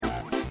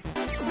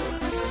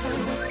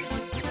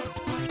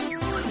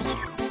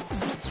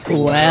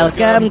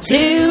Welcome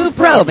to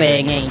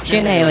Probing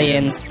Ancient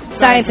Aliens.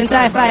 Science and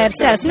sci-fi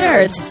obsessed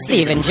nerds,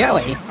 Steve and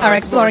Joey, are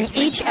exploring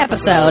each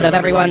episode of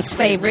everyone's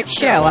favorite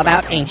show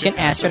about ancient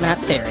astronaut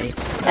theory,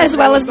 as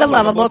well as the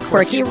lovable,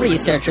 quirky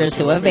researchers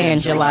who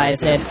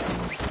evangelize it.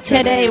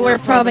 Today we're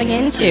probing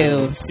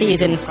into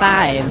Season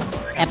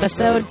 5,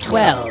 Episode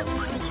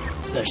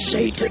 12. The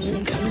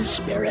Satan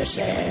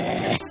Conspiracy.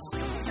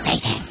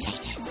 Satan.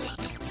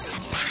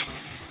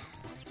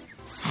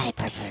 I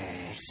prefer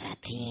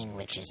Satine,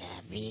 which is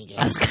a vegan.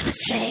 I was gonna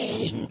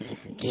say,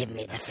 give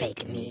me the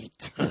fake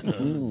meat.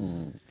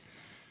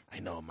 I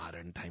know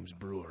Modern Times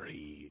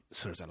Brewery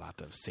serves a lot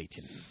of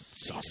Satan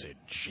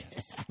sausage.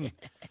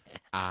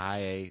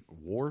 I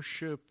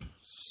worship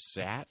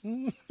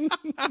Satin.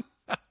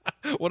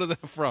 What is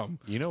that from?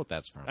 You know what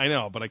that's from. I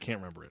know, but I can't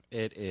remember it.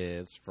 It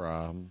is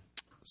from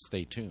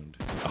Stay Tuned.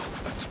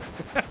 Oh, that's right.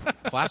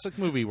 Classic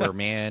movie where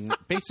man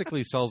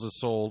basically sells his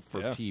soul for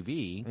Yeah.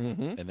 TV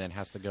and then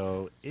has to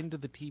go into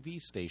the TV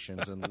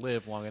stations and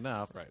live long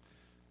enough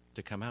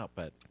to come out,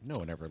 but no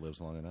one ever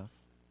lives long enough.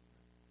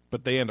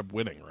 But they end up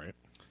winning, right?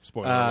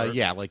 Spoiler alert.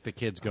 Yeah, like the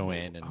kids go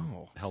in and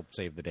Oh. help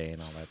save the day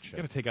and all that You shit.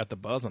 gotta take out the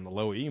buzz on the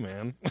low E,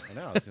 man. I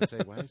know. I was going to say,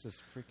 why is this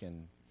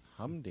freaking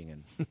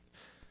humdinging?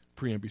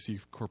 Pre-NBC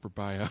corporate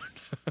buyout.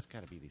 It's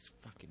got to be these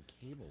fucking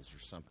cables or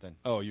something.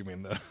 Oh, you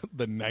mean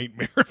the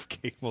nightmare of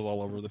cables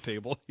all over the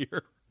table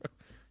here?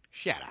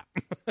 Shut up.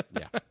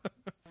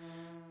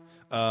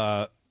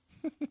 Yeah.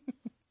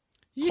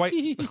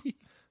 Quite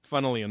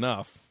funnily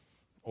enough,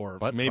 or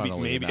But maybe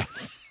funnily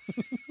enough.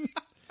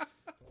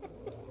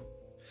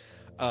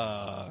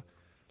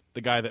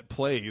 the guy that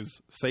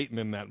plays Satan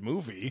in that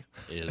movie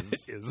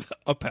Is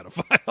a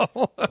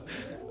pedophile.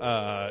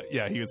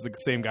 Yeah, he was the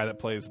same guy that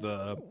plays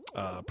the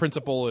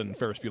principal in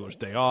Ferris Bueller's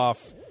Day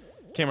Off.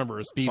 Can't remember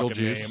his fucking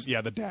Beetlejuice. name.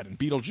 Yeah, the dad in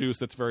Beetlejuice.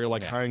 That's very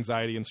like Yeah. high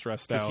anxiety and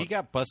stressed out. Because he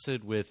got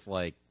busted with,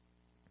 like,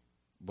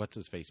 what's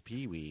his face,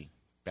 Pee-wee,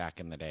 back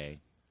in the day.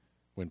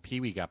 When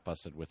Pee-wee got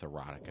busted with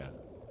erotica.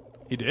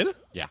 He did?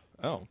 Yeah.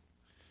 Oh.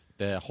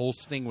 The whole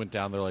sting went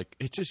down. They're like,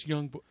 it's just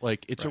young,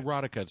 like, it's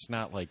erotica. It's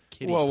not like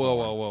kiddie Whoa.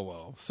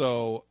 porn.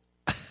 So,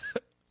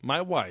 my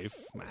wife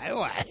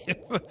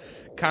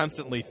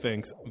constantly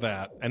thinks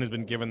that, and has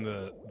been given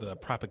the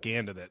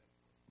propaganda that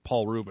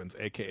Paul Rubens,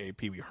 a.k.a.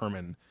 Pee Wee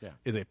Herman,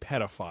 is a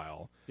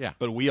pedophile. Yeah.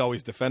 But we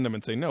always defend him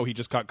and say, no, he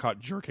just got caught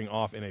jerking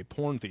off in a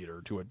porn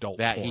theater to adult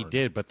That porn. he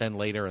did, but then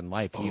later in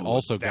life, he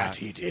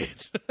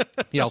did.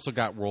 he also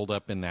got rolled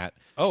up in that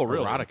Oh,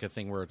 really? erotica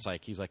thing where it's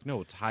like, he's like,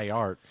 no, it's high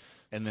art.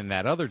 And then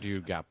that other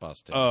dude got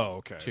busted. Oh,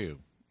 okay. Too.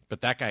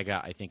 But that guy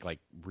got, I think, like,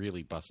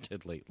 really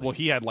busted lately. Well,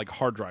 he had like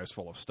hard drives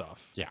full of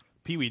stuff. Yeah.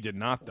 Pee Wee did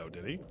not, though,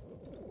 did he?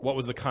 What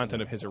was the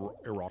content of his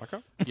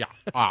erotica? Yeah.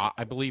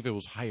 I believe it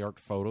was high art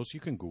photos. You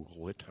can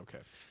Google it. Okay.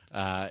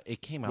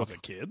 It came out Was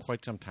it kids?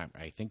 quite some time.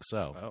 I think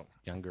so. Oh.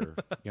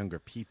 Younger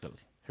people.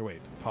 Here,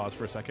 wait. Pause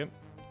for a second.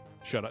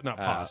 Shut up. Not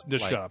pause.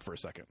 Just shut up for a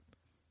second.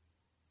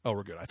 Oh,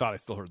 we're good. I thought I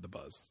still heard the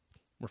buzz.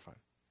 We're fine.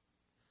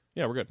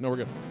 Yeah, we're good. No, we're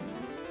good.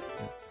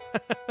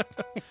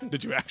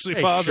 Did you actually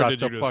Hey, pause? shut or did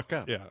the you just, fuck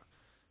up. Yeah.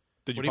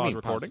 Did you What do you pause mean,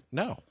 recording? pause?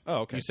 No. Oh,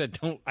 okay. You said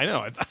don't. I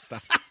know.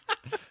 Stop.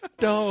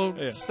 Don't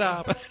Yeah.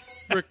 stop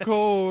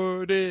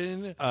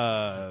recording.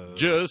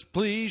 Just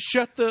please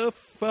shut the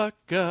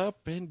fuck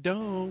up and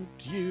don't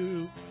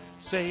you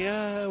say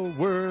a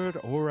word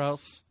or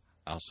else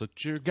I'll slit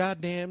your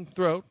goddamn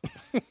throat.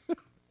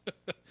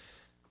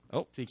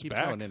 Oh, He it's keeps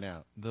back. going in and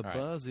out. The All right.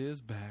 buzz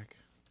is back.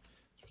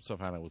 So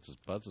find out what this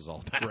buzz is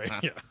all about.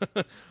 Right.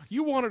 Yeah.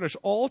 You wanted us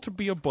all to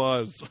be a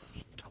buzz.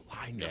 To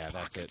line your Yeah,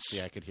 that's it. pockets.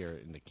 See, I could hear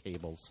it in the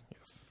cables.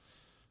 Yes.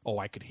 Oh,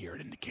 I could hear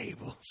it in the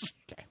cables.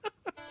 Okay.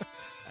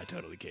 I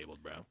totally cabled,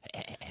 bro.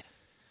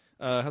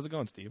 How's it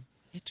going, Steve?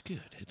 It's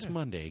good. It's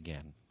Monday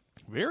again.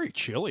 Very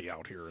chilly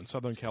out here in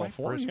Southern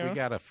California. First, we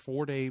got a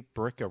 4-day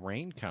brick of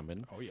rain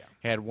coming. Oh, yeah.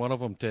 Had one of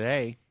them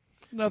today.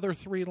 Another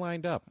 3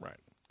 lined up. Right.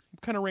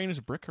 What kind of rain is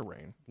brick or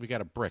rain? We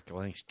got a brick, a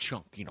nice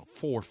chunk,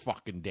 4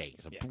 fucking days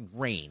of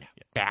rain,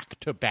 back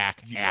to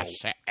back, ass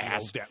to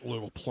ass. That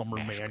little plumber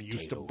mashed man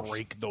used to potatoes.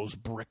 break those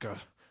brick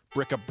of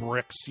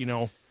bricks,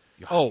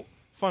 Oh,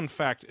 fun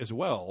fact as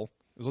well,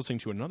 I was listening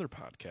to another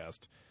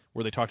podcast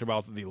where they talked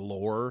about the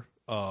lore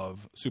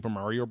of Super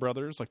Mario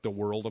Brothers, like the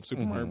world of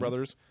Super Mario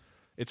Brothers.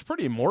 It's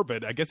pretty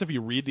morbid. I guess if you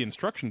read the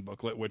instruction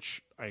booklet,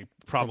 which I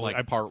probably...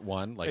 Like part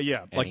 1, like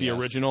like the NES.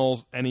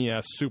 original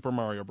NES Super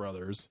Mario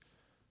Brothers,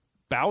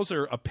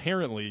 Bowser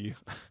apparently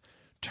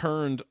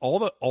turned all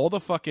the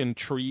fucking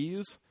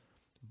trees,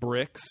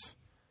 bricks,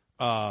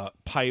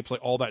 pipes,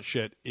 like all that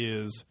shit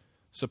is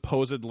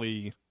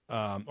supposedly,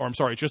 or I'm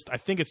sorry, I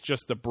think it's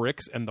just the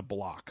bricks and the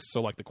blocks.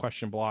 So like the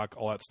question block,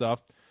 all that stuff,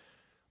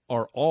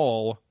 are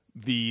all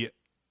the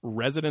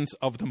residents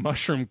of the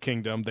Mushroom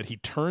Kingdom that he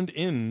turned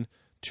in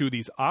to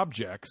these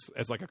objects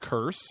as like a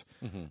curse,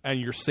 and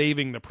you're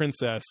saving the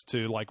princess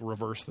to like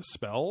reverse the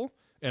spell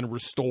and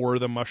restore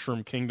the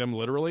Mushroom Kingdom,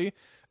 literally.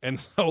 And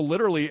so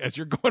literally as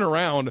you're going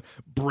around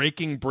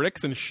breaking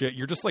bricks and shit,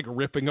 you're just like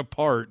ripping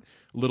apart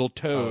little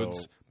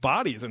toads'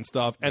 bodies and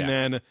stuff. And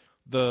then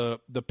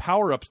the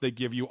power ups they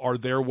give you are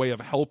their way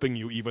of helping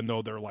you, even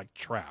though they're like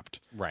trapped,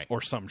 Right.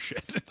 or some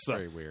shit. It's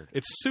Very weird.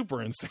 It's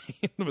super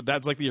insane, but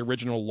that's like the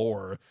original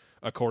lore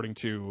according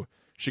to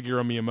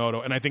Shigeru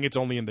Miyamoto, and I think it's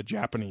only in the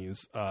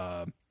Japanese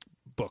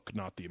book,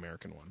 not the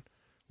American one.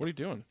 What are you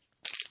doing?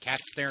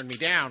 Cat's staring me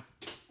down.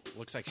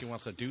 Looks like she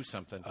wants to do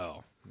something.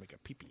 Oh, make a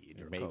pee-pee in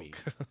your Maybe.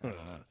 Coke.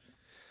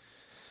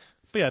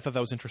 But yeah, I thought that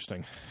was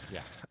interesting.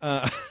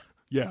 Yeah.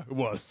 Yeah, it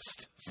was.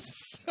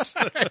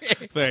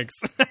 Thanks.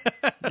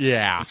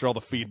 Yeah. Thanks for all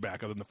the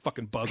feedback other than the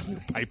fucking buzz in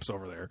your pipes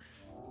over there.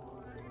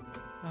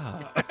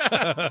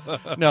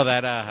 No,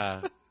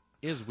 that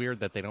is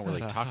weird that they don't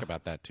really talk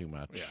about that too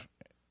much. Yeah.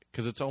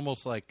 Because it's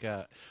almost like,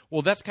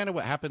 well, that's kind of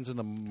what happens in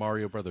the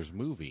Mario Brothers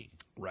movie.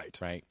 Right.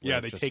 Right. Yeah,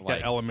 Where they just take like-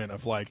 that element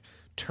of like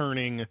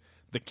turning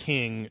the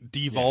king,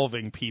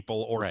 devolving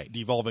people, or Right.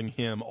 devolving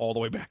him all the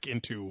way back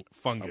into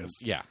fungus.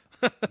 Yeah.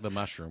 The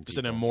mushroom. Just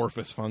an people.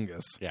 amorphous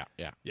fungus. Yeah,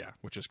 yeah. Yeah,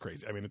 which is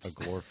crazy. I mean, it's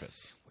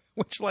Agorphous.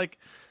 which like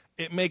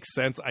it makes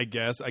sense, I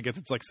guess. I guess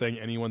it's like saying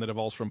anyone that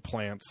evolves from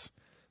plants,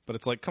 but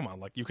it's like, come on,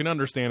 like you can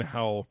understand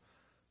how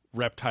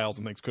reptiles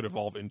and things could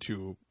evolve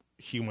into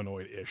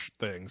humanoid-ish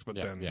things, but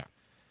Yeah, then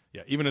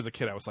yeah. even as a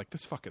kid, I was like,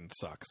 this fucking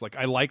sucks. Like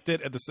I liked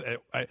it at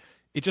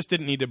it just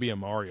didn't need to be a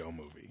Mario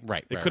movie.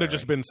 Right, It right, could have right,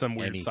 just right. been some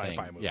weird Anything.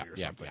 sci-fi movie Yeah, or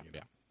yeah, something. yeah, you know?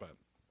 yeah.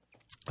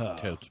 But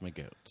Totes my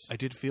goats. I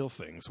did feel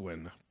things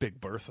when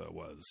Big Bertha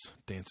was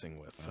dancing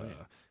with,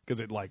 because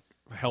it like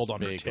held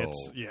on her Big tits.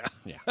 ol' Yeah,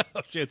 yeah.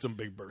 She had some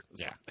big Berthas.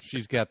 Yeah.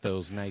 She's got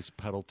those nice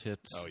puddle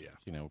tits. Oh, yeah.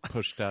 You know,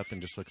 pushed up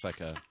and just looks like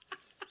a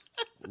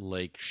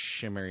lake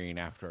shimmering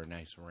after a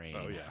nice rain.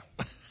 Oh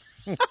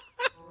yeah.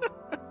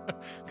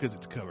 Because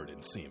it's covered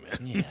in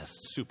semen. Yes.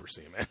 Super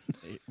semen.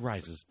 It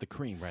rises, the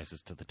cream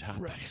rises to the top.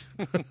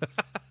 Right.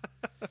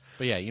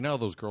 But yeah, you know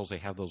those girls, they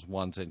have those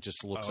ones that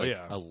just looks Oh, like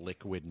yeah. a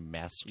liquid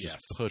mess just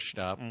Yes. pushed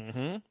up.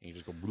 Mm-hmm. You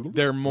just go...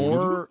 They're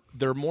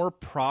more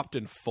propped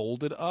and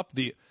folded up.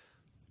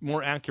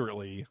 More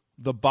accurately,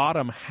 the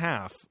bottom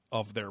half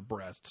of their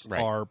breasts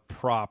Right. are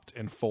propped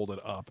and folded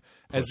up,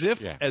 as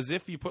yeah.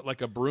 if you put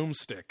like a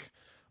broomstick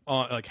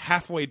on like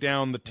halfway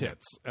down the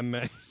tits, and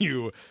then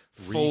you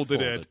folded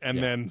Refolded, it and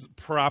yeah. then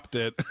propped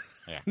it.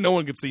 Yeah. No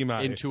one could see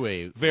my Into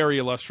a... very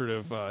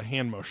illustrative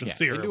hand motions Yeah,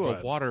 here. into a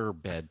but-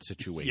 waterbed Yeah,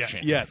 situation.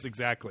 yes,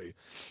 exactly.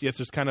 Yeah, it's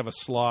just kind of a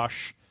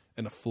slosh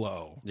and a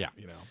flow. Yeah.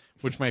 You know.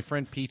 Which my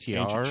friend Ancient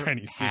PTR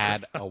Chinese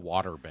had a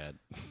waterbed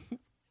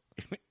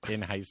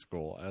in high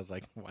school. I was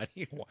like, why do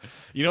you...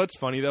 You know what's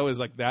funny though is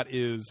like that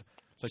is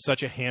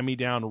such a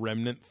hand-me-down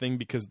remnant thing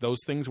because those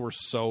things were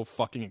so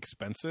fucking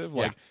expensive.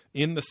 Like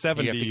in the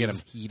 70s, You have to get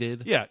them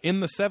heated. Yeah, in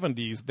the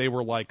 70s they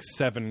were like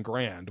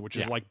 $7,000, which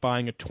is Yeah. like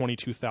buying a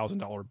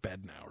 $22,000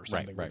 bed now or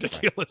something right,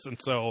 ridiculous. And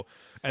so,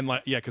 and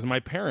like because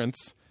my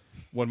parents,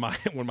 when my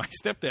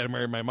stepdad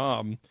married my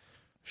mom,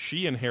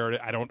 she inherited.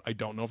 I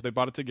don't know if they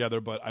bought it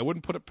together, but I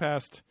wouldn't put it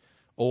past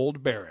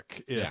old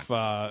Barrick if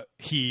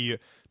he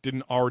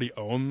didn't already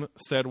own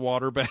said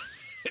waterbed.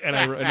 and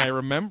I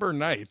remember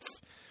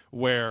nights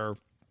where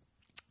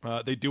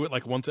they do it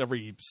like once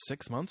every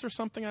 6 months or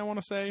something, I want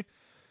to say.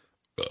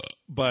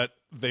 But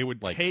they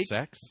would Like take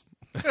sex?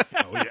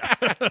 Oh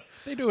yeah.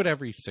 They do it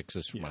every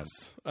 6-ish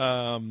months.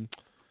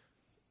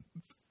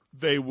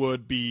 They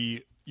would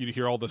be you'd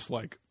hear all this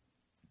like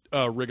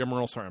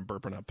rigmarole. Sorry, I'm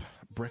burping up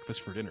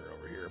breakfast for dinner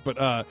over here.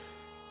 But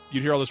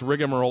you'd hear all this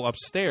rigmarole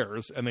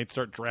upstairs, and they'd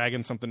start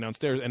dragging something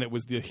downstairs, and it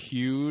was the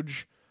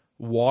huge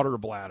water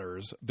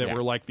bladders that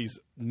were like these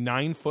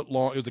 9-foot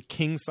long. It was a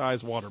king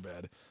size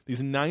waterbed.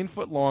 These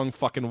 9-foot long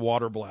fucking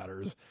water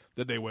bladders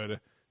that they would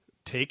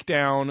take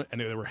down,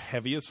 and they were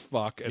heavy as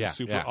fuck and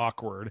super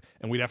awkward.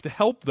 And we'd have to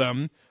help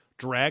them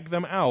drag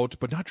them out,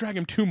 but not drag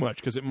them too much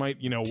because it might,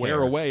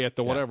 wear away at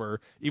the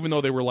whatever. Even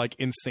though they were like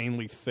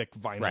insanely thick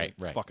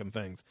vinyl fucking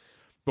things.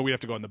 But we'd have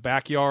to go in the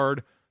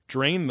backyard,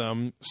 drain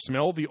them,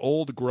 smell the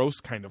old gross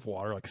kind of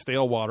water, like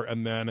stale water,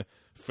 and then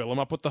fill them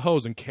up with the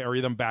hose and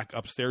carry them back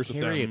upstairs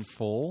with Carry them. it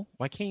full?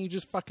 Why can't you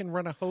just fucking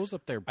run a hose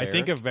up there, I Barrick?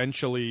 think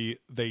eventually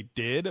they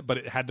did, but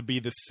it had to be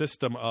the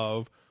system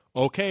of,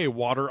 okay,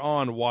 water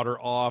on, water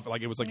off.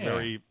 Like it was like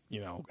very,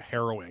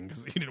 harrowing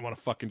because you didn't want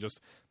to fucking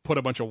just put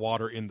a bunch of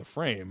water in the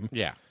frame.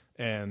 Yeah.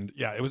 And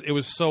yeah, it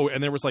was so,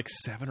 and there was like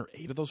 7 or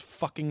 8 of those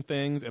fucking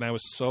things, and I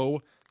was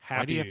so happy.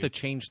 Why do you have to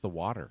change the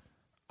water?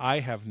 I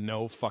have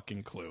no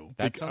fucking clue.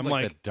 That sounds I'm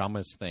like the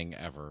dumbest thing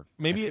ever.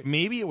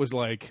 maybe it was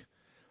like,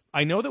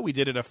 I know that we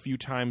did it a few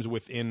times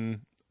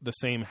within the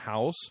same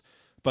house,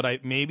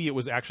 but maybe it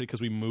was actually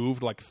because we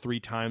moved like 3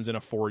 times in a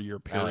 4-year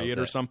period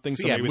or something.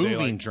 So yeah, maybe moving,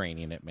 they, like,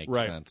 draining it makes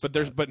right. sense.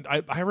 But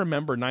I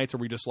remember nights where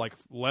we just like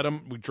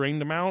we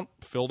drained them out,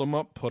 filled them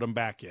up, put them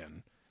back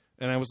in.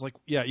 And I was like,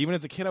 yeah, even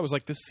as a kid, I was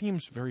like, this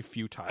seems very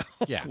futile.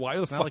 Yeah. Why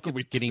the it's fuck not like are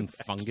we it's getting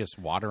fungus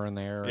water in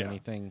there or Yeah.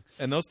 anything?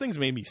 And those things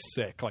made me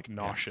sick, like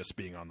nauseous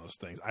being on those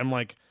things. I'm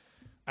like,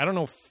 I don't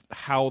know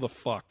how the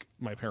fuck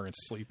my parents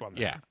sleep on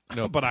there. Yeah.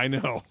 No. But I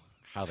know.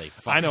 How they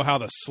fuck. I know how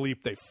the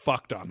sleep they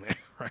fucked on there.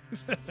 Right?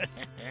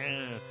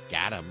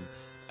 Got him.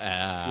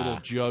 little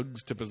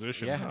jugs to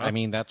position. Yeah, huh? I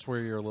mean, that's where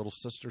your little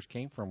sisters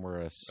came from, were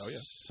a yeah.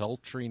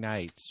 sultry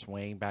night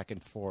swaying back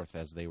and forth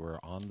as they were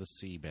on the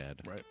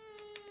seabed. Right.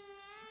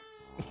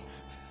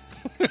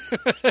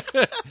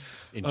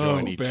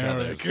 Enjoying Oh, each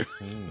Barrack.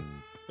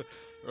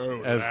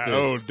 other's. As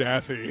this-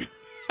 Daffy.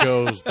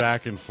 Goes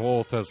back and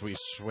forth as we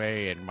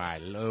sway, and my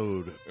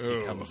load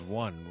becomes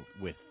one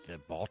with the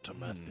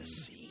bottom of the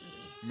sea.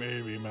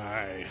 Maybe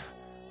my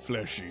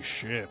fleshy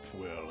ship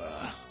will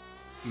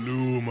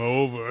loom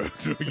over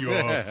to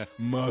your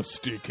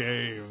musty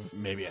cave.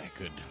 Maybe I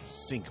could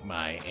sink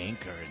my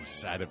anchor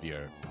inside of your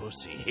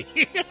pussy.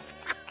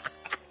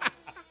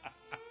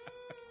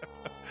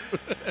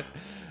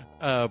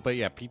 But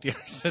yeah, PTR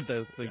said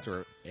those things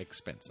were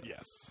expensive.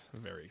 Yes,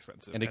 very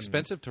expensive. And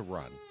expensive to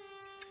run.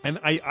 And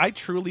I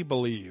truly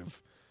believe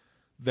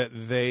that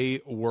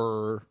they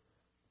were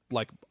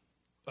like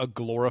a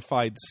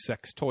glorified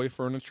sex toy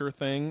furniture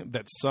thing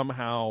that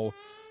somehow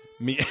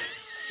me.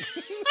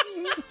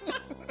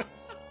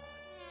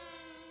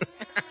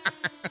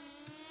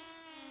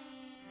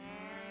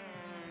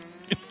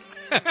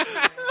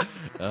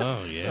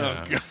 Oh,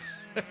 yeah. Oh,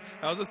 God.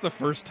 How is this the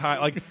first time?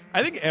 Like,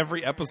 I think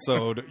every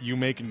episode you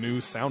make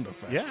new sound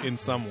effects in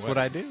some way. That's what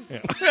I do.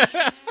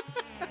 Yeah.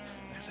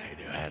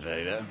 As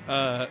I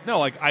do. No,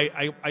 like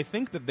I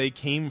think that they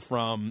came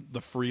from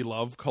the free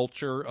love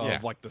culture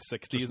of like the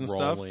 60s Just and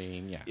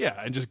rolling, stuff. yeah.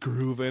 and just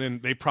grooving,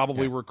 and they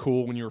probably were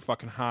cool when you were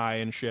fucking high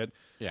and shit.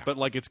 Yeah. But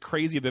like it's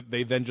crazy that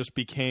they then just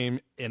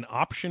became an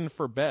option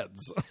for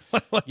beds.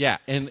 Yeah,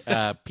 and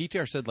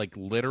PTR said like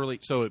literally,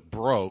 so it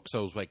broke, so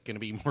it was like going to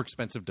be more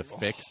expensive to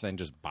fix than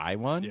just buy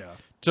one. Yeah.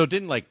 So it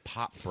didn't like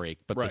pop break,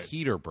 but Right. the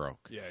heater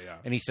broke. Yeah, yeah.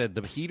 And he said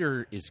the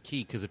heater is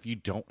key because if you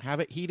don't have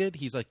it heated,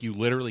 he's like you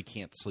literally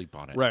can't sleep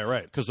on it.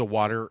 Right. Because the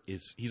water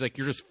is, he's like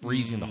you're just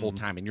freezing the whole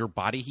time, and your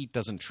body heat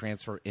doesn't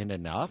transfer in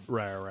enough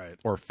right.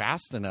 or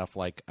fast enough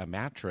like a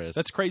mattress.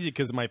 That's crazy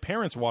because my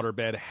parents'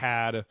 waterbed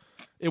had,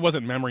 it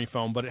wasn't memory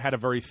foam, but it had a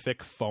very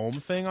thick foam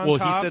thing on well,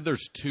 top. he said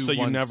there's two. So you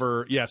ones-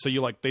 never, so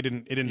you like it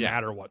didn't Yeah.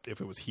 matter what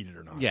if it was heated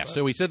or not. Yeah, but-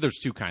 so he said there's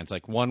two kinds,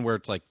 like one where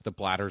it's like the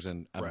bladders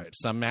and Right.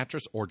 some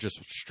mattress, or just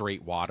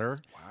straight water.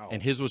 Wow.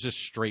 And his was just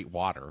straight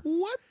water.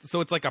 What? So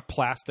it's like a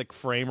plastic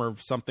frame or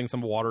something,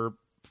 some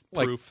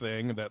waterproof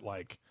thing that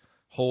like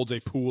holds a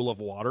pool of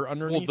water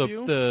underneath Well,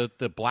 you.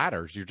 the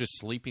bladders, you're just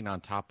sleeping on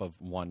top of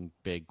one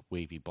big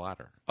wavy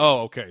bladder.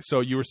 Oh, okay. So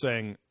you were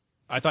saying,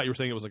 I thought you were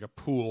saying it was like a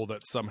pool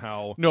that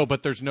somehow. No,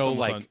 but there's no someone's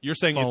like on- you're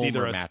saying it's foam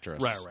either or a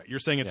mattress, right. You're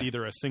saying it's Yeah.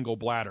 either a single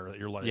bladder that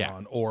you're laying Yeah.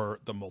 on, or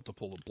the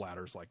multiple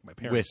bladders like my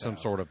parents with some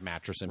have. sort of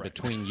mattress in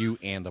between you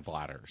and the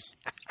bladders.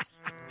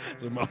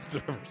 The most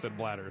I've ever said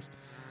bladders.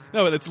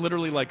 No, it's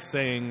literally like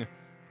saying,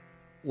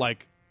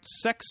 like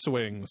sex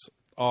swings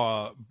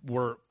are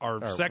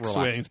sex relaxed,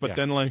 swings, but yeah.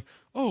 then like,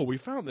 oh, we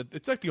found that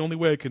it's like the only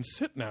way I can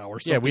sit now, or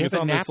something. Yeah, we have it's a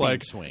on this napping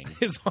like swing.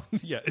 It's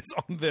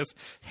on this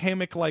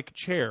hammock like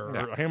chair or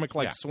Yeah. hammock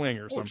like Yeah. swing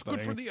or something. It's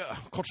good for the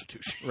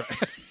Constitution.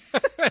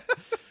 Right.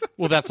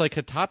 Well, that's like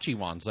Hitachi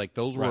wands. Like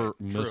those were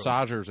Right, true.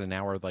 massagers, and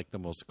now are like the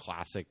most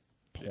classic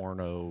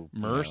porno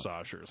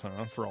Massagers, huh?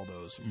 For all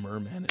those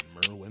mermen and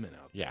merwomen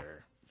out Yeah.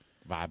 there.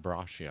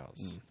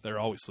 vibracios. They're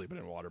always sleeping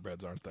in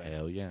waterbeds, aren't they?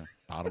 Hell yeah,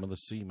 bottom of the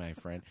sea, my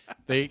friend.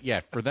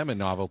 For them a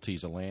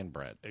novelty's a land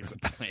bread.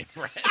 Exactly.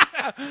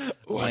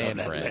 Land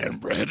bread.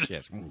 Land bread.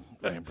 Yes,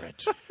 land bread.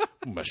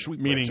 My sweet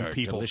Meaning breads are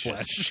people delicious.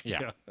 flesh.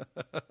 Yeah.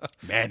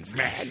 Man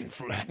flesh.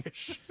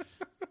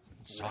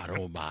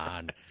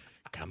 Saruman.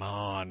 Come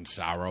on,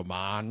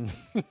 Saruman.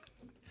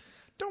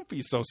 Don't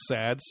be so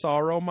sad,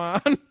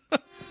 Saruman.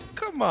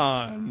 Come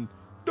on.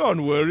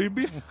 Don't worry,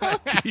 be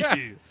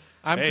happy.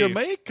 I'm Hey,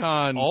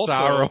 Jamaican,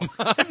 also-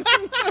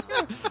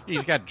 Saruman.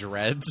 He's got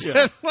dreads.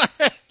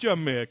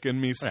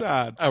 Jamaican me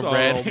sad, A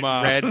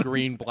Saruman. red,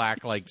 green,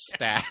 black, like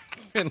staff,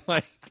 and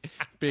like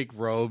big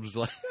robes.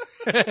 Like,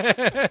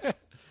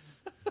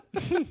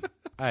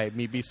 I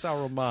me be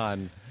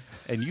Saruman,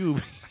 and you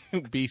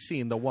be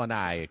seeing the one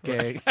eye.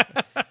 Okay.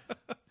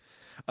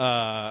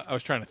 I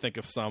was trying to think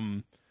of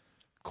some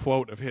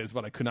quote of his,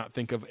 but I could not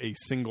think of a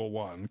single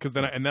one. Because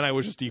then I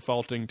was just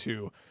defaulting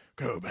to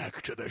go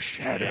back to the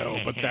shadow,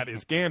 but that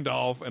is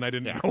Gandalf, and I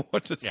didn't know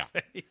what to say.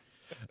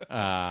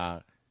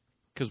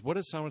 Because what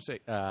does someone say?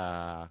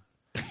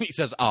 He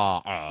says,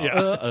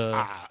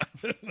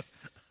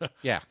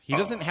 Yeah, he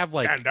doesn't have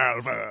like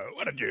Gandalf,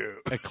 what did you?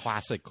 a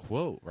classic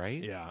quote,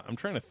 right? Yeah, I'm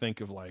trying to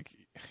think of like,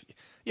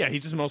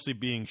 he's just mostly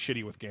being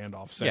shitty with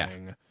Gandalf,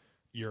 saying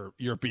you're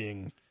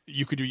being.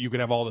 You could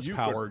have all this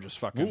power, just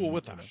fucking rule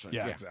with us.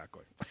 Yeah, Yeah.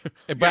 exactly.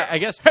 But I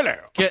guess Hello.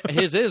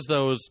 his is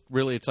those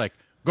really. It's like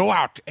Go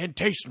out and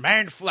taste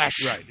man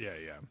flesh. Right. Yeah.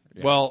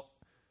 Well,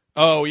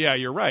 oh yeah,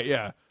 you're right.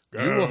 Yeah. you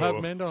will have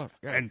Go Mandalf.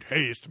 and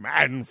taste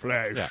man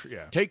flesh. Yeah.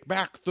 Yeah. Take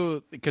back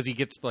because he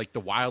gets like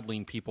the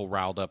wildling people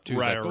riled up too.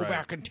 He's Right, like, go right.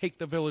 back and take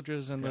the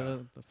villages and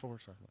the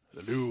force.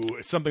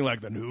 It's something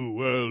like the new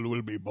world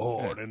will be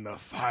born in the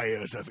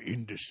fires of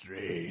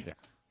industry.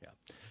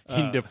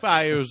 In the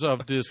fires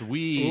of this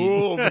weed.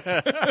 Oh,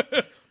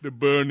 the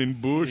burning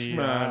bush,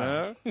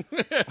 man. Huh?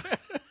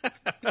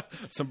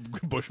 Some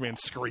bushman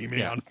screaming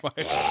Yeah. on fire.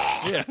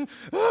 Yeah.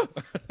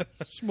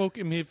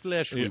 Smoking me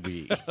flesh, we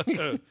be.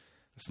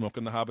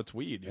 Smoking the hobbit's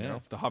weed, you Yeah.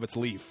 know? The hobbit's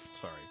leaf.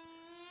 Sorry.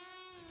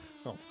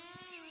 Oh.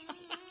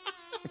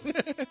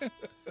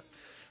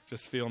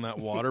 Just feeling that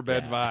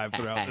waterbed vibe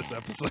throughout this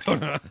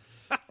episode.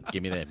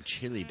 Give me them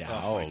chili dogs.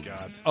 Oh, my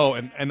God. Oh,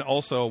 and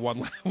also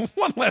one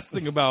last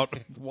thing about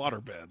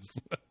waterbeds.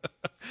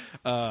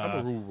 I'm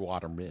a rude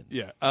waterman.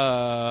 Yeah.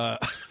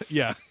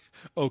 Yeah.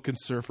 Oh, can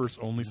surfers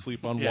only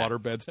sleep on Yeah.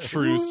 waterbeds?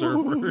 True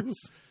surfers.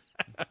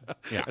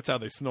 Yeah. That's how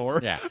they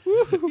snore. Yeah.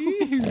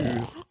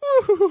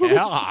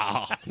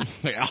 Yeah.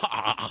 Yeah.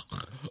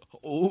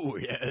 Oh,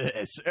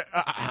 yes.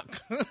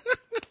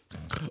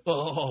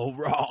 Oh,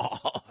 raw.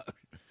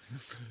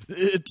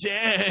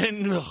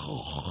 10.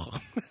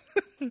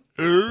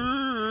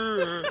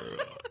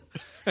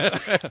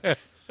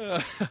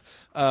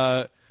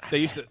 They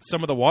used to,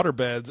 some of the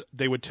waterbeds,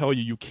 they would tell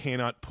you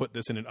cannot put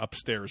this in an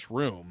upstairs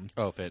room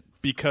Oh, if it.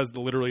 because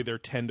literally they're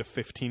 10 to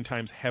 15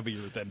 times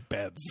heavier than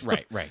beds.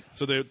 Right, right.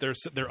 So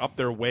they're up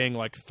there weighing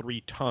like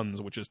 3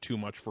 tons, which is too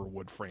much for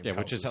wood frame. Yeah,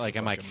 which is houses like, to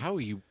I'm like, fucking- how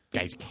are you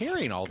guys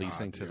carrying all these God,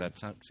 things? Because dude.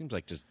 that seems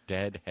like just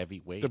dead,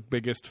 heavy weight. the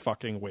biggest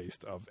fucking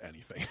waste of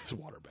anything is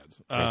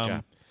waterbeds. Great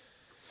job.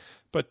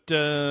 But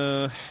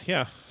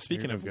yeah,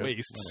 speaking You're of good.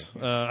 wastes,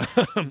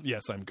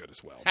 yes, I'm good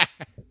as well.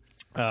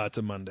 It's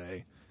a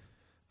Monday.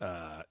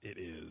 It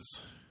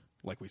is,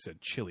 like we said,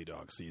 chili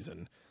dog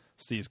season.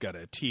 Steve's got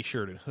a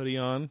t-shirt and hoodie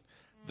on.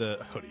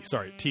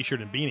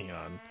 T-shirt and beanie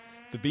on.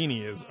 The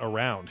beanie is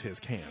around his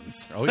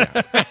cans, Oh,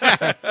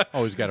 yeah.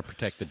 Always got to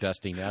protect the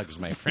dusty nugs,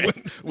 my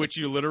friend. which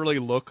you literally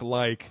look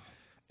like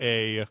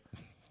a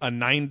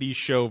 90s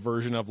show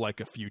version of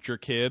like a future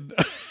kid.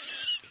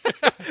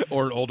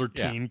 Or an older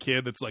Yeah. teen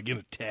kid that's like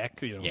into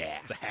tech, you know, Yeah.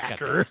 it's a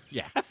hacker.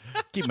 Yeah.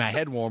 Keep my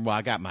head warm while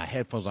I got my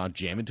headphones on,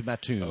 jamming to my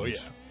tunes. Oh, yeah.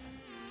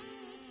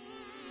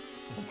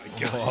 Oh,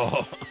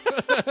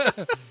 my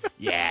God.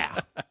 Yeah.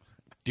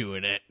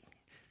 Doing it.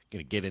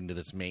 Gonna get into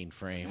this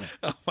mainframe.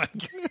 Oh, my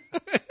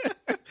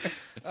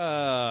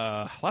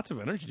God. Lots of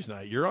energy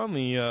tonight. You're on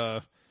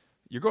the,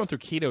 you're going through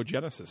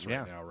ketogenesis right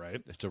Yeah. now,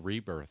 right? It's a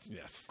rebirth.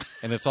 Yes.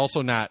 And it's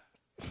also not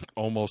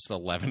almost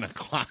 11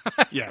 o'clock.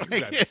 Yeah, Like,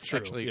 that's it's true.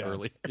 actually Yeah.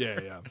 early.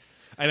 Yeah.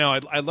 I know.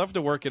 I'd love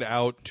to work it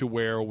out to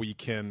where we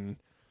can,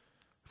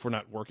 if we're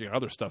not working on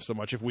other stuff so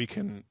much, if we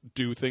can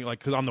do things like,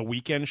 because on the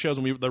weekend shows,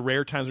 the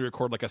rare times we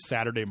record like a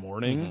Saturday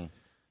morning, Mm-hmm.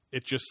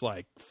 it just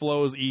like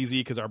flows easy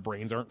because our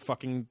brains aren't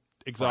fucking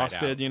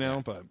exhausted, out, you know?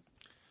 yeah. But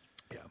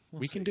yeah,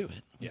 We can do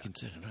it. We Yeah. can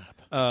set it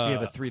up. We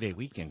have a 3-day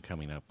weekend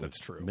coming up. That's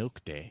true.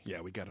 Milk Day.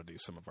 yeah, we got to do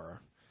some of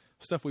our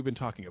stuff we've been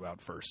talking about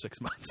for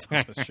 6 months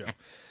on this show.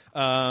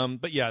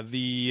 But yeah,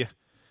 the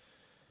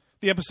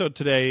episode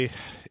today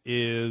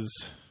is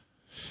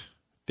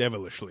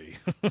devilishly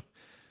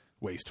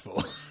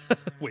wasteful,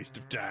 waste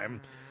of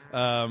time.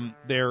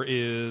 There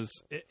is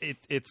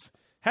it's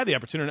had the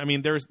opportunity. I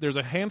mean, there's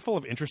a handful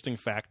of interesting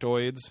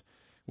factoids,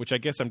 which I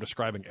guess I'm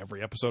describing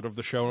every episode of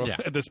the show Yeah.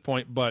 at this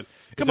point. But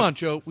Come on,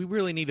 Joe. We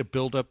really need to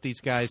build up these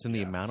guys and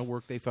the amount of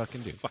work they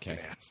fucking do. fucking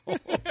Okay. asshole.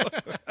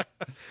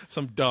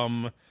 Some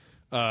dumb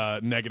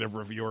negative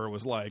reviewer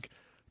was like,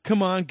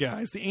 come on,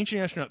 guys, the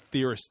ancient astronaut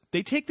theorists,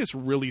 they take this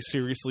really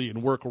seriously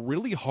and work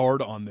really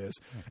hard on this.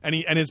 And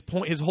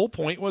his whole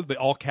point was, the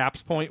all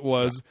caps point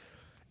was,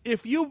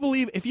 if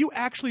you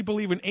actually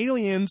believe in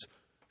aliens,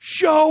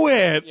 show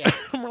it. Yeah.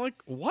 And we're like,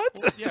 what?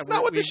 Yeah, That's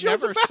not what this we've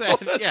show's never about.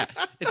 said. Yeah,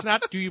 it's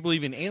not. Do you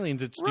believe in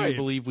aliens? It's do Right. you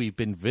believe we've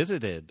been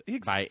visited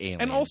by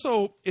aliens? And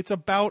also, it's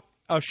about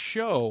a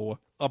show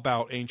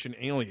about ancient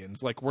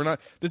aliens. Like, we're not.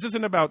 This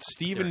isn't about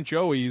Steve and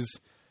Joey's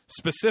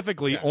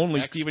specifically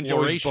only Steve and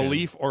Joey's exploration.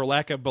 belief or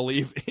lack of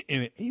belief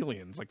in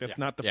aliens. Like, that's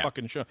not the Yeah.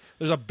 fucking show.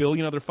 There's a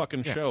billion other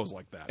fucking shows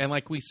like that. And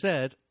like we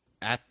said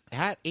at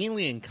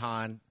Alien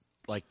Con,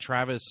 like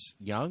Travis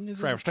Young is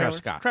Travis it? Travis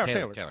Taylor. Scott, Travis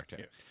Taylor.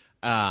 Taylor.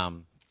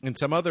 And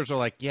some others are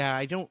like, yeah,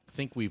 I don't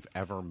think we've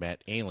ever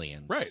met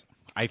aliens. Right.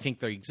 I think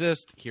they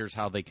exist. Here's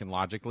how they can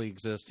logically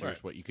exist. Here's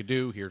Right. what you could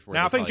do. Here's where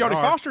Now, I they think probably Jodie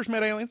are. Foster's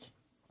met aliens,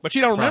 but she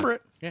don't remember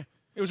it. Yeah,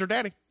 It was her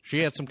daddy. she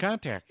had some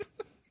contact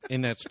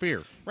in that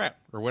sphere, Right.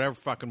 or whatever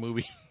fucking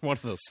movie. One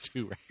of those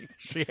two, right?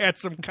 She had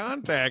some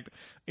contact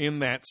in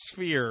that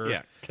sphere.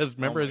 Yeah, because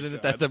remember, Oh my isn't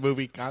it God. that the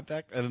movie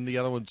Contact, and then the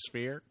other one's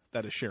Sphere?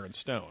 That is Sharon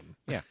Stone.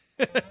 Yeah,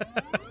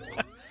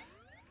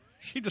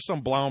 She just some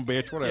blonde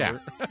bitch,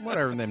 whatever. yeah,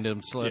 whatever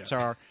them slips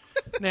are.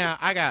 Now,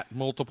 I got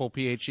multiple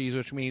PhDs,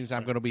 which means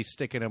I'm going to be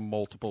sticking them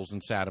multiples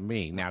inside of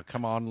me. Now,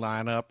 come on,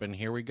 line up, and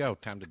here we go.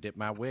 Time to dip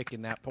my wick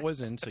in that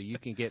poison so you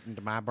can get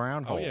into my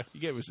brown Oh, hole. yeah.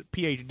 You get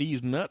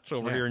PhD's nuts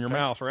over Yeah, here in your okay.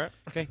 mouth, right?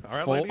 Okay. All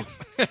right, Full-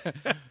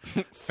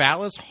 ladies.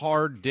 Phallus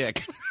hard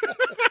dick.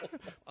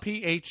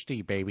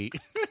 PhD, baby.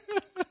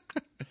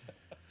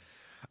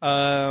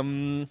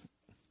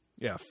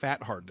 Yeah,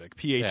 fat hard dick.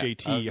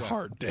 PHAT Yeah.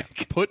 hard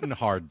dick. Putting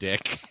hard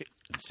dick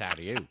inside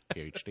of you,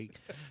 PhD.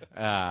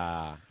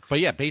 But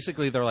yeah,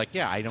 basically they're like,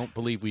 yeah, I don't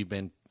believe we've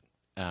been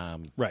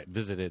Right.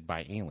 visited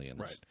by aliens.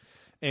 Right.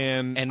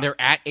 And And they're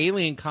at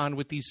Alien Con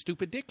with these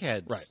stupid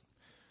dickheads. Right.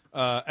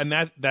 And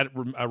that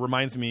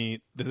reminds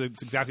me, this is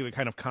exactly the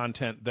kind of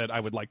content that I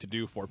would like to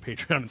do for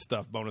Patreon and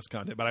stuff, bonus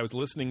content. But I was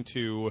listening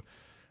to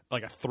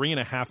like a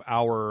 3.5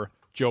 hour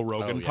Joe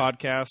Rogan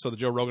podcast. So the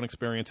Joe Rogan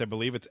Experience, I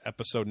believe it's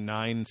episode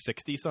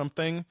 960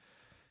 something.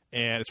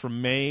 And it's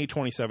from May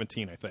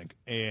 2017, I think.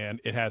 And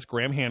it has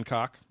Graham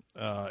Hancock.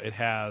 It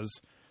has,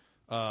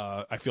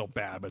 I feel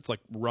bad, but it's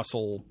like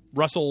Russell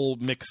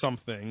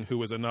McSomething,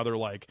 who is another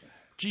like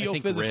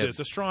geophysicist,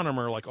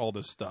 astronomer, like all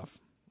this stuff.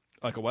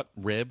 Like a what?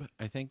 Rib,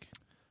 I think.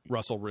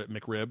 Russell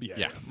McRib.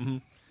 Yeah.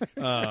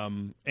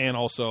 Mm-hmm. And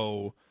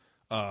also,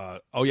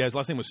 his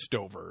last name was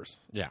Stovers.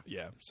 Yeah.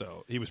 Yeah.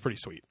 So he was pretty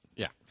sweet.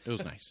 Yeah, it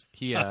was nice.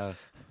 He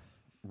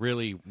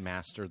really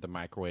mastered the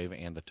microwave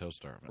and the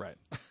toaster oven. Right.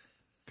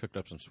 Cooked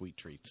up some sweet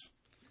treats.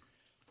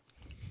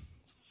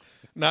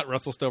 Not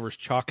Russell Stover's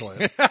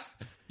chocolate.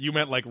 You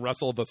meant like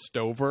Russell the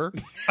Stover?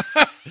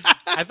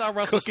 I thought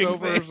Russell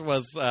Stover's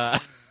was...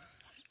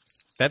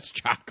 that's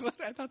chocolate?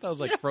 I thought that was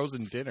like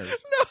frozen dinners.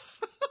 No.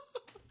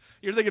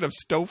 You're thinking of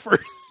Stouffer.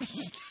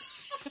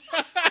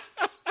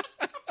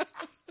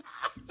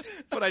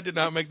 But I did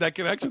not make that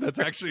connection. That's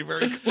actually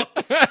very cool.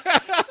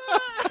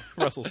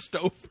 Russell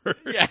Stover.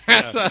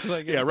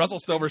 Yeah, Russell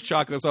Stover's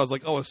chocolate. So I was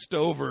like, oh, a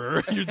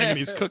stover. You're thinking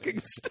he's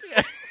cooking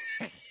stuff.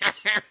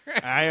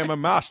 I am a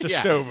master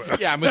stover.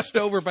 Yeah, I'm a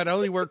stover, but I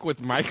only work with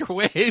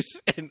microwaves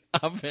and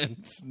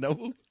ovens.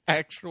 No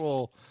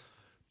actual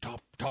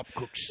top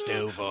cook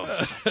stove or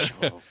such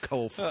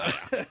coal fire.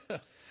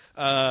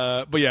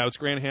 But yeah, it was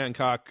Graham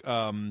Hancock.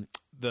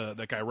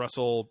 That guy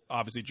Russell,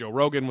 obviously Joe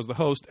Rogan was the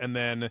host, and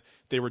then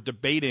they were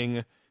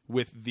debating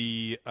with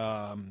the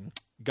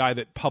guy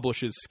that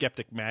publishes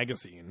Skeptic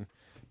Magazine,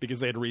 because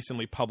they had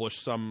recently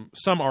published some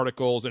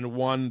articles, and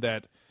one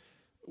that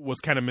was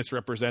kind of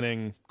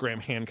misrepresenting Graham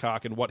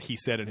Hancock and what he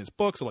said in his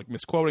book, so like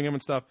misquoting him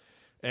and stuff.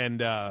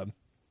 And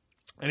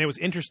it was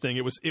interesting.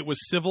 It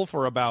was civil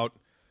for about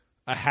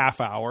a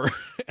half hour,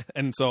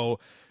 and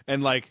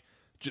like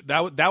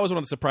that was one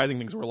of the surprising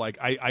things. Where like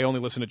I only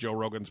listen to Joe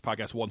Rogan's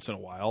podcast once in a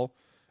while,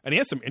 and he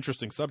has some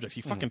interesting subjects.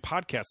 He fucking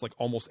podcasts like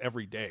almost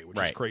every day, which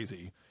is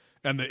crazy.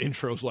 And the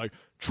intro's like,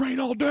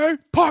 train all day,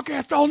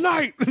 podcast all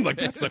night. Like,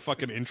 that's the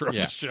fucking intro of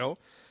the show.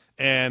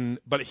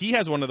 But he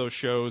has one of those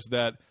shows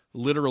that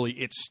literally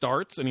it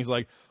starts, and he's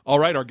like, all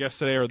right, our guests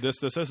today are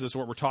this is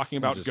what we're talking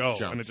about, go.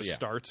 Jumps, and it just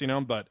starts, you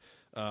know? But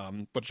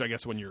I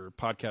guess when you're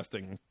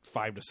podcasting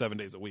 5 to 7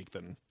 days a week,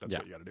 then that's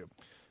what you got to do.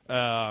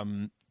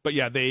 But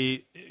yeah,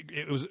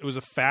 it was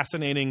a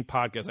fascinating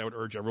podcast. I would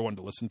urge everyone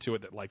to listen to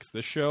it that likes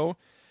this show.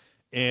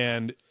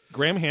 And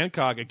Graham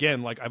Hancock,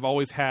 again, like I've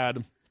always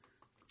had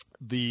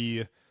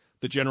the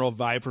general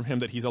vibe from him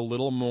that he's a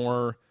little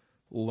more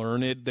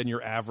learned than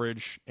your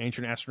average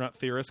ancient astronaut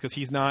theorist, because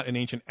he's not an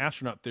ancient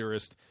astronaut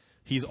theorist.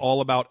 He's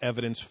all about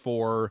evidence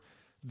for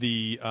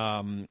the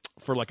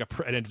for like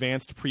an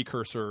advanced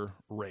precursor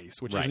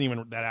race, which isn't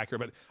even that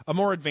accurate, but a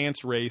more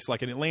advanced race,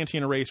 like an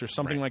Atlantean race or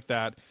something like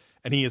that.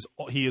 And he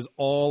is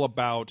all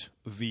about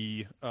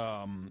the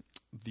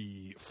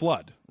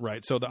flood,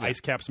 right? So the ice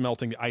caps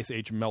melting, the ice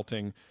age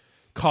melting,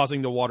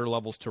 causing the water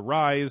levels to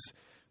rise.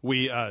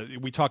 We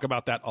talk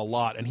about that a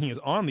lot, and he is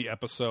on the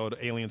episode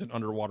Aliens in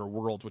Underwater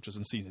Worlds, which is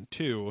in season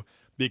 2,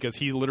 because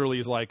he literally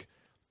is like,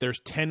 there's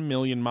 10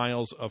 million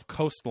miles of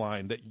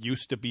coastline that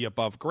used to be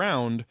above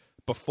ground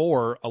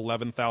before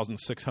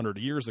 11,600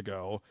 years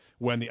ago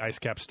when the ice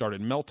caps started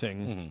melting.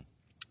 Mm-hmm.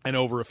 And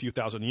over a few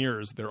thousand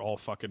years, they're all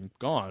fucking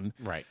gone.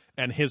 Right.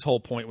 And his whole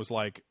point was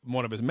like,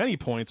 one of his many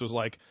points was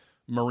like,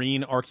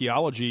 marine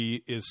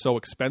archaeology is so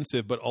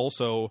expensive, but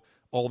also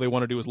all they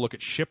want to do is look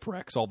at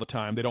shipwrecks all the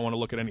time. They don't want to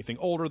look at anything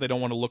older. They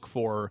don't want to look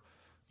for,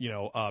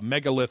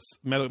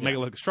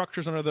 megalithic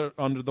structures under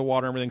the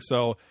water and everything.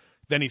 So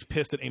then he's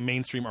pissed at a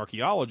mainstream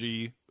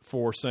archaeology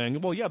for saying,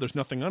 well, yeah, there's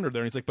nothing under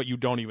there. And he's like, but you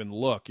don't even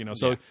look, you know?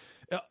 So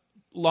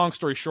long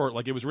story short,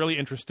 like it was really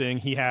interesting.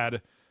 He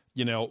had,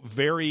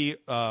 very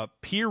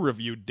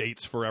peer-reviewed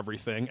dates for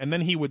everything. And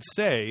then he would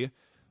say,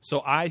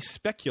 so I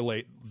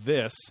speculate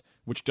this,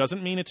 which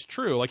doesn't mean it's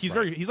true. Like he's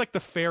he's like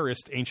the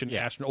fairest ancient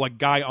astronaut, like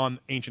guy on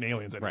Ancient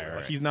Aliens. Anyway. Right.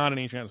 Like he's not an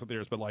ancient astronaut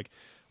theorist, but like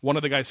one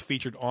of the guys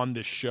featured on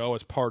this show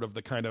as part of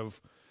the kind of,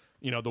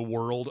 the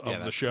world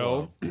of the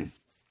show.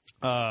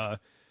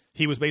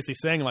 He was basically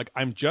saying like,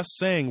 I'm just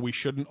saying we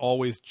shouldn't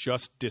always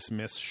just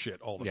dismiss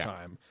shit all the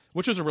time,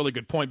 which was a really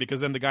good point,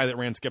 because then the guy that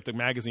ran Skeptic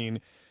Magazine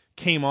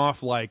came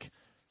off like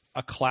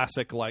a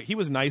classic, like he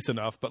was nice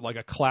enough, but like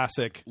a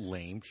classic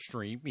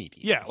lamestream media.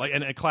 Yeah, like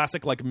and a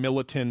classic like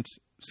militant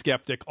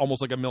skeptic,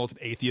 almost like a militant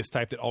atheist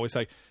type that always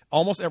like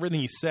almost everything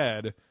he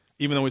said,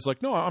 even though he's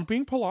like, no, I'm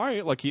being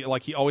polite. Like he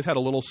always had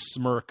a little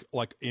smirk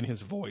like in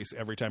his voice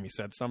every time he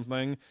said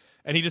something,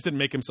 and he just didn't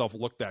make himself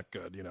look that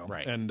good,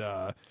 Right. And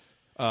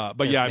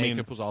but his I mean,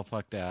 makeup was all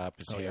fucked up.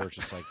 His hair was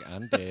just like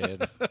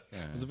undid. It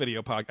was a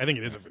video podcast. I think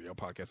it is a video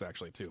podcast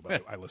actually too,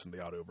 but I listened to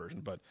the audio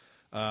version. But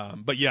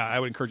yeah, I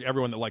would encourage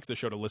everyone that likes the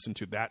show to listen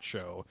to that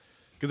show,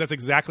 because that's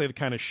exactly the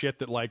kind of shit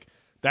that like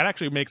that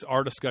actually makes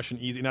our discussion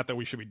easy. Not that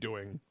we should be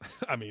doing,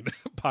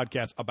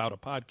 podcasts about a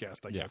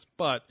podcast, I guess,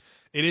 but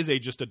it is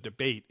just a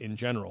debate in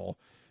general.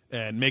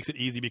 and makes it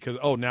easy because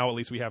now at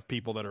least we have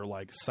people that are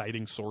like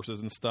citing sources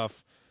and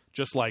stuff,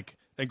 just like,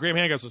 and Graham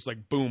Hancock's just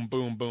like boom,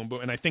 boom, boom,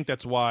 boom, and I think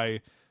that's why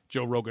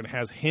Joe Rogan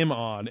has him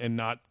on and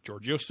not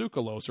Giorgio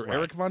Tsoukalos or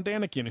Eric Von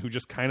Daniken, who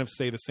just kind of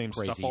say the same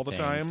Crazy stuff all the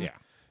things, time.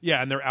 Yeah,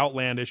 and they're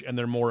outlandish and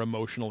they're more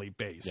emotionally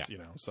based,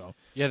 so.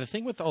 Yeah, the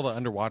thing with all the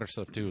underwater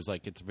stuff, too, is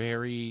like it's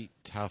very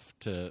tough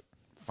to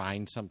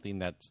find something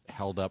that's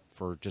held up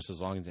for just as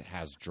long as it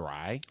has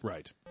dry.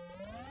 Right.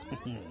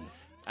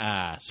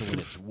 So when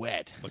it's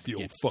wet, Like the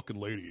old gets fucking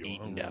lady.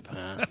 eaten up,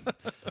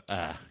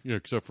 huh?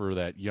 Except for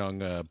that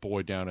young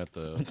boy down at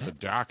the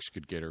docks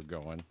could get her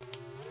going.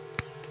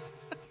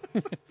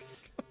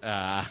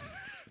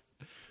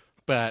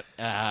 But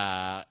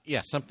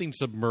something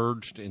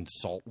submerged in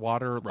salt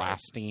water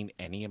lasting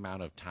any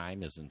amount of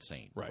time is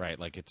insane. Right?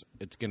 Like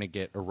it's going to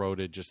get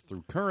eroded just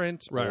through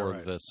currents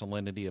or the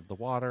salinity of the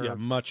water. Yeah,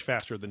 much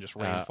faster than just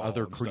rainfall.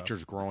 Other and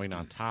creatures stuff. growing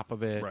on top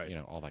of it. Right.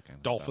 All that kind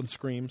of Dolphin stuff.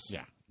 screams.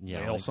 Yeah.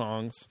 Whale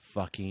songs.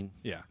 Fucking.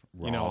 Yeah.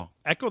 Raw.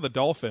 Echo the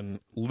Dolphin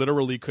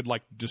literally could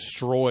like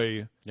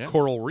destroy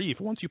Coral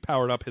Reef once you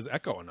powered up his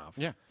echo enough.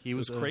 Yeah. It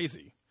was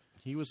crazy.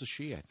 He was a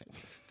she, I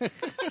think.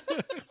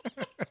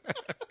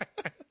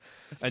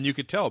 And you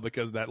could tell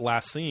because that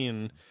last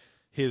scene,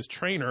 his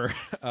trainer,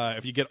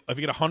 if you get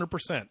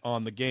 100%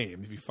 on the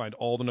game, if you find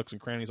all the nooks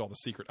and crannies, all the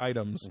secret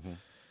items,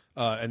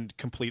 and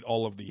complete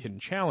all of the hidden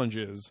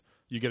challenges,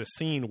 you get a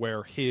scene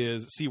where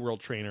his SeaWorld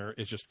trainer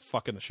is just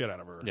fucking the shit out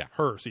of her. Yeah.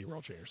 Her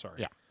SeaWorld trainer, sorry.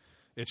 Yeah.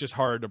 It's just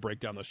hard to break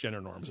down those gender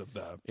norms of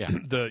the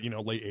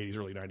late 80s,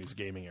 early 90s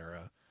gaming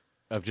era.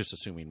 Of just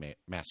assuming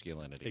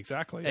masculinity.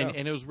 Exactly.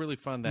 And it was really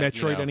fun that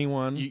Metroid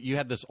anyone. You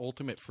had this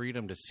ultimate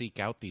freedom to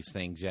seek out these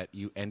things, yet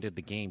you ended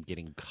the game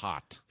getting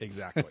caught.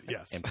 Exactly,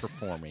 yes. And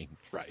performing.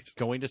 Right.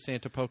 Going to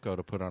Santa Poco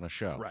to put on a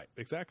show. Right,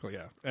 exactly,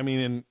 yeah. I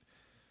mean, and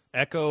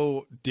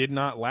Echo did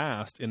not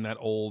last in that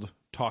old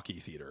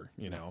talkie theater,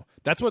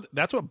 That's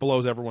what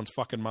blows everyone's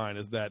fucking mind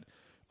is that,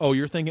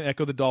 you're thinking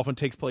Echo the Dolphin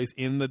takes place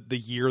in the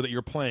year that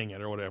you're playing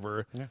it or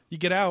whatever. Yeah. You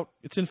get out,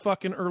 it's in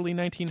fucking early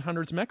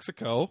 1900s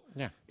Mexico.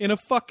 Yeah. In a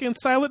fucking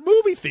silent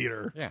movie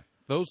theater. Yeah.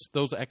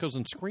 Those echoes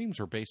and screams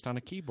are based on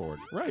a keyboard.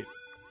 Right.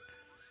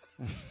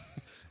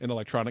 An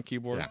electronic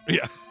keyboard.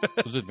 Yeah.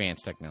 It was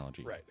advanced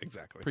technology. Right,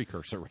 exactly.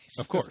 Precursor race.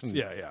 Of course,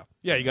 yeah.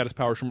 Yeah, you got his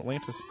powers from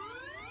Atlantis.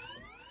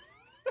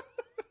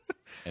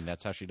 And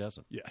that's how she does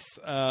it. Yes.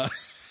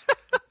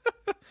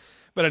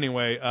 But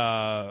anyway,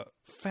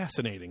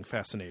 fascinating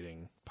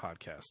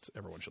podcast.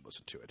 Everyone should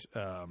listen to it.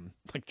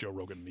 Like Joe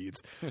Rogan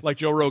needs. Like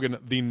Joe Rogan,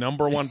 the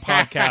number one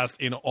podcast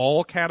in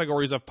all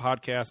categories of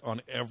podcasts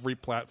on every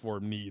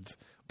platform needs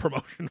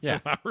promotion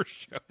from our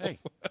show. Hey,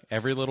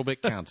 every little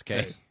bit counts,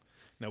 Kay. Hey.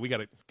 Now we got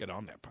to get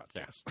on that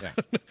podcast. Yeah.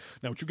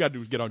 Now what you got to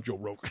do is get on Joe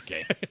Rogan.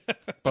 Okay.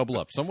 Bubble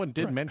up. Someone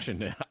did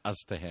mention us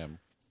to him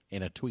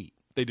in a tweet.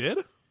 They did?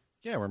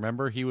 Yeah,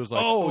 remember he was like,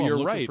 "Oh, you're I'm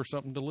looking right for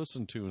something to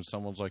listen to," and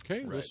someone's like,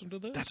 "Hey, listen to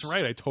this." That's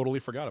right. I totally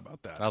forgot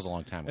about that. That was a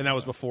long time ago. And that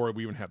was before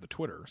we even had the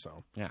Twitter.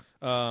 So yeah,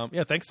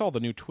 thanks to all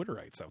the new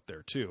Twitterites out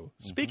there too.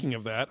 Speaking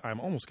of that, I'm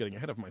almost getting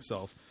ahead of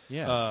myself.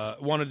 Yes.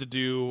 Wanted to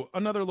do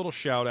another little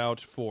shout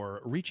out for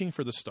Reaching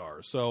for the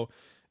Stars. So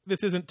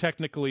this isn't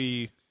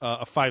technically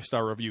a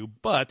 5-star review,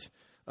 but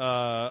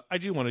I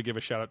do want to give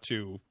a shout out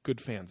to good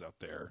fans out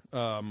there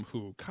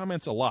who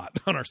comments a lot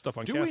on our stuff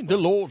on doing Castbox. the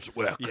Lord's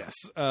work. Yes.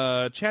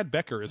 Chad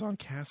Becker is on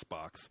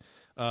Castbox,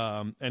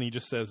 and he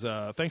just says,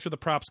 thanks for the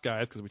props,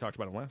 guys, because we talked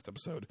about it in the last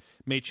episode.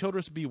 May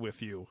Childress be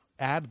with you.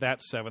 Add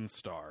that 7th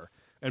star.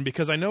 And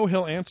because I know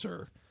he'll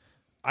answer,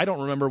 I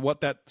don't remember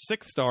what that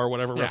 6th star,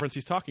 whatever reference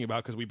he's talking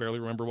about, because we barely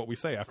remember what we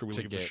say after we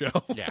leave the show.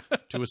 Yeah,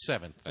 to a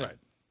 7th. Right.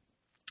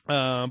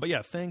 But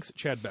yeah, thanks,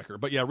 Chad Becker.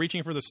 But yeah,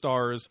 Reaching for the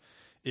Stars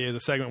is a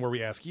segment where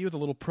we ask you, the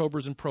little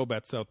probers and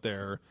probettes out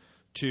there,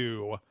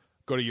 to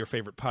go to your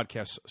favorite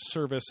podcast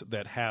service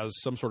that has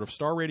some sort of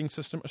star rating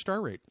system, a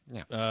star rate.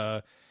 Yeah.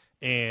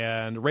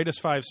 And rate us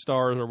 5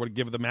 stars or would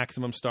give the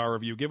maximum star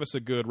review. Give us a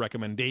good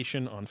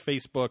recommendation on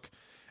Facebook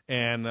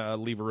and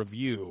leave a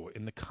review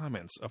in the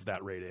comments of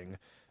that rating.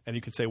 And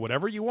you can say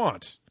whatever you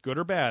want, good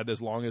or bad,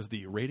 as long as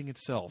the rating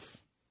itself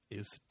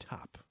is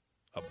top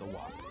of the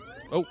WAP.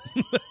 Oh,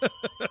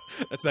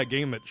 that's that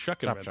game that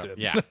Chuck invented.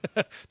 Yeah.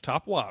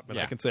 Top WAP, and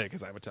I can say it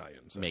because I'm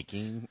Italian. So.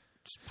 Making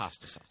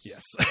pasta sauce.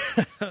 Yes.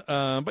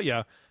 But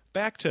yeah,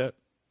 back to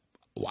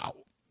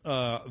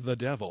the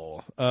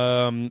devil.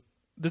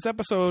 This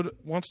episode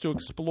wants to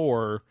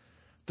explore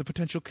the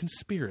potential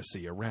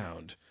conspiracy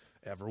around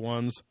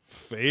everyone's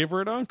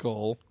favorite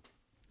uncle,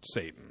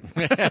 Satan.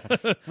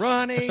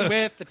 Running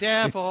with the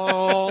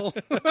devil.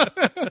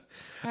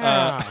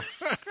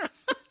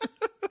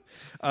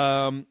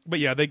 But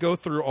yeah, they go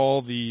through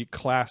all the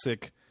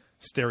classic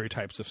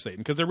stereotypes of Satan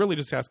because they're really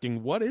just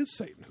asking, what is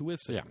Satan? Who is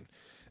Satan?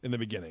 In the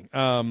beginning.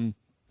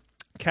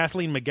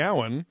 Kathleen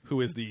McGowan, who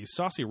is the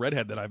saucy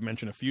redhead that I've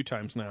mentioned a few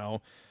times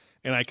now,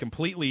 and I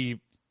completely,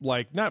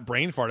 not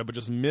brain farted, but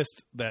just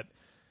missed that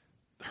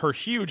her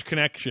huge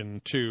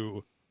connection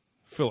to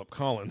Philip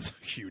Collins.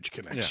 Huge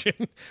connection.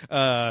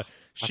 Yeah.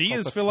 She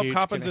is Philip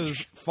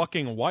Collins'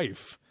 fucking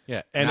wife.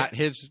 Yeah, And not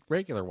his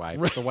regular wife,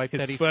 the wife his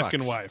that he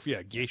fucking fucks. wife.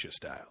 Yeah, geisha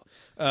style.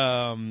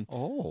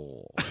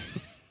 Oh.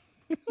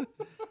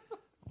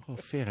 Oh,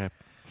 Philip.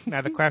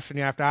 Now, the question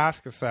you have to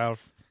ask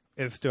yourself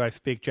is, do I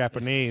speak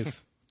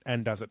Japanese,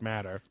 and does it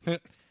matter?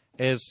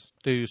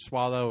 Do you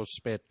swallow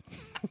spit?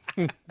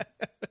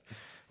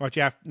 What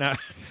you have now,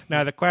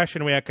 the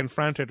question we are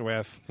confronted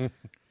with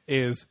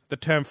is the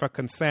term for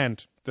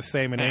consent the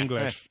same in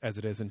English as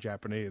it is in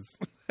Japanese?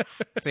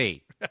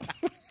 See.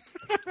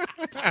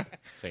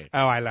 See.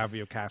 Oh, I love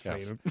you,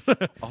 Kathleen.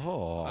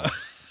 Oh.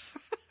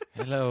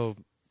 Hello,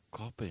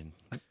 Coppin.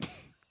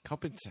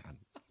 Coppin-san.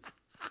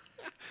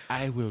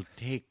 I will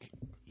take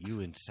you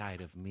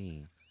inside of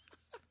me,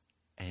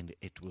 and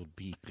it will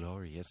be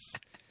glorious.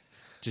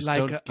 Just Like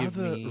don't give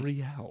other me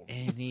realm.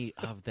 any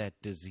of that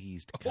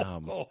diseased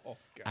cum.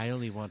 I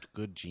only want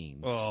good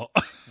genes. Oh,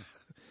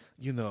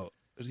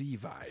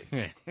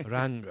 Rivai,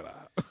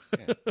 Rangara,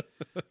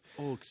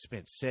 Oh,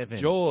 spent 7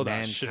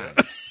 Jodash.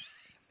 mankind.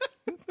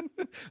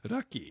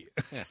 Raki.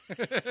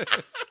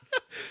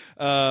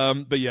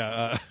 But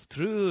yeah,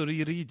 true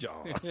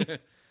religion.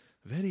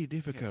 Very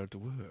difficult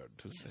word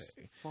to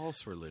say.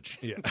 False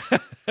religion.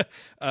 Yeah.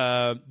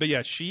 But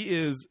yeah, she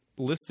is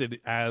listed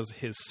as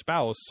his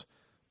spouse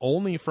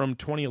only from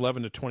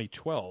 2011 to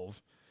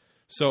 2012.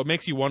 So it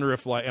makes you wonder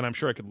if, like, and I'm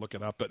sure I could look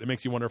it up, but it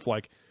makes you wonder if,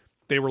 like,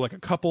 they were like a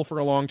couple for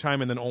a long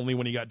time, and then only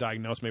when he got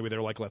diagnosed, maybe they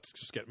were like, let's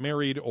just get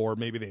married, or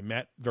maybe they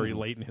met very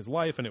late in his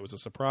life and it was a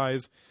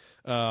surprise.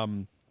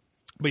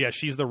 But yeah,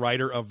 she's the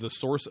writer of The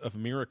Source of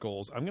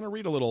Miracles. I'm going to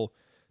read a little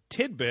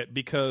tidbit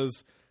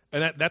because,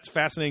 and that's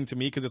fascinating to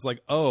me because it's like,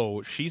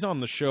 oh, she's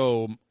on the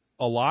show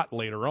a lot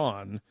later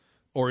on,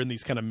 or in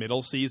these kind of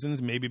middle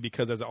seasons, maybe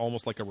because as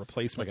almost like a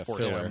replacement Like a for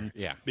filler, him,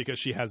 yeah. because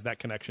she has that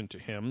connection to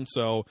him.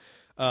 So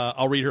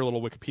I'll read her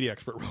little Wikipedia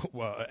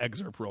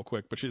excerpt real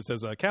quick. But she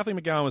says, Kathleen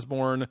McGowan was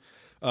born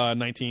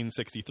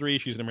 1963.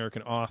 She's an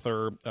American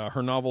author.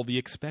 Her novel, The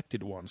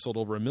Expected One, sold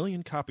over 1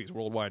 million copies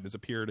worldwide and has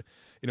appeared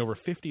in over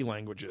 50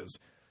 languages.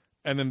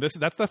 And then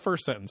that's the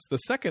first sentence. The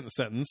second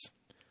sentence,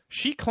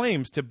 she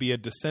claims to be a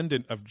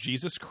descendant of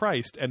Jesus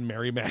Christ and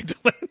Mary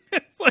Magdalene.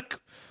 It's like,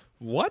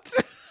 what?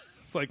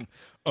 It's like,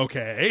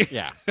 okay.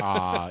 Yeah.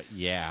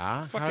 Yeah.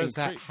 How Fucking does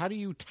that? great. How do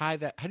you tie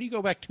that? How do you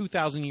go back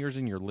 2,000 years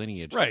in your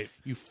lineage? Right.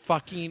 You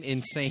fucking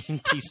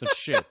insane piece of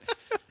shit.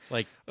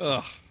 Like,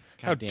 Ugh.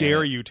 How damn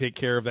dare it. you take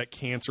care of that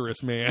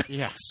cancerous man?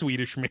 Yeah.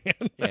 Swedish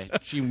man. yeah,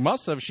 she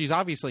must have. She's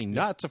obviously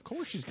nuts. Of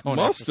course, she's going.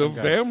 Must after have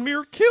some guy. damn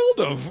near killed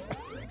him.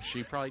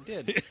 She probably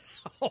did.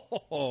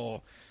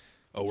 Oh,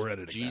 we're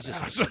editing Jesus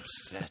that is out.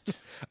 upset.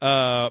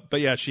 But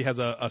yeah, she has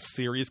a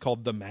series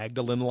called the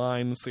Magdalene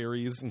Line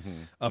series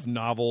of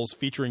novels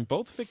featuring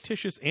both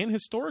fictitious and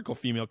historical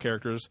female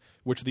characters,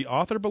 which the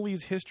author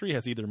believes history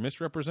has either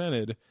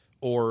misrepresented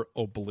or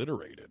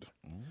obliterated.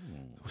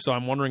 So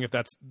I'm wondering if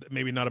that's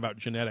maybe not about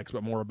genetics,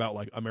 but more about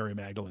like a Mary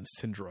Magdalene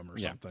syndrome or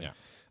something.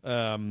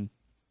 Yeah.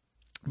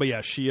 But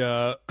yeah, she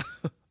The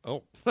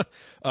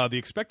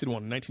Expected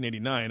One in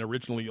 1989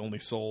 originally only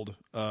sold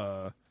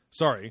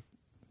sorry.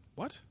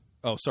 What?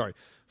 Oh, sorry.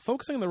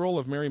 Focusing on the role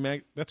of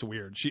Mary that's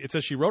weird. It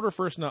says she wrote her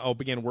first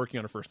began working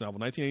on her first novel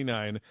in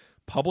 1989,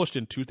 published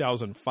in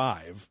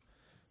 2005,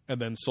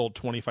 and then sold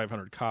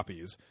 2,500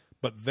 copies.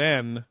 But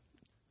then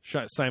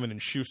Simon &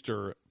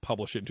 Schuster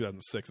published it in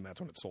 2006, and that's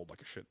when it sold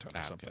like a shit ton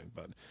or something.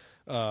 Okay.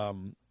 But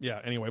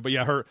yeah, anyway. But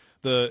yeah,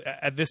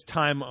 at this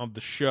time of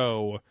the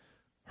show,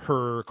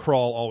 her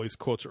crawl always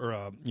quotes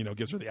or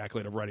gives her the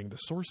accolade of writing The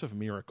Source of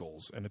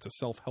Miracles, and it's a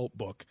self-help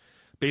book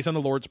based on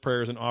the Lord's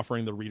Prayers and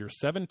offering the reader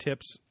 7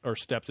 tips or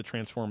steps to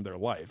transform their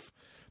life.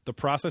 The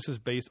process is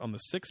based on the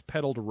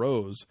 6-petaled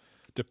rose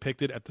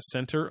depicted at the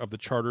center of the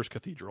Charters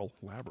Cathedral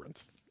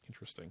labyrinth.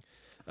 Interesting.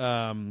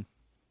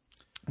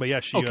 But yeah,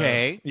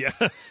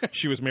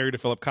 she was married to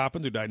Philip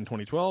Coppens, who died in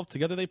 2012.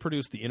 Together they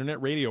produced the internet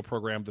radio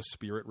program The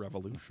Spirit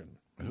Revolution.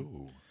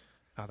 Ooh.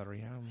 Other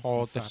realms.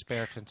 Hold and the such.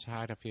 spirit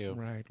inside of you.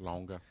 Right.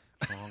 Longer.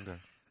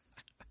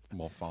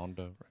 More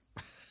fonder.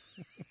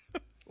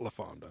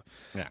 LaFonda.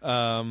 Yeah.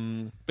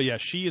 But yeah,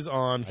 she is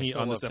on I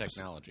still on love this episode.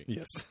 technology.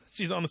 Yes,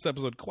 she's on this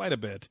episode quite a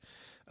bit,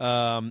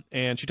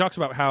 and she talks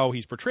about how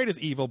he's portrayed as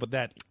evil, but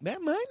that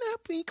might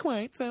not be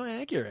quite so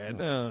accurate.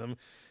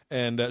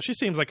 And she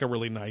seems like a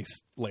really nice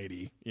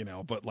lady,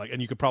 but like,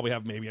 and you could probably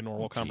have maybe a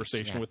normal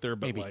conversation with her,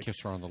 but maybe like,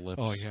 kiss her on the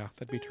lips. oh yeah,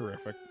 that'd be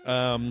terrific.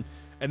 And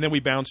then we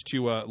bounce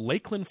to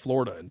Lakeland,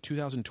 Florida in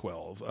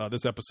 2012.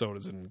 This episode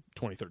is in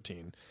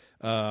 2013.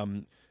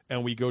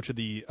 And we go to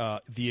the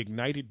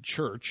Ignited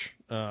Church.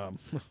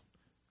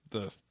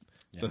 The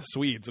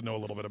Swedes know a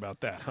little bit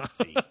about that.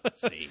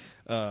 See.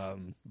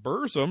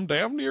 Burzum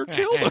damn near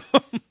killed him.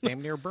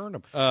 Damn near burn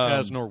them.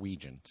 As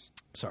Norwegians.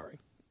 Sorry.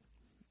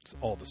 It's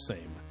all the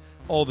same.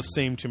 All the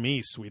same to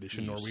me, Swedish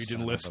and You Norwegian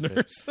son of a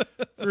listeners.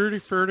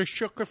 Furdy,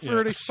 sugar,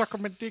 furdy, sucker,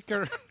 my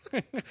dicker.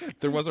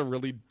 There was a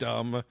really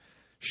dumb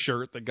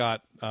shirt that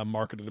got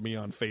marketed to me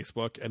on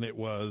Facebook, and it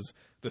was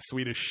the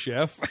Swedish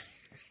chef,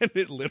 and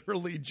it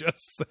literally just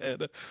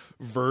said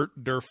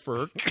 "Vert der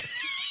Furk."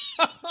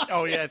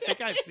 Oh, yeah, I think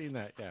I've seen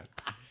that, yeah.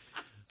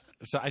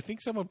 So I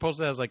think someone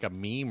posted that as like a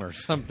meme or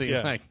something.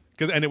 Yeah. Like,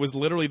 And it was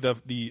literally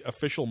the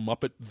official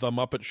The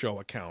Muppet Show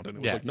account, and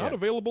it was Yeah, like not yeah.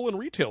 available in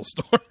retail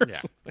stores.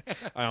 Yeah.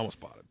 I almost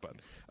bought it,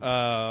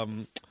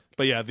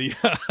 but yeah, the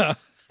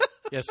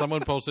yeah,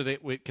 someone posted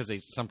it because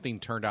something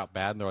turned out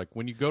bad, and they're like,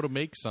 when you go to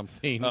make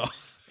something,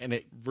 and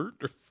it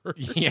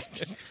yeah,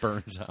 just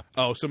burns up.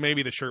 Oh, so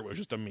maybe the shirt was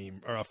just a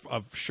meme or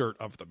a shirt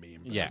of the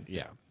meme. Yeah,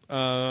 yeah.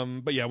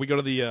 But yeah, we go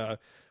to the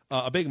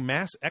a big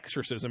mass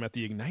exorcism at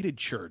the Ignited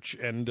Church,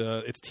 and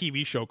it's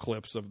TV show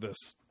clips of this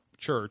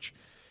church,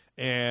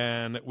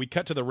 and we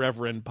cut to the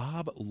Reverend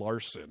Bob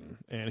Larson,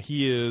 and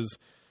he is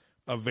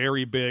a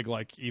very big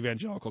like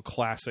evangelical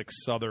classic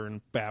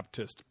Southern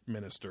Baptist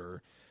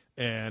minister,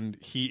 and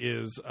he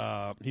is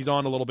he's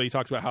on a little bit. He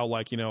talks about how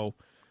like the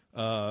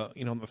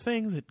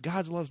thing that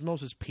God loves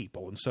most is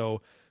people, and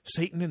so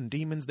Satan and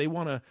demons they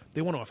want to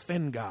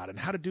offend God, and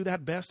how to do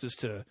that best is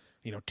to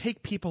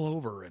take people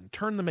over and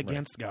turn them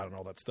against God and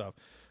all that stuff.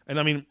 And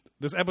I mean,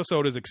 this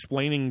episode is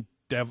explaining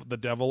the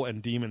devil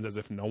and demons as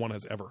if no one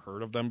has ever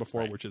heard of them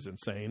before, which is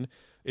insane.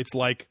 It's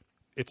like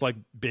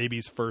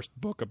baby's first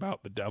book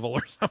about the devil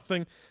or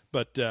something,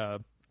 but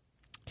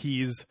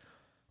he's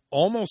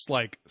almost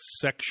like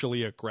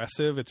sexually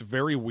aggressive. It's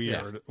very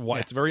weird. Yeah.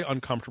 It's very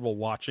uncomfortable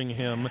watching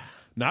him,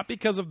 not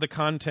because of the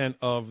content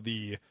of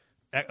the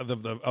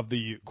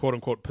quote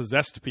unquote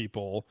possessed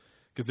people,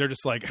 because they're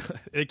just like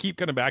they keep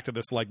coming back to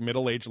this like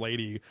middle-aged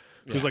lady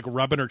who's like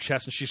rubbing her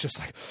chest, and she's just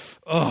like,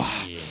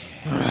 oh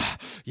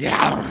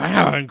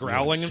yeah, and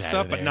growling and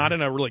stuff, but not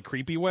in a really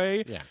creepy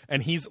way. Yeah.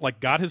 And he's like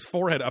got his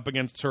forehead up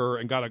against her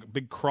and got a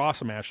big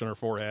cross mashed on her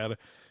forehead,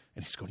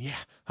 and he's going, yeah,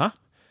 huh?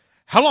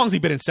 How long has he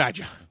been inside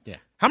you? Yeah.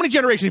 How many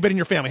generations have you been in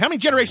your family? How many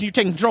generations have you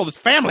taken control of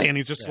this family? And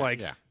he's just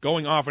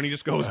going off, and he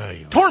just goes,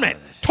 torment!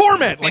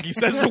 Like he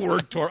says the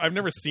word torment. I've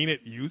never seen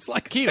it used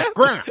like that.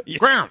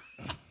 Ground.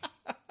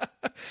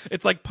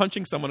 It's like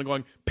punching someone and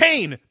going,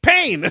 pain!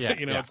 Yeah,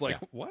 It's like,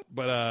 what?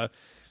 But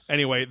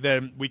anyway,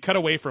 then we cut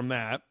away from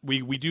that.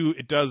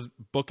 It does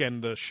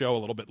bookend the show a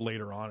little bit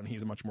later on, and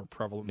he's much more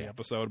prevalent in the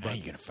episode. But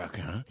you gonna fuck,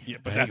 huh? Yeah,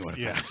 but Now that's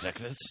you wanna fucking suck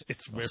this?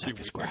 it's very Suck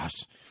this weird. grass.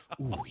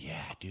 Ooh,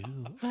 yeah,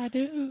 I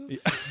do.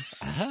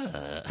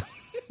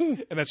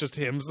 And that's just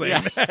him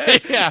saying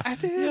that. I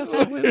do. Yes,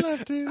 I would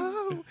love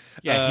to.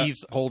 Yeah,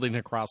 he's holding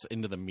a cross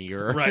into the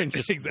mirror, Right, and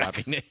just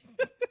exactly. rubbing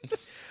it.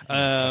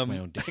 Suck my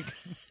own dick.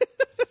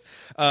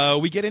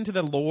 We get into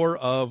the lore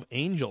of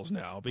angels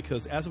now,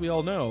 because as we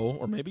all know,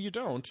 or maybe you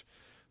don't,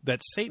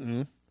 that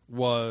Satan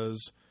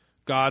was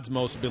God's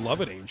most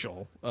beloved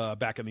angel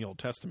back in the Old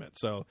Testament.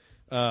 So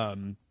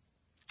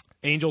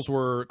angels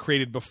were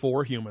created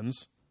before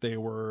humans. They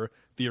were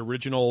the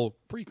original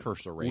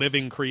Precursor race.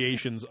 living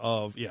creations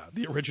of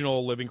the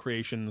original living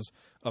creations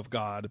of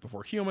God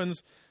before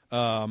humans.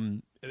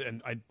 And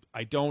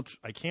I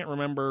can't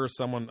remember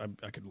someone.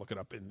 I could look it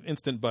up in an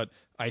instant, but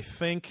I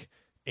think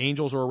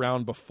angels were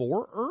around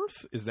before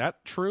Earth. Is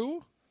that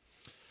true?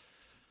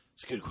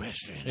 It's a good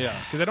question. Yeah,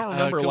 because I don't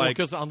remember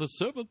because on the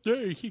seventh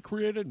day he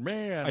created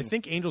man. I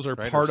think angels are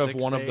Right, part or of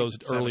sixth one of day, those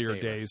seventh earlier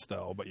day, days,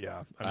 though. But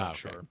yeah, I'm not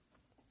okay. sure.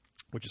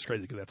 Which is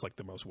crazy because that's like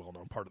the most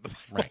well-known part of the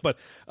Bible.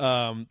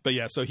 Right. But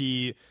yeah, so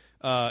he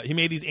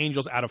made these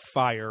angels out of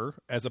fire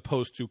as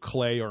opposed to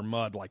clay or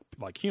mud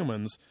like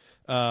humans.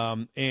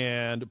 But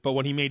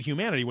when he made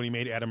humanity, when he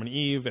made Adam and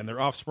Eve and their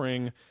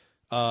offspring,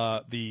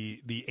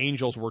 the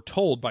angels were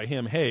told by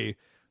him, "Hey,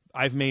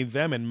 I've made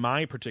them in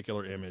my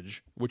particular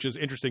image," which is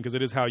interesting because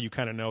it is how you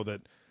kind of know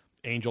that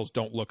angels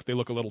they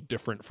look a little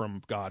different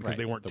from God because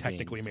they weren't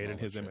technically made in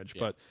his image.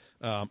 Yeah.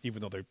 But even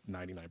though they're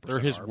 99%, they're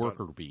his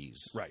worker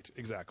bees. Right,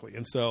 exactly.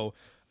 And so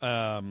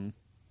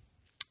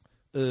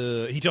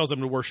he tells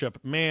them to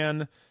worship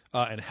man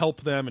and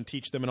help them and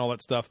teach them and all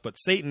that stuff. But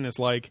Satan is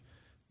like,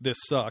 this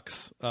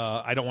sucks.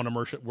 I don't want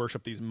to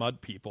worship these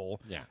mud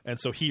people. Yeah. And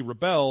so he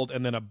rebelled,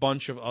 and then a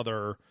bunch of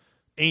other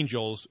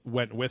angels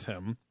went with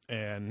him,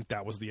 and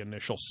that was the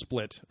initial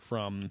split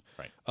from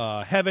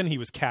heaven. He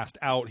was cast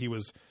out. He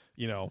was,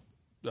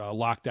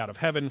 locked out of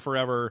heaven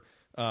forever,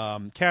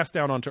 cast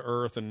down onto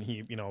earth, and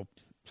he,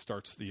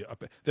 starts the up.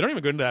 They don't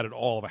even go into that at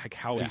all, like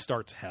how he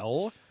starts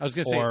hell. I was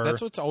going to say,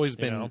 that's what's always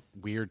been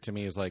weird to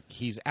me is like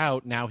he's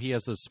out, now he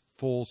has this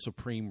full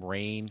supreme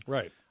reign.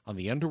 Right. On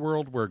the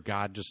underworld where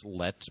God just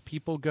lets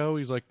people go.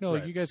 He's like, no,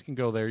 you guys can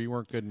go there. You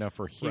weren't good enough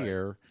for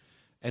here. Right.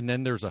 And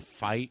then there's a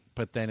fight,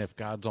 but then if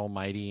God's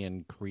almighty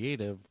and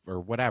creative or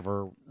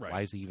whatever,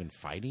 why is he even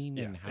fighting?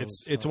 Yeah. And how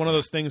it's one of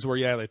those things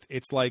where,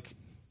 it's like,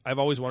 I've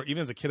always wanted,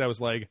 even as a kid, I was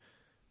like,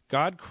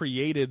 God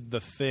created the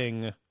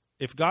thing.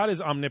 If God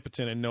is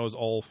omnipotent and knows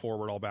all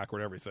forward, all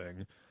backward,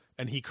 everything,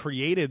 and he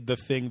created the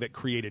thing that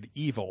created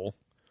evil,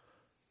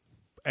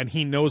 and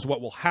he knows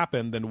what will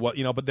happen, then what,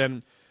 but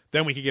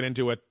then we could get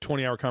into a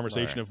 20-hour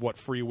conversation of what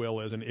free will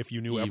is, and if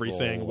you knew evil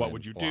everything, what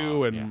would you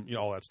do, and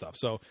all that stuff.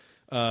 So,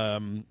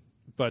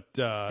 but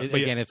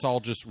it's all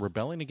just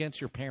rebelling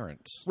against your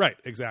parents. Right,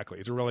 exactly.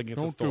 It's rebelling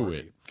against Don't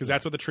authority. do it. Because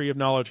that's what the Tree of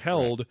Knowledge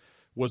held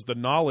was the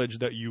knowledge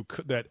that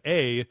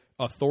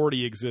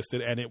authority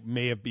existed, and it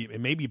may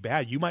be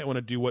bad. You might want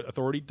to do what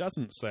authority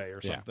doesn't say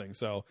or something.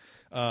 So,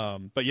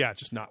 but yeah,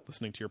 just not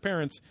listening to your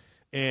parents.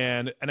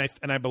 And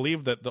I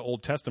believe that the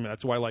Old Testament,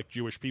 that's why like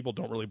Jewish people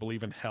don't really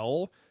believe in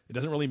hell. It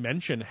doesn't really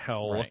mention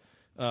hell. Right.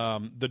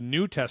 The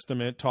New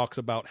Testament talks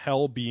about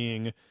hell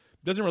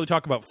doesn't really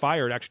talk about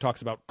fire. It actually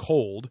talks about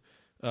cold.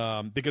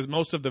 Because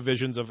most of the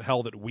visions of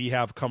hell that we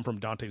have come from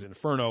Dante's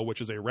Inferno, which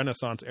is a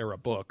Renaissance era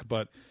book.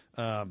 But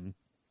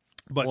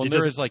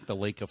there is like the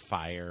lake of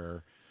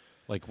fire,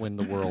 like when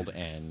the world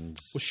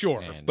ends. Well,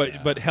 sure, and,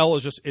 but hell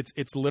is just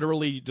it's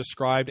literally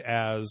described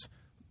as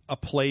a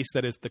place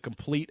that is the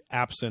complete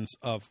absence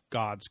of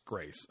God's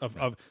grace.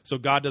 So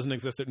God doesn't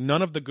exist.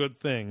 None of the good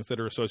things that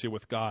are associated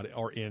with God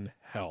are in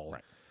hell.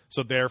 Right.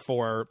 So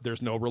therefore,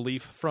 there's no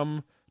relief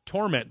from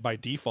torment by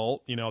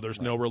default. There's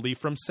no relief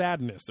from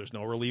sadness. There's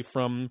no relief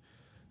from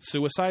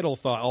suicidal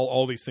thought.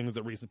 All these things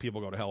that reason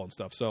people go to hell and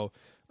stuff. So,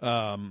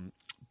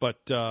 but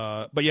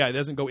yeah, it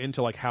doesn't go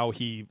into like how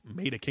he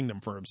made a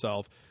kingdom for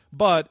himself.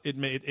 But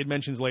it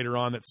mentions later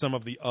on that some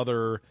of the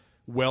other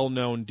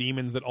well-known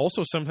demons that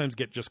also sometimes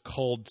get just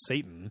called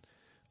Satan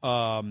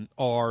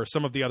are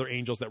some of the other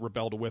angels that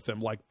rebelled with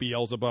him, like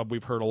Beelzebub.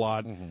 We've heard a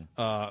lot.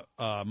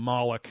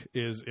 Moloch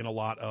is in a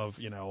lot of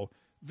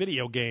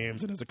video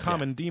games and is a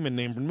common demon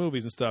name from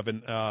movies and stuff.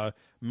 And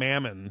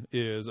Mammon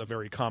is a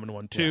very common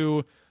one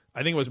too.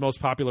 I think it was most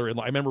popular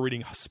I remember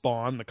reading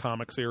Spawn, the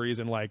comic series,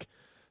 and like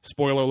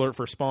spoiler alert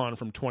for Spawn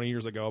from 20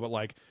 years ago, but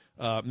like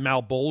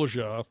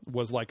Malbolgia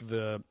was like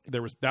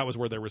that was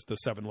where there was the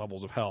 7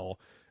 levels of hell,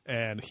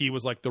 and he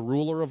was like the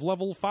ruler of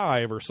level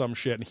 5 or some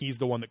shit, and he's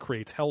the one that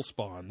creates hell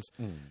spawns.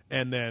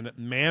 And then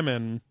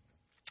Mammon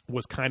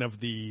was kind of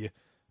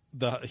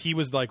he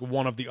was like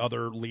one of the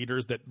other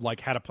leaders that like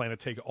had a plan to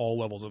take all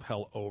levels of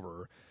hell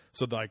over.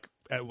 So like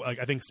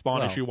I think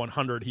Spawn issue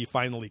 100, he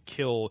finally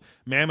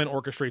Mammon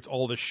orchestrates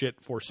all this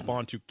shit for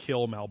Spawn to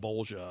kill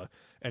Malbolgia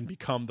and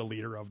become the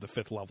leader of the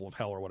 5th level of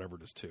hell or whatever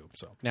it is too.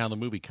 So now in the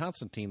movie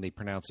Constantine, they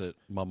pronounce it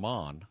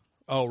Mammon.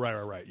 Oh,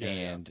 right. Yeah,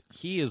 and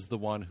he is the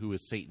one who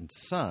is Satan's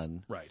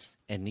son. Right.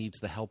 And needs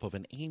the help of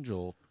an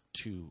angel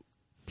to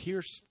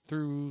pierce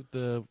through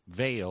the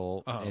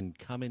veil and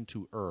come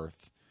into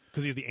Earth.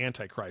 Because he's the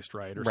Antichrist,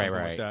 right? Or something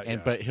like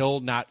that. But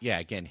he'll not,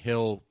 again,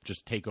 he'll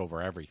just take over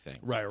everything.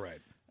 Right.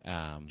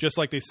 Just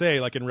like they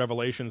say, like in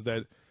Revelations,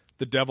 that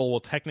the devil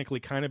will technically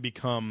kind of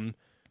become,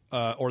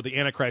 or the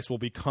Antichrist will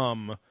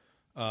become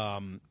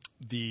a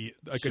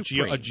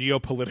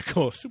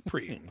geopolitical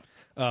supreme.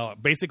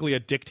 Basically a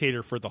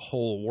dictator for the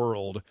whole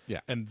world. Yeah.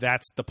 And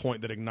that's the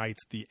point that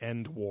ignites the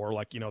end war,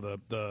 like,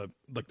 the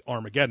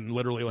Armageddon,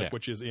 literally,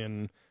 which is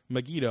in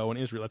Megiddo in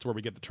Israel. That's where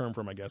we get the term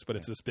from, I guess. But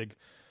it's this big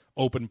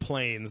open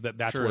plains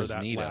that's where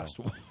that last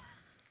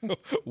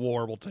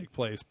war will take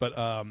place. But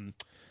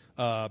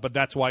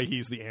that's why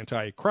he's the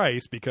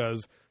Antichrist,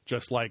 because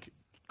just like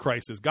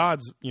Christ is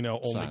God's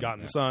only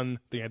begotten son,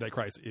 the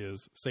Antichrist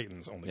is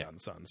Satan's only begotten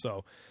son.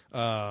 So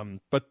I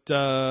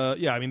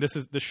mean this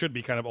should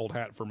be kind of old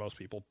hat for most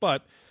people,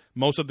 but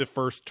most of the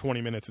first 20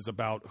 minutes is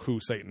about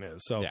who Satan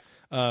is. So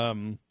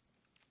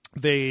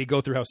they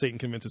go through how Satan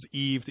convinces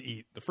Eve to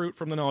eat the fruit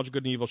from the knowledge of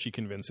good and evil. She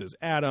convinces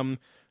Adam.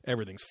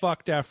 Everything's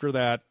fucked after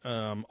that.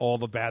 All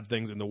the bad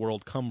things in the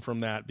world come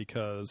from that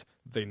because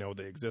they know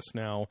they exist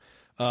now.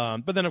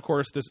 But then, of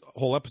course, this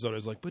whole episode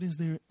is like, but is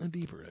there a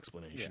deeper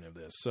explanation of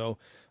this? So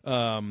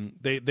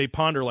they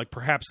ponder, like,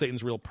 perhaps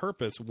Satan's real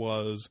purpose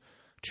was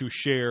to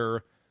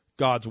share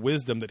God's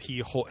wisdom that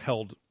he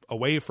held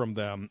away from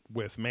them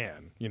with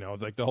man.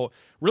 Like the whole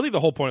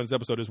point of this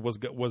episode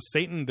was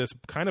Satan this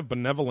kind of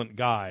benevolent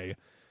guy,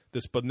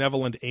 this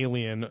benevolent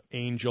alien,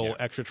 angel,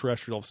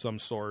 extraterrestrial of some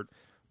sort,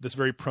 this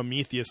very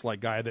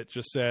Prometheus-like guy that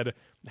just said,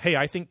 hey,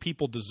 I think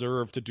people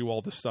deserve to do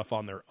all this stuff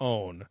on their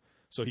own.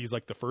 So he's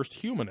like the first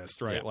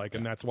humanist, right?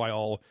 And that's why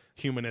all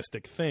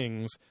humanistic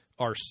things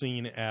are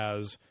seen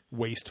as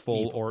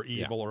wasteful or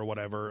evil or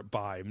whatever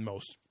by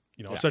most,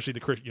 especially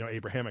the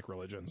Abrahamic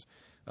religions,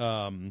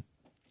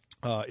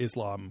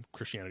 Islam,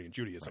 Christianity, and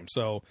Judaism.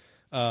 So,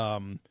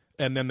 and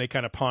then they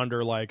kind of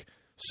ponder like,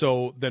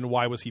 so then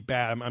why was he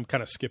bad? I'm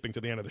kind of skipping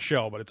to the end of the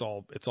show, but it's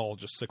all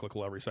just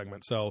cyclical every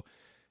segment. So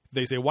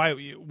they say, why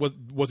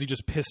was he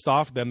just pissed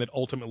off then that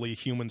ultimately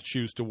humans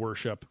choose to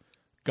worship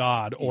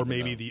God or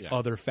maybe the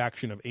other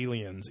faction of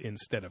aliens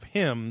instead of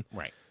him?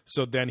 Right.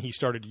 So then he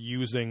started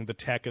using the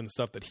tech and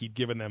stuff that he'd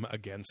given them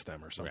against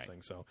them or something.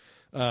 Right. So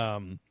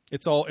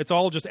it's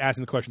all just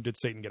asking the question, did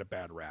Satan get a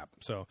bad rap?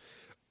 So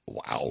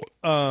wow.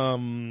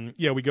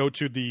 We go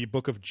to the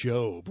book of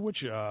Job,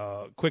 which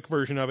quick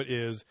version of it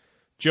is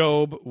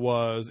Job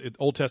was an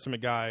Old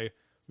Testament guy,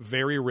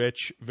 very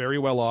rich, very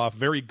well off,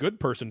 very good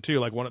person too,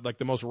 like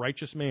the most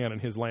righteous man in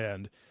his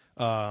land.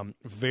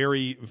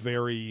 Very,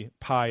 very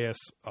pious,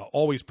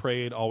 always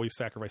prayed, always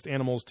sacrificed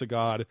animals to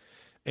God.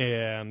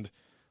 And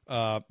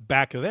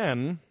back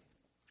then,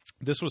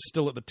 this was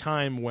still at the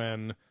time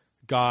when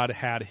God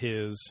had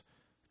his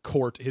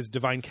court, his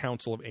divine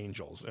council of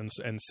angels,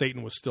 and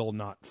Satan was still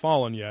not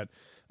fallen yet.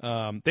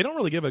 They don't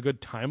really give a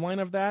good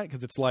timeline of that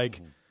because it's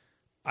like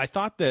I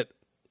thought that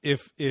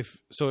if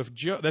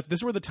Job, that this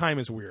is where the time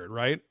is weird,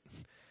 right?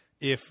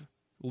 If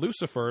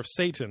Lucifer, if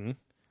Satan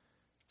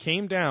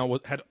came down,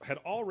 had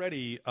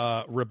already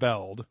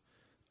rebelled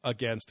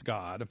against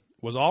God,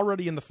 was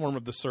already in the form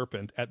of the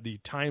serpent at the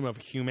time of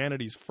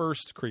humanity's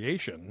first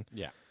creation.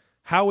 Yeah.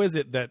 How is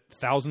it that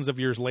thousands of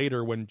years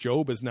later, when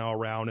Job is now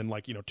around in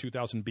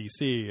 2000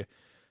 BC,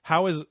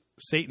 how is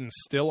Satan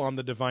still on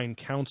the divine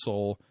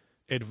council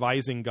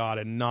advising God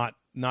and not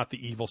the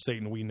evil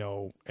Satan we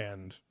know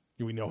and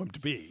we know him to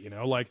be?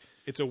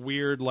 It's a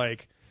weird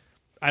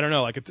I don't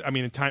know.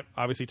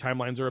 Obviously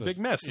timelines are a big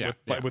mess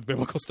with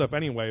biblical stuff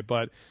anyway.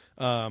 But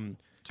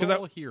it's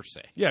all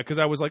hearsay. Yeah, because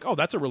I was like, oh,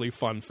 that's a really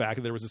fun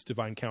fact. There was this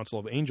divine council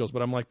of angels.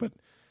 But I'm like, but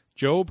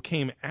Job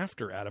came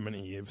after Adam and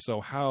Eve, so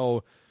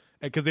how?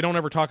 Because they don't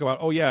ever talk about,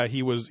 oh yeah,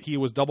 he was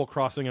double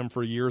crossing him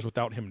for years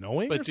without him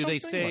knowing. But do they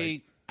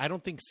say? I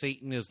don't think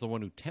Satan is the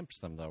one who tempts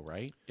them, though,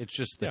 right? It's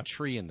just the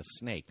tree and the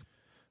snake.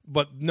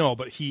 But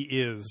he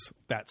is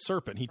that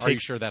serpent. Are you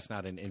sure that's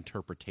not an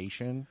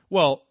interpretation?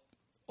 Well,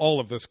 all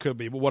of this could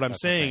be, but what I'm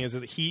saying is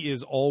that he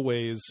is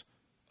always.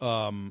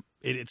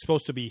 It's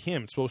supposed to be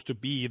him. It's supposed to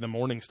be the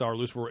morning star,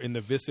 Lucifer, in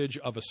the visage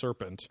of a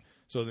serpent,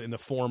 so in the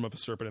form of a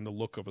serpent, in the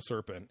look of a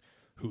serpent,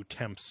 who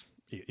tempts.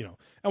 And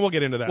we'll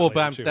get into that. Well,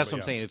 that's what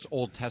I'm saying. It's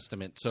Old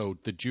Testament, so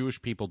the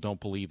Jewish people don't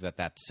believe that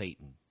that's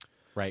Satan,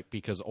 right?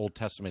 Because Old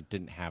Testament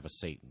didn't have a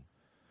Satan.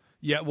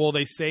 Yeah, well,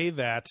 they say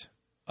that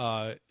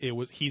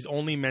he's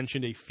only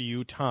mentioned a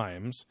few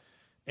times,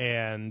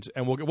 and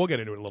we'll get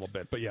into it a little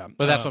bit. But yeah,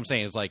 but that's what I'm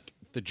saying. It's like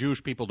the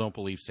Jewish people don't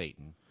believe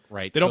Satan,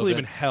 right? They don't believe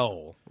in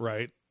hell,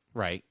 right?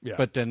 Right. Yeah.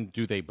 But then,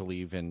 do they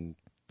believe in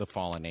the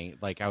fallen angel?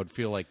 I would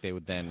feel like they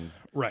would then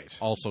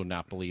also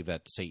not believe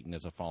that Satan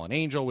is a fallen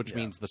angel, which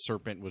means the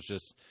serpent was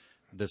just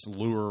this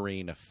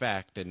luring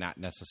effect and not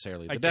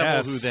necessarily the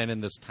devil, who then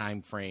in this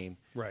time frame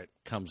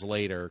comes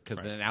later.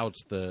 Because then now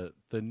it's the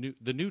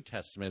New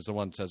Testament is the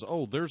one that says,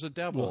 oh, there's a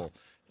devil,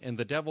 and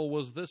the devil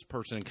was this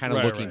person, and kind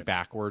of looking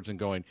backwards and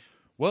going,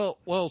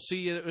 well,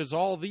 see, it was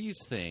all these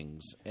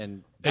things,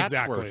 and that's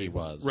where he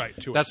was. Right.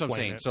 That's what I'm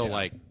saying.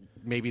 So,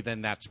 maybe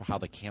then that's how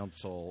the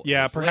council.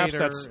 Yeah, perhaps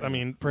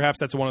later.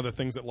 perhaps that's one of the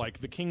things that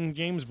the King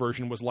James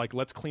version was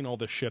let's clean all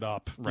this shit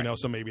up. Right.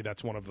 So maybe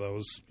that's one of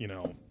those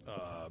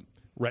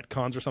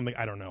retcons or something.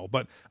 I don't know,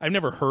 but I've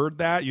never heard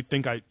that. You'd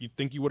think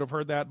you would have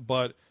heard that,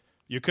 but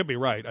you could be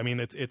right. I mean,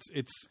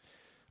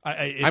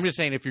 I'm just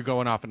saying if you're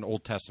going off an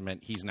Old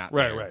Testament, he's not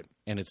there. Right.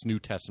 And it's New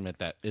Testament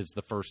that is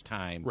the first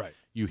time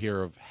you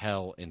hear of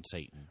hell and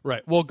Satan.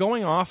 Right. Well,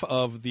 going off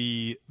of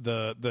the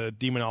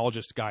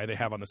demonologist guy they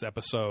have on this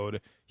episode,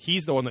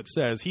 he's the one that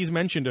says he's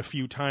mentioned a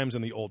few times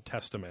in the Old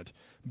Testament,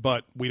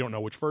 but we don't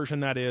know which version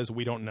that is.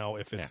 We don't know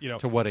if it's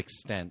to what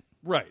extent.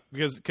 Right.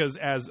 Because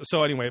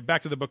anyway,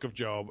 back to the Book of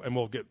Job, and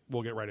we'll get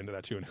right into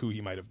that too, and who he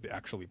might have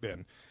actually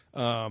been.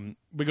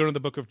 We go to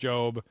the Book of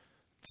Job.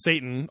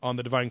 Satan on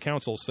the divine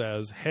council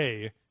says,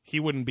 hey, he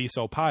wouldn't be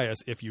so pious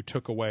if you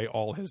took away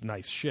all his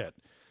nice shit.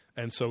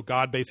 And so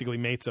God basically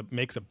makes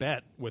a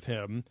bet with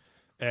him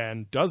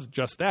and does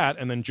just that,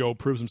 and then Job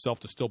proves himself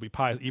to still be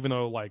pious, even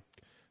though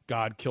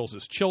God kills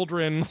his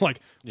children,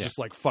 just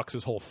fucks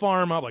his whole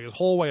farm up, his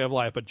whole way of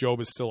life, but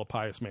Job is still a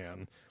pious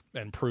man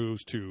and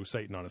proves to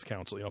Satan on his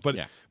council. But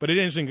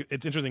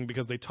it's interesting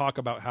because they talk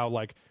about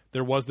how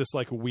there was this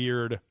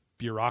weird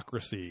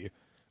bureaucracy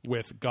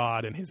with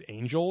God and his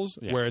angels,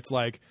 where it's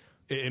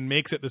it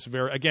makes it this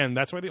very, again,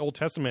 that's why the Old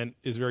Testament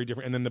is very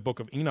different. And then the Book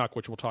of Enoch,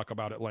 which we'll talk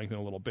about at length in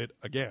a little bit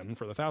again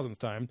for the 1000th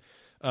time,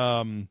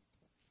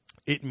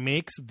 it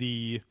makes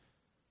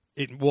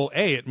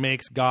it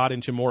makes God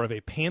into more of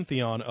a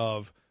pantheon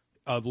of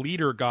a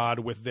leader God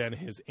with then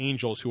his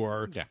angels who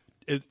are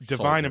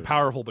divine and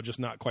powerful, but just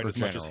not quite as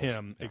much as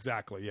him. Yeah.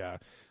 Exactly. Yeah.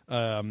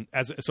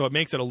 So it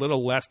makes it a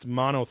little less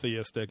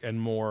monotheistic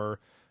and more,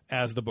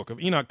 as the Book of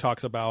Enoch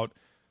talks about,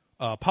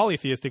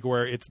 polytheistic,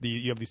 where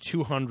you have these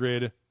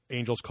 200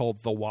 angels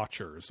called the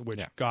Watchers,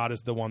 which God is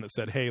the one that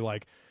said, hey,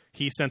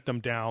 he sent them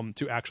down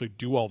to actually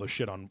do all the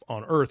shit on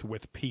earth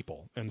with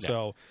people. And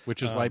so,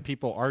 which is why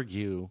people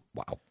argue,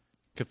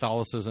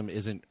 Catholicism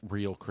isn't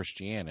real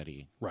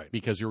Christianity, right?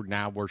 Because you're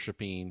now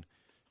worshiping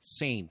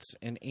saints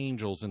and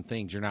angels and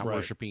things. You're not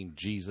worshiping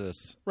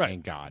Jesus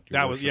and God.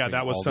 You're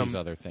that was some these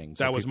other things.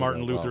 That was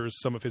Martin Luther's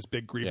some of his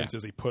big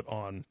grievances he put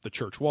on the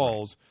church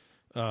walls.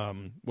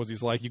 Was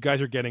he's you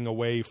guys are getting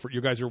away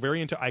you guys are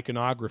very into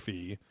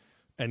iconography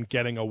and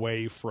getting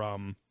away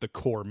from the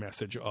core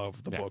message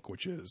of the book,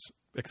 which is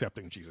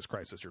accepting Jesus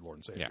Christ as your Lord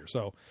and Savior. Yeah.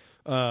 So,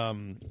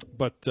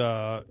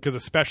 because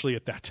especially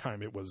at that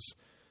time, it was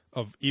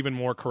of even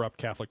more corrupt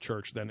Catholic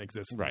Church than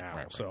exists now.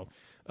 Right. So,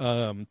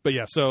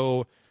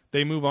 so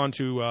they move on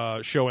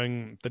to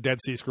showing the Dead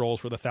Sea Scrolls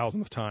for the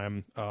 1000th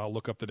time.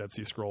 Look up the Dead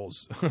Sea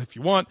Scrolls if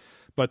you want.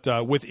 But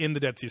within the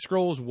Dead Sea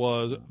Scrolls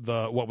was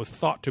what was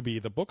thought to be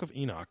the Book of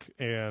Enoch.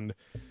 And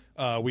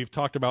we've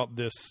talked about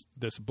this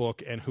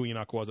book and who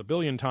Enoch was a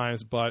billion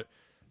times. But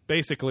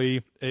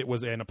basically, it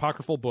was an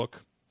apocryphal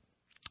book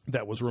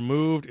that was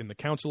removed in the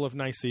Council of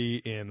Nicaea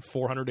in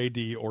 400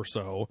 AD or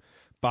so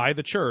by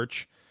the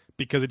church,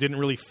 because it didn't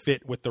really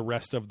fit with the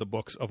rest of the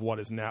books of what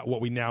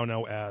we now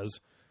know as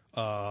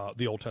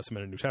the Old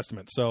Testament and New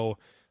Testament. So,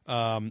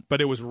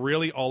 but it was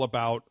really all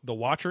about the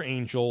Watcher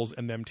angels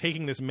and them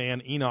taking this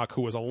man Enoch,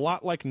 who was a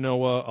lot like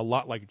Noah, a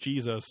lot like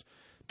Jesus,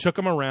 took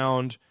him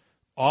around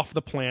off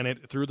the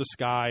planet through the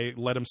sky,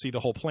 let him see the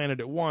whole planet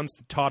at once,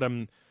 taught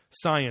him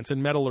science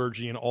and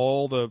metallurgy and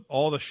all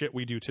the shit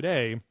we do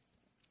today,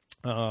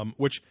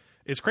 which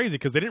is crazy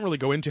because they didn't really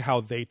go into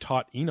how they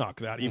taught Enoch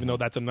that, even though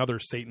that's another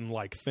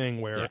Satan-like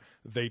thing where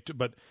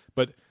but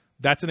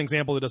that's an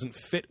example that doesn't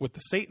fit with the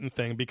Satan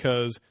thing,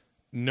 because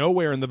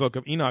nowhere in the book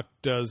of Enoch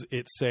does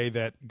it say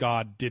that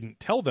God didn't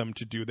tell them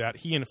to do that.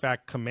 He, in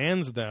fact,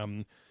 commands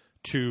them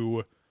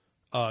to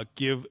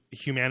give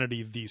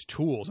humanity these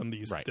tools and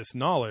this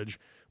knowledge,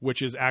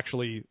 which is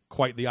actually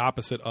quite the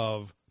opposite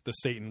of the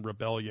Satan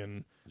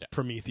rebellion,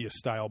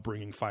 Prometheus-style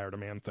bringing fire to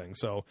man thing.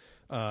 So,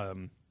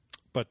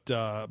 but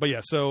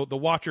yeah, so the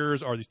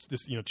Watchers are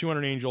these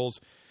 200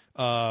 angels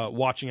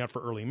watching out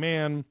for early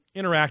man,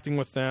 interacting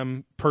with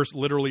them,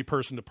 literally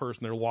person to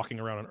person. They're walking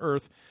around on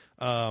Earth,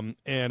 and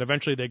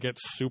eventually they get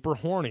super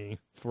horny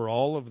for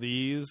all of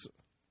these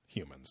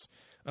humans.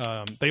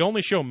 They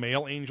only show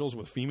male angels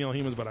with female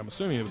humans, but I'm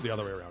assuming it was the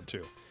other way around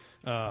too.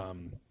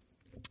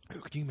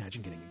 Could you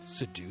imagine getting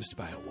seduced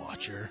by a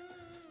Watcher?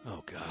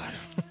 Oh, God.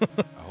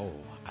 Oh,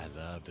 I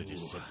love to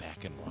just sit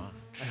back and watch.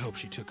 I hope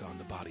she took on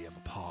the body of a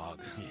pog.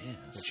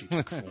 Yes. When she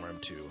took form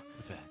to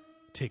With that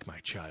take my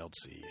child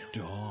see.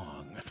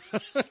 dong.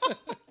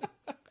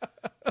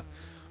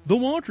 The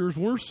Watchers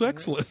were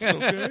sexless,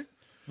 okay?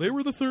 They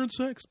were the third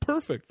sex.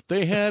 Perfect.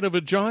 They had a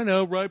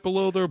vagina right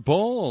below their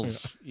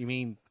balls. You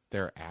mean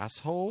their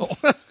asshole?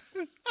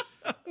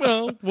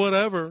 Well,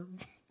 whatever.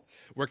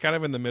 We're kind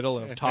of in the middle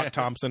of Todd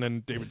Thompson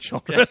and David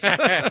Childress.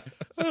 But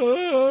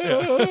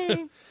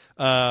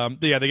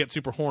yeah, they get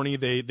super horny.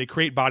 They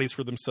create bodies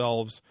for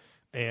themselves,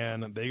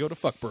 and they go to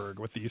Fuckburg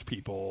with these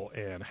people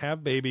and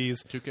have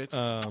babies. 2 kids?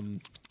 The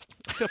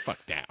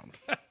fuck down.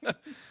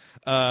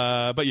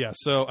 But yeah,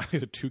 so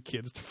the 2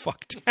 kids to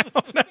fuck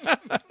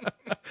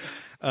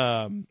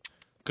down.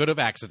 Could have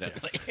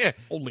accidentally.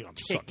 Only on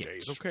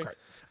Sundays, okay?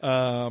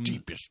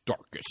 Deepest,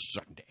 darkest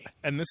Sunday.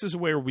 And this is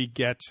where we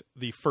get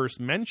the first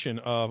mention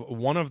of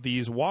one of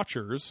these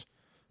Watchers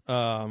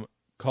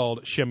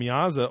called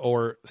Shemiaza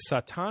or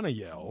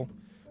Satanael,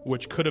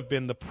 which could have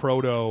been the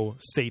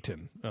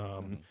proto-Satan.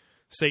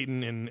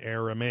 Satan in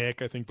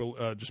Aramaic, I think,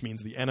 just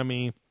means the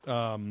enemy.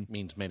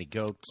 Means many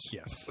goats.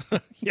 Yes.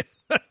 Yeah.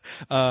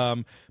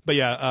 But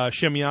yeah,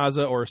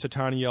 Shemiaza or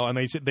Sataniel, and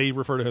they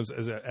refer to him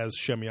as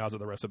Shemiaza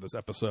the rest of this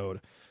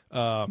episode.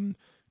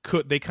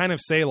 They kind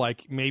of say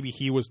like maybe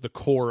he was the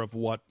core of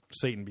what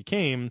Satan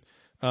became,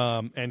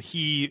 and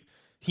he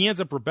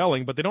ends up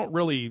rebelling, but they don't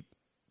really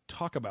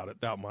talk about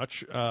it that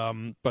much.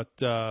 But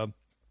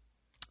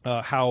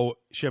how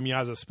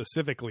Shemiaza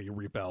specifically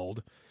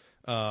rebelled.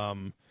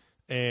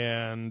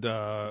 And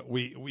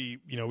we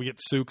get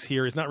Sooks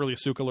here. He's not really a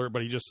Sook alert,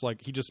 but he just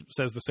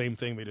says the same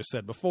thing they just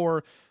said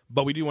before.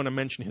 But we do want to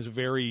mention his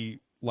very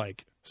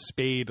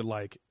spade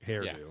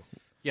hairdo.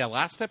 Yeah,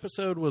 last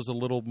episode was a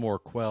little more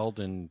quelled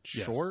and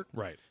short. Yes,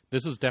 right.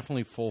 This is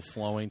definitely full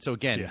flowing. So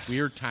again,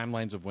 weird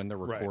timelines of when they're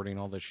recording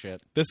all this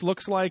shit. This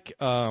looks like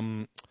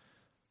in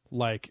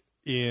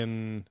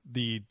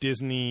the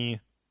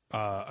Disney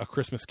A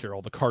Christmas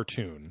Carol, the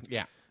cartoon.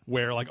 Yeah.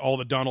 Where all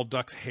the Donald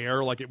Duck's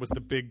hair, it was the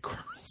big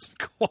curls and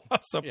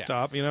claws up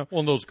top, Well,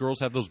 and those girls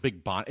have those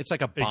big bonnet. It's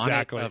like a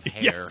bonnet of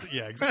hair. Yes.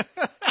 Yeah,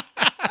 exactly.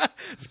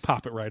 Just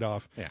pop it right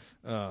off. Yeah.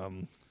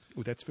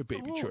 That's for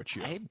baby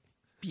Churchill. I'm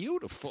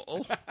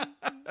beautiful.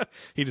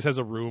 He just has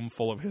a room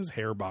full of his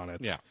hair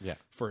bonnets. Yeah.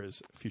 For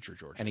his future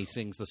George. And he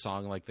sings the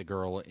song like the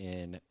girl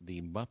in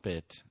the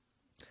Muppet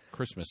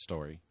Christmas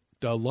Story.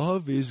 The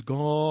love is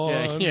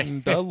gone. Yeah.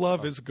 The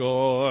love is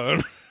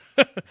gone.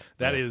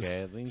 That is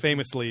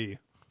famously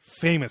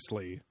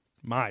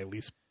my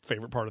least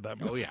favorite part of that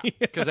movie. Oh, yeah.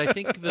 Because I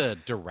think the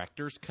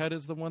director's cut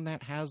is the one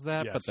that has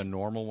that, Yes. but the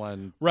normal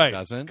one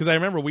doesn't. Because I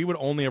remember we would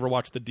only ever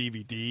watch the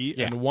DVD,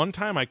 and one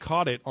time I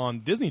caught it on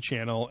Disney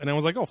Channel, and I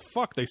was like, oh,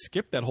 fuck, they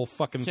skipped that whole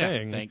fucking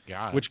thing. Thank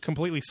God. Which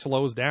completely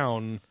slows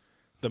down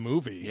the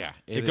movie. Yeah.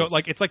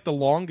 It's like the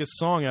longest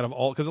song out of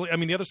all, because,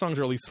 the other songs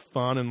are at least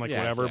fun and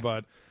whatever,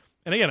 but...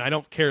 And again, I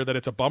don't care that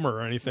it's a bummer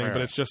or anything,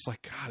 but it's just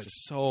God,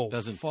 it's so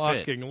doesn't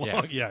fucking fit.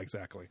 long. Yeah,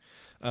 exactly.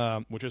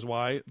 Which is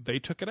why they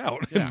took it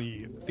out in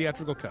the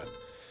theatrical cut.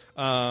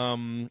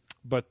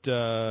 But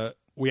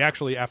we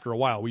actually, after a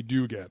while, we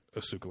do get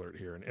a Sook alert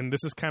here. And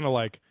this is kind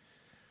of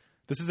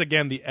this is,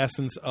 again, the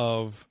essence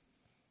of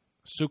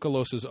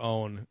Tsoukalos'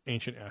 own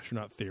ancient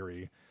astronaut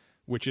theory,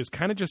 which is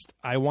kind of just,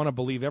 I want to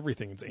believe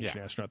everything is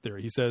ancient astronaut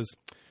theory. He says,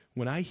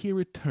 when I hear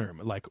a term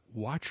like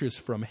watchers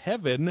from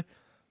heaven,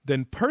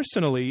 then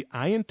personally,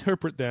 I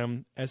interpret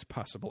them as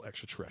possible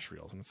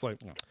extraterrestrials. And it's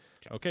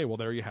okay, well,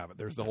 there you have it.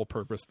 There's the whole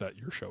purpose that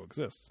your show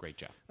exists. Great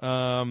job.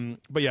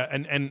 But yeah,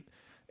 and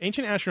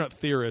ancient astronaut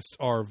theorists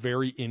are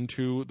very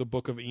into the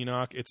Book of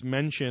Enoch. It's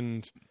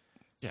mentioned,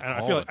 and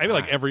I feel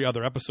like every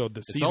other episode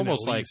this season. It's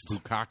almost at like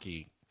least.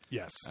 Bukkake.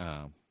 Yes.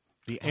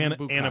 Anna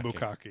Bukkake.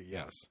 Bukkake,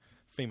 yes.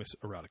 Famous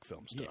erotic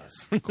film star.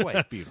 Yes,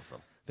 quite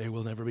beautiful. There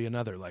will never be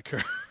another like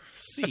her.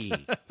 See,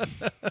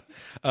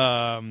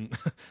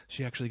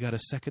 She actually got a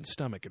second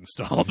stomach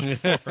installed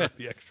for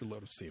the extra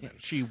load of semen.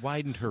 she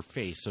widened her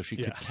face so she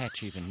could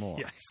catch even more.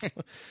 Yes,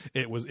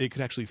 it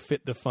could actually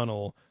fit the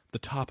funnel, the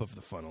top of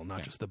the funnel,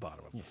 not just the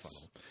bottom of the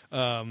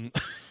funnel.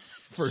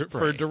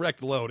 For a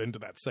direct load into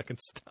that second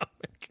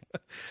stomach.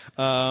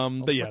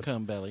 But yes,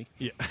 Come belly.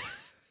 yeah.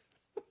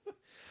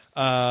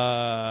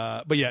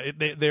 But yeah,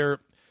 they're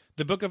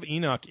the Book of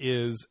Enoch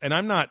is, and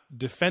I'm not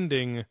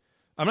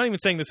even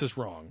saying this is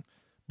wrong,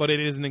 but it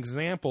is an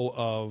example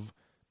of,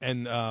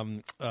 and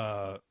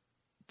the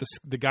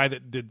guy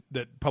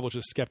that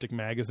publishes Skeptic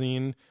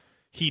Magazine,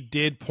 he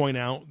did point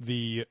out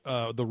the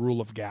rule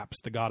of gaps,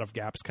 the God of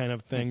gaps kind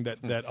of thing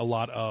that a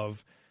lot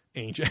of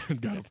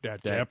ancient God of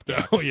that gap,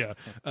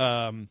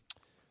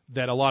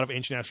 that a lot of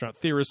ancient astronaut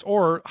theorists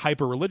or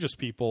hyper religious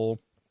people,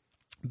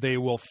 they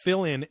will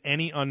fill in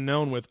any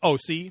unknown with, oh,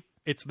 see,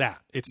 it's that.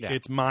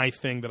 It's my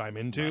thing that I'm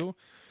into,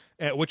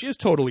 which is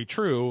totally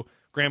true.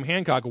 Graham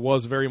Hancock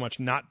was very much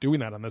not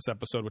doing that on this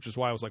episode, which is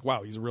why I was like,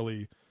 wow, he's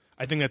really...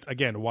 I think that's,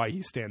 again, why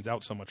he stands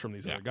out so much from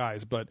these other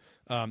guys. But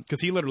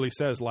because he literally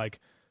says, like,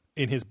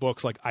 in his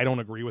books, like, I don't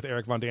agree with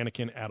Eric von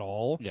Daniken at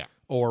all. Yeah.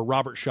 Or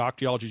Robert Schoch,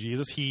 Geology of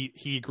Jesus.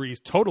 He agrees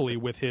totally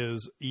with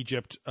his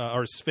Egypt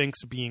or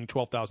Sphinx being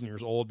 12,000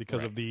 years old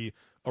because of the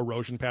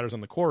erosion patterns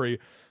on the quarry.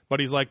 But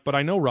he's like, but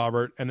I know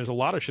Robert, and there's a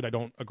lot of shit I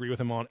don't agree with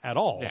him on at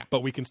all. Yeah.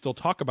 But we can still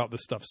talk about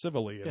this stuff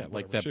civilly. And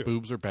like that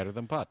boobs are better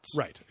than butts.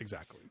 Right,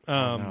 exactly.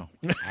 No,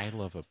 I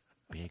love a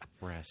big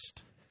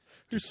breast.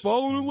 He's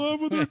falling in love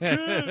with her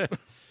kid.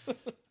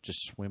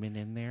 Just swimming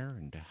in there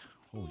and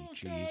holy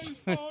jeez. He's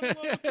falling in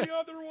love with the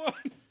other one.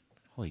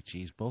 Holy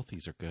jeez, both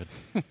these are good.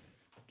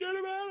 Get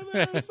him out of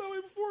there, Sully,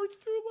 before it's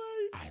too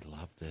late. I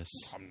love this.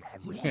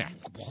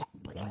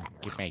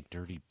 Get my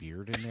dirty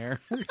beard in there.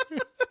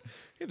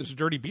 Hey, there's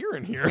dirty beer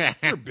in here.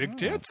 These are big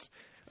tits.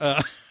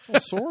 All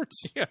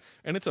sorts. Yeah,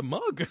 and it's a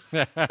mug.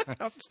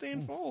 How's it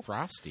staying full?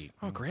 Frosty.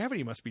 Oh,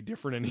 gravity must be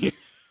different in here.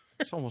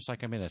 It's almost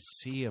like I'm in a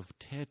sea of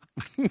tit.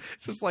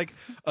 Just like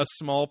a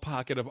small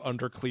pocket of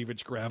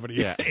undercleavage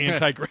gravity,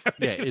 anti-gravity.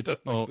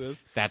 Yeah,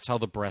 that's how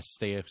the breasts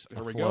stay afloat.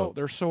 There we go.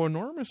 They're so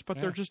enormous, but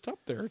they're just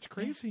up there. It's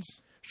crazy.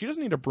 She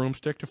doesn't need a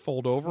broomstick to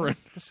fold over. And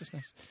this is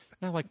nice.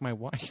 Not like my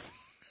wife.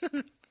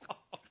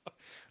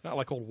 Not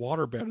like old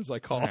waterbed, as I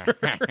call her.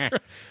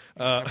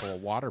 Couple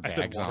of water bags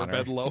I said on her.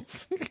 waterbed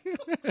loaf.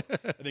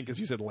 I think because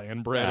you said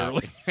land bread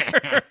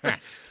earlier.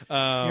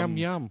 Yum,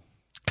 yum.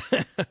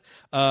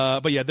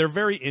 But yeah, they're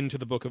very into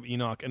the Book of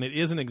Enoch, and it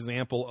is an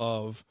example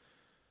of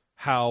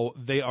how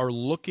they are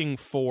looking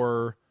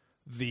for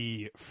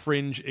the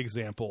fringe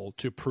example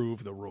to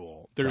prove the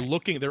rule.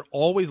 They're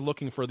always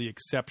looking for the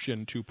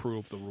exception to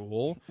prove the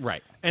rule.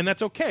 Right. And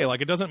that's okay.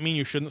 Like, it doesn't mean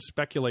you shouldn't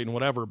speculate and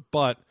whatever,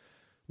 but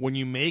when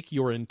you make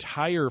your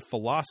entire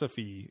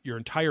philosophy, your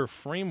entire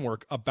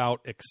framework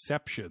about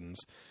exceptions,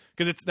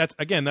 because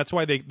that's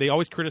why they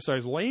always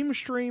criticize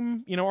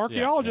lamestream,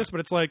 archaeologists, but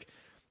it's like,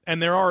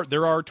 and there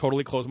are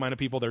totally closed-minded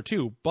people there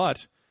too,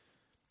 but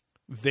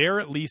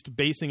they're at least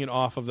basing it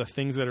off of the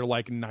things that are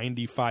like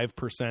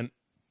 95%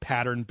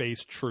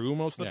 pattern-based true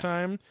most of the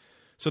time.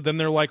 So then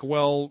they're like,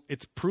 well,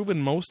 it's proven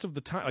most of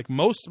the time, like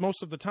most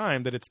of the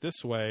time that it's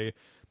this way,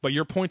 but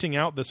you're pointing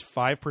out this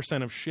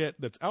 5% of shit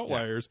that's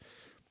outliers.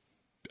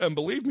 And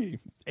believe me,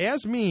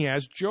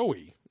 as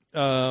Joey, or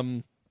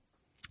am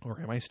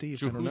I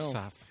Steve? I don't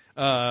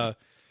know.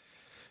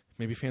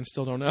 Maybe fans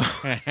still don't know.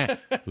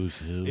 Who's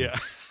who? Yeah.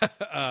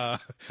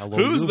 Hello,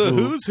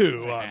 who's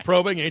who on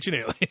Probing Ancient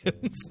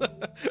Aliens?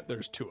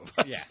 There's two of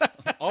us.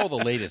 Yeah. All the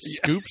latest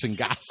scoops and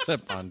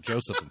gossip on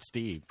Joseph and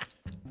Steve.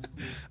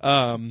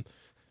 But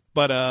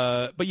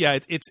yeah,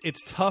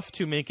 it's tough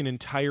to make an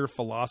entire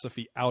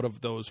philosophy out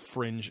of those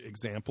fringe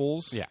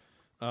examples. Yeah.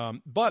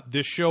 But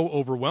this show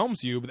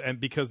overwhelms you, and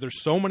because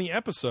there's so many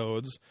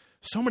episodes,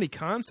 so many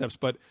concepts.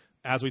 But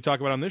as we talk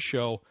about on this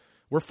show,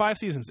 we're 5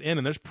 seasons in,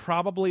 and there's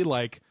probably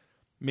like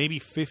maybe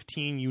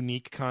 15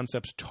 unique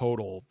concepts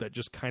total that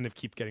just kind of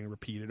keep getting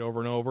repeated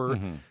over and over.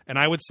 Mm-hmm. And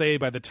I would say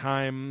by the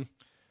time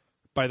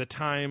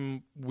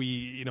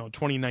we,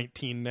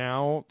 2019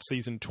 now,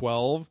 season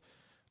 12,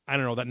 I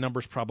don't know, that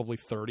number's probably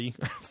 30,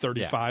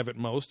 35 at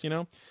most,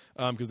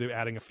 because they're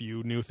adding a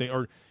few new things,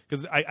 or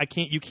because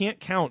you can't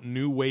count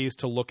new ways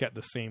to look at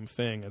the same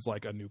thing as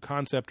like a new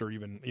concept, or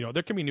even,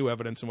 there can be new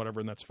evidence and whatever,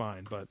 and that's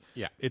fine, but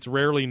it's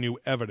rarely new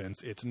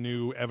evidence. It's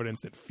new evidence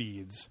that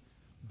feeds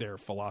their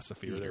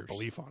philosophy or their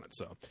belief on it.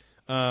 So,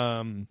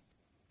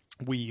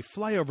 we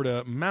fly over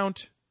to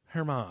Mount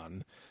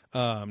Hermon,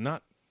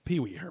 not Pee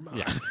Wee Herman.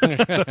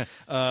 Yeah.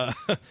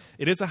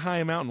 It is a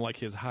high mountain like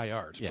his high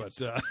art, but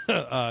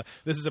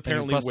this is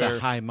apparently where a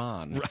high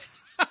mon.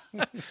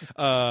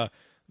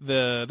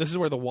 This is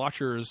where the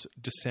Watchers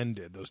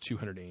descended, those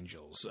 200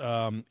 angels,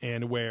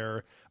 and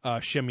where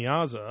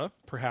Shemiaza,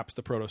 perhaps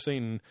the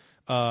Proto-Satan,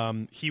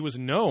 he was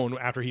known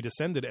after he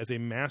descended as a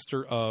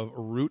master of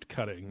root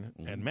cutting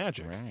and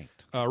magic. Right.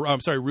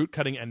 I'm sorry, root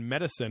cutting and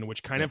medicine,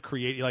 which kind of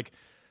create like.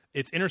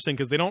 it's interesting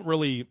because they don't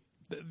really.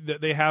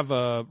 They have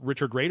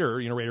Richard Rader,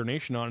 Raider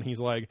Nation on. And he's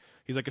like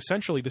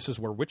essentially this is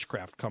where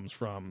witchcraft comes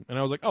from, and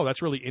I was like, oh,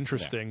 that's really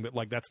interesting. That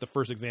like that's the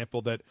first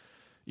example that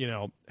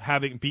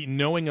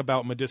knowing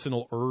about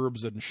medicinal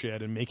herbs and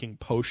shit and making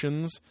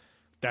potions.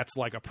 That's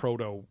like a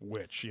proto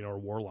witch, or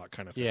warlock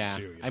kind of thing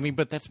too. I mean,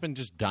 but that's been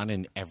just done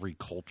in every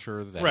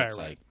culture. That right, it's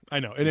right. Like I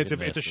know, and it's a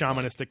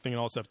shamanistic thing and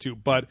all that stuff too.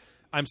 But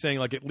I'm saying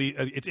like at least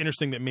it's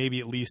interesting that maybe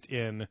at least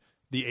in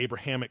the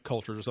Abrahamic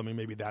cultures or something,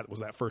 maybe that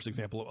was that first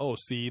example of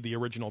the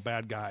original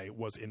bad guy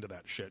was into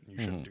that shit and you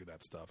shouldn't do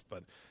that stuff.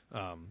 But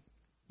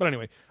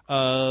anyway,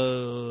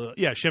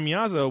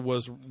 Shemyaza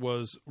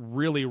was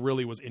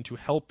really was into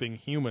helping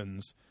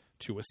humans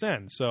to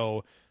ascend.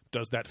 So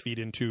does that feed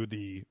into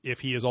if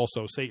he is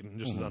also Satan,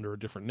 just as under a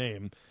different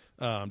name,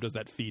 does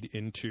that feed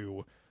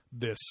into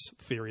this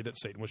theory that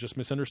Satan was just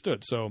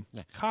misunderstood? So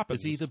Coppins,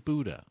 is he the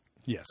Buddha?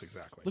 Yes,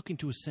 exactly. Looking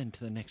to ascend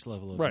to the next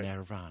level of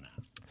nirvana.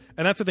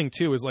 And that's the thing,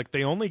 too, is like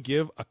they only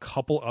give a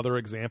couple other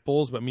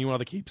examples, but meanwhile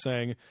they keep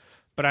saying,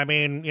 but I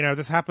mean,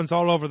 this happens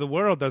all over the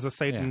world. There's a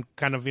Satan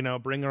kind of,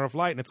 bringer of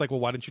light. And it's like, well,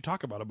 why didn't you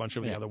talk about a bunch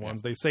of the other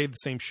ones? They say the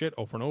same shit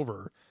over and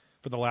over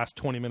for the last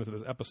 20 minutes of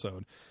this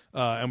episode.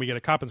 And we get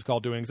a Coppins call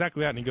doing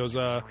exactly that. And he goes,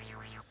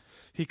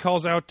 he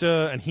calls out,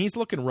 and he's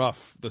looking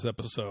rough this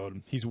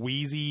episode. He's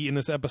wheezy in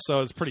this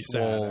episode. It's pretty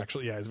sad,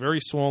 actually. Yeah, he's very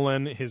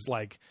swollen. His,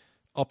 like,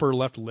 upper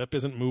left lip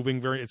isn't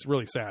moving it's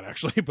really sad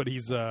actually, but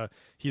he's a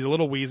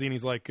little wheezy and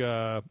he's like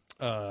now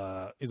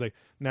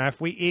if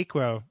we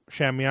equal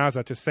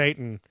Shemyaza to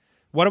Satan,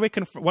 what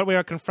we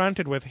are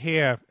confronted with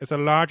here is a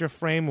larger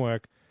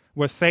framework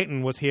where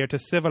Satan was here to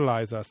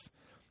civilize us.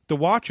 The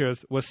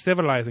Watchers were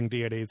civilizing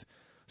deities,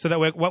 so that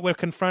what we're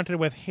confronted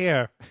with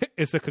here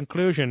is the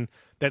conclusion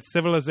that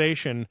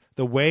civilization,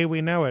 the way we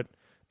know it,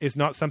 is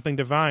not something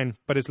divine,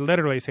 but is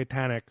literally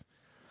satanic.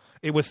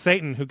 It was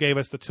Satan who gave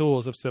us the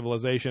tools of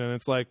civilization, and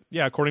it's like,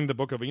 yeah, according to the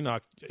Book of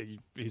Enoch,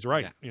 he's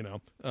right,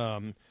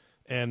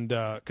 and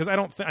because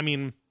I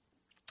mean,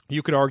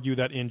 you could argue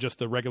that in just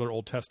the regular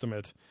Old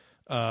Testament,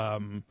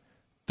 the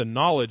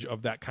knowledge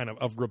of that kind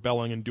of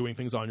rebelling and doing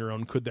things on your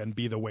own could then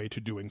be the way to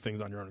doing things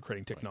on your own,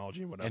 creating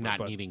technology and whatever, and not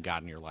needing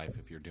God in your life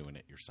if you're doing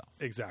it yourself.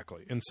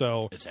 Exactly, and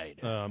so,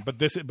 but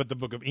the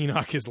Book of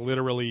Enoch is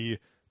literally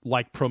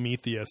like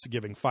Prometheus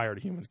giving fire to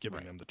humans,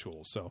 giving them the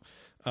tools. So.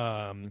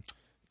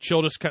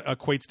 Chill just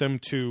equates them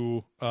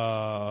to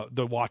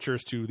the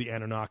Watchers, to the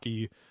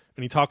Anunnaki,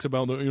 and he talks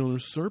about their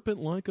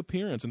serpent-like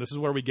appearance, and this is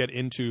where we get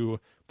into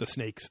the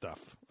snake stuff.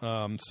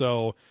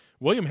 So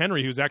William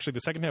Henry, who's actually the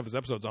second half of this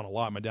episode's on a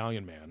lot,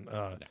 Medallion Man,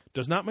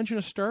 does not mention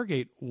a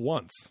Stargate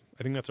once.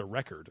 I think that's a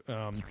record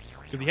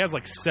because he has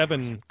like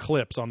 7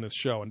 clips on this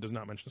show and does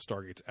not mention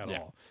Stargates at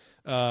all.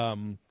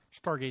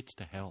 Stargates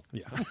to hell.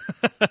 Yeah,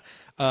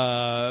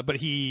 but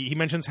he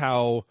mentions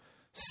how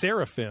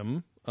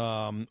seraphim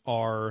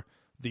are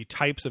the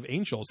types of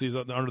angels. These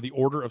are under the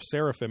order of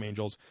seraphim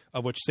angels,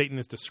 of which Satan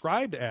is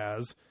described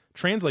as,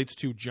 translates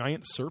to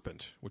giant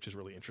serpent, which is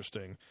really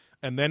interesting.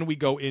 And then we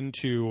go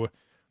into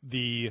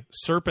the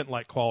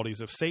serpent-like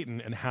qualities of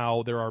Satan and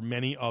how there are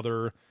many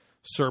other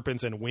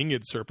serpents and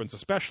winged serpents,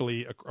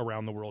 especially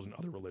around the world in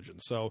other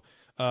religions. So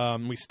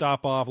we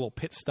stop off, a little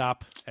pit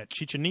stop at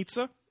Chichen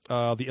Itza,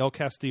 the El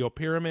Castillo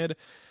Pyramid.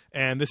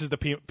 And this is the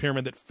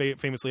pyramid that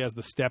famously has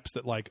the steps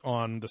that, like,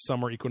 on the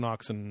summer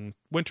equinox and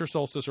winter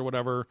solstice or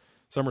whatever.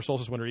 Summer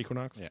solstice, winter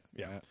equinox?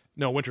 Yeah.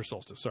 No, winter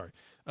solstice, sorry.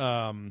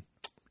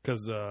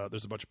 Because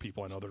there's a bunch of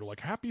people I know that are like,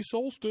 happy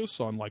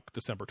solstice on, like,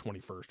 December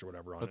 21st or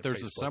whatever. But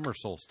there's a summer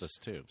solstice,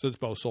 too. So it's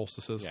both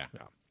solstices? Yeah.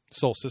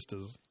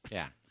 Solstices.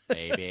 Yeah.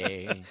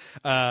 Baby.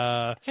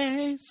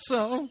 Hey,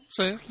 so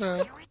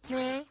sister,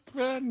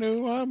 never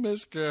knew I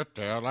missed you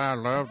till I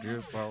loved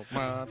you so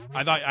much.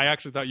 I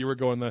actually thought you were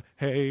going the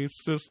hey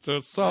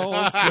sister soul.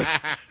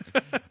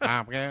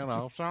 I'm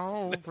getting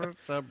so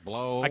to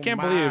blow. I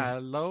can't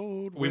believe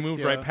load we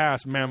moved right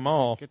past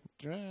Mama,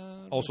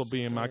 also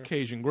being my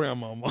Cajun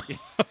grandmama.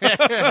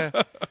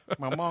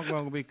 My mom's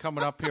going to be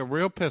coming up here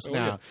real pissed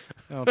now.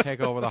 Gonna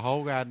take over the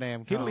whole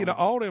goddamn town. He'll lead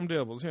all them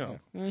devils, yeah.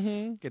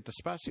 Mm-hmm. Get the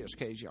spiciest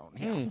Cajun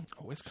here.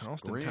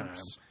 Wisconsin time.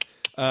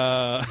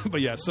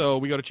 But yeah, so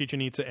we go to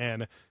Chichen Itza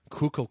and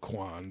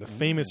Kukulkan, the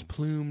famous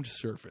plumed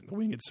serpent, the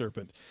winged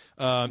serpent.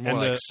 More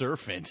like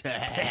serpent.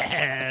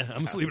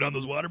 I'm sleeping on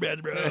those water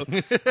beds, bro.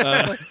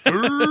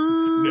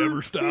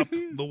 Never stop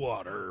the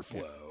water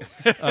flow.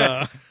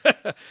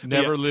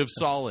 Never live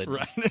solid.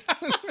 Right.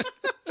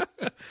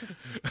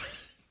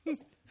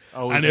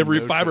 And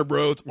every fiber,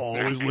 bro, it's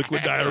always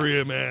liquid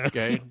diarrhea, man.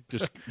 Okay,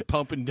 just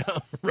pumping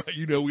down. Right,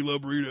 we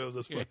love burritos.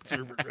 That's fucking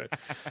serpent,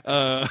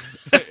 right?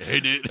 Hey,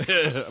 dude,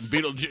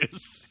 Beetlejuice.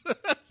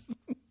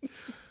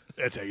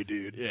 That's how you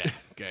do it. Yeah,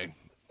 okay.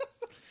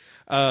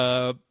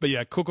 But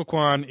yeah,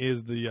 Kukulkan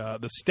is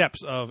the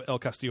steps of El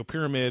Castillo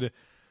Pyramid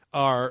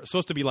are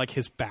supposed to be like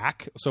his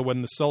back. So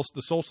when the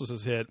solstice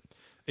is hit,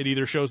 it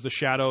either shows the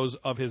shadows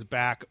of his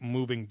back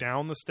moving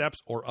down the steps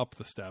or up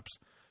the steps,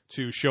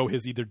 to show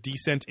his either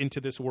descent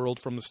into this world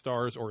from the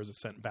stars or his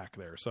ascent back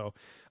there. So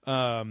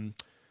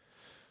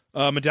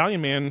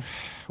Medallion Man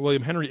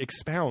William Henry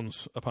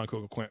expounds upon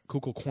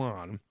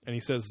Kukulkan, and he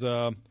says,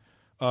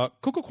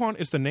 Kukulkan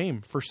is the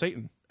name for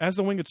Satan, as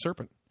the winged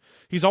serpent.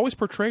 He's always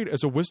portrayed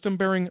as a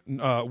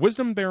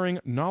wisdom-bearing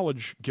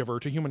knowledge giver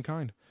to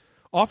humankind.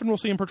 Often we'll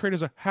see him portrayed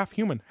as a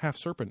half-human,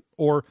 half-serpent,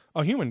 or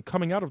a human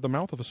coming out of the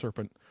mouth of a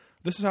serpent.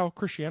 This is how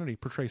Christianity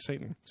portrays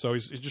Satan. So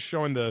he's just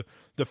showing the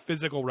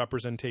physical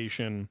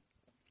representation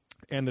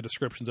and the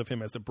descriptions of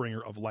him as the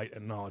bringer of light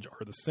and knowledge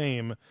are the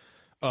same,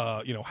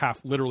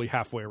 literally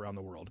halfway around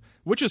the world,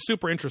 which is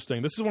super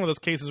interesting. This is one of those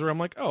cases where I'm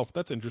like, oh,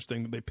 that's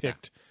interesting that they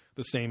picked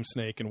the same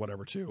snake and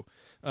whatever too.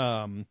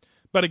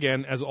 But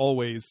again, as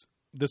always,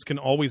 this can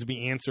always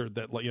be answered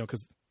that,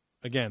 because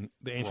again,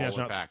 the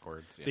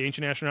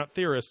ancient astronaut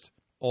theorists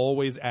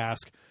always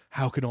ask,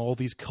 how can all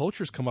these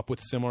cultures come up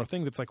with similar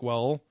things? It's like,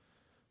 well,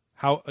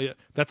 how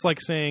that's like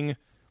saying,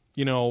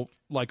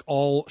 like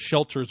all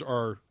shelters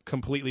are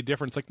completely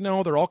different. It's like,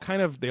 no, they're all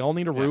they all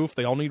need a roof,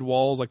 they all need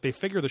walls. Like they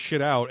figure the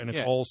shit out, and it's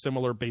all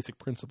similar basic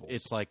principles.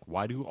 It's like,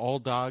 why do all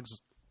dogs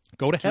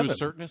go to heaven a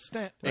certain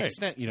extent?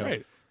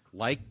 Right.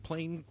 Like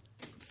playing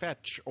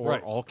fetch, or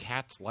all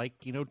cats like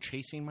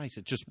chasing mice.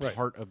 It's just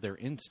part of their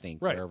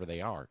instinct wherever they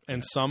are.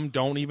 And some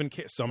don't even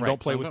don't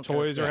play with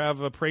toys or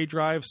have a prey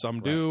drive. Some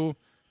do,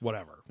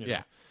 whatever.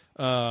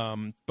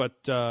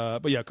 But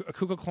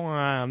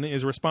Kukulkan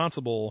is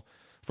responsible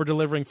for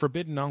delivering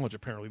forbidden knowledge,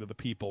 apparently, to the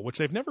people, which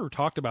they've never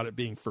talked about it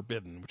being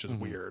forbidden, which is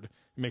weird. It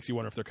makes you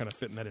wonder if they're kind of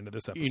fitting that into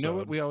this episode. You know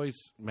what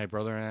my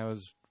brother and I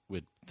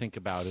would think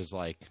about is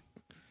like,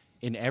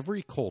 in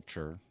every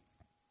culture,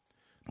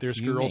 there's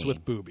girls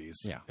with boobies.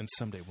 Yeah. And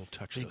someday we'll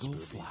touch those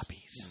boobies.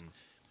 Floppies.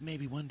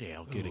 Maybe one day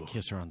I'll get a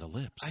kiss her on the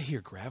lips. I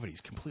hear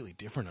gravity's completely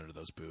different under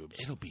those boobs.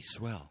 It'll be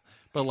swell.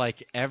 But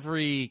like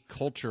every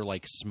culture,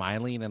 like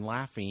smiling and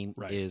laughing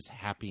is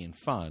happy and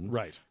fun.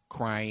 Right.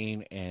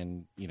 Crying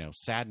and,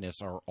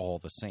 sadness are all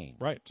the same.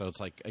 Right. So it's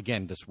like,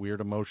 again, this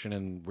weird emotion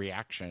and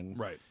reaction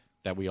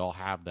that we all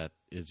have that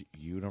is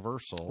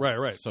universal.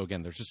 Right. So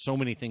again, there's just so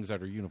many things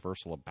that are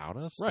universal about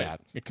us.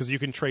 Right. Because you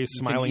can trace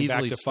smiling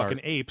back to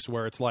fucking apes,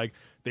 where it's like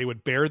they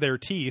would bare their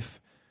teeth,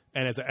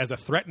 and as a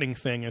threatening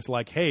thing, it's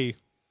like, hey,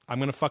 I'm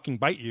going to fucking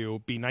bite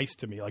you. Be nice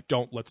to me. Like,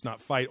 let's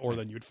not fight, or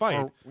then you'd fight.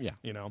 Or,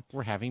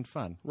 we're having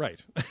fun.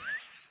 Right.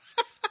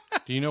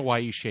 Do you know why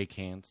you shake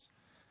hands?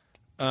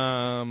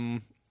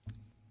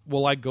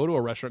 Well, I go to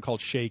a restaurant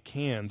called Shake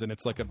Hands, and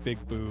it's like a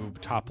big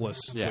boob, topless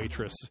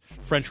waitress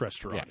French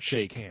restaurant. Yeah,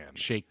 Shake Hands.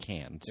 Shake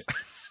hands.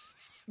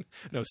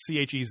 No,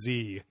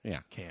 CHEZ.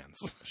 Cans.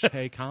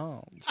 Shake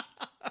hands.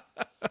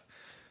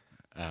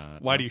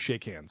 Why do you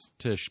shake hands?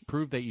 To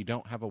prove that you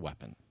don't have a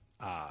weapon.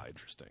 Ah,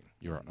 interesting.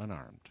 You're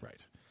unarmed.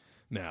 Right.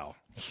 Now,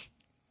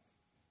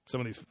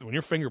 some of these, when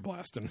you're finger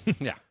blasting,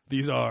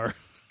 these are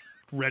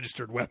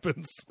registered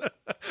weapons. I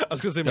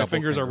was going to say my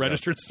fingers are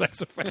registered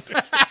sex offenders.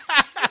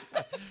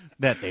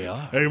 That they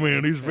are. Hey,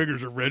 man, these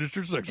fingers are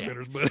registered sex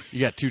offenders, buddy.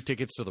 You got 2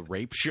 tickets to the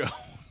rape show.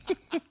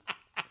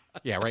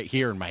 Right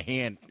here in my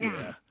hand.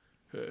 Yeah.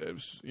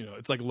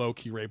 It's like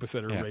low-key rapists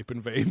that are rape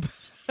and vape.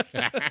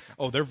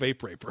 Oh, they're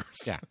vape rapers.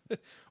 Yeah.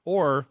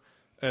 Or,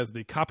 as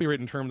the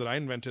copywritten term that I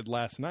invented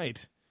last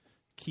night,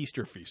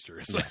 keister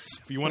feasters. Yes.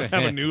 If you want to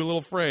have a new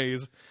little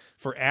phrase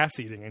for ass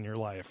eating in your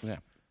life,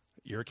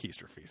 you're a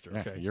keister feaster.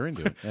 Okay, you're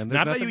into it. And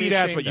not that you eat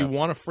ass, but you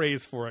want a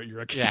phrase for it.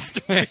 You're a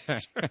keister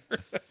feaster.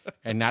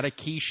 And not a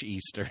quiche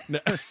Easter.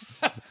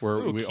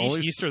 We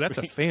only Easter. That's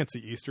a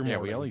fancy Easter morning.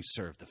 Yeah, we only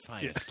serve the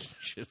finest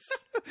quiches.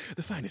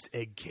 The finest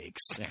egg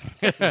cakes.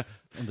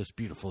 On this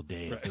beautiful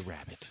day of the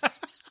rabbit.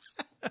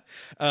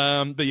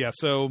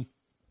 So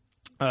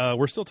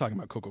we're still talking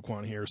about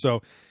Kukulkan here.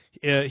 So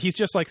he's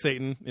just like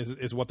Satan,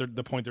 is what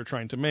the point they're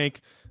trying to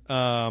make.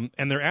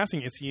 And they're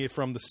asking, is he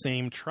from the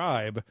same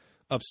tribe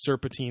of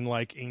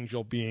serpentine-like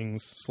angel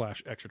beings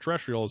 /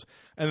 extraterrestrials?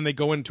 And then they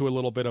go into a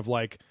little bit of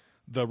like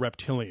the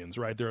reptilians,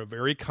 right? They're a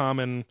very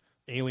common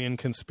alien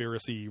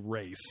conspiracy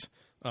race.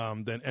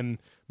 And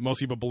most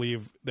people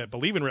believe in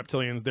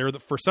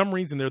reptilians. For some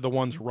reason, they're the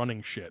ones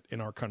running shit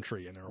in our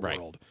country, in our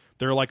world.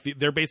 They're like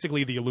they're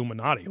basically the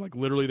Illuminati. Like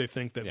literally, they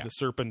think that the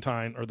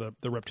serpentine or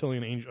the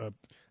reptilian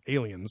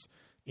aliens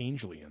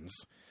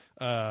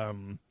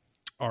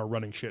are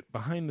running shit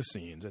behind the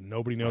scenes, and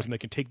nobody knows, and they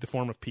can take the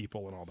form of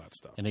people and all that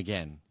stuff. And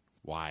again,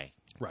 why?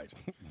 Right.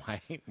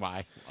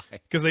 Why?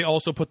 Because they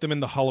also put them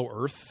in the Hollow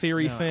Earth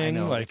theory thing. I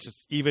know. Like,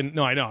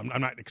 I know. I'm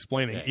not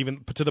explaining. Yeah.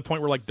 Even to the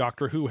point where, like,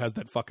 Doctor Who has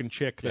that fucking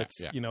chick that's,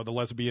 the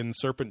lesbian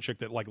serpent chick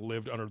that, like,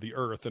 lived under the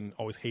earth and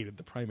always hated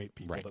the primate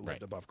people that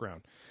lived above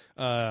ground.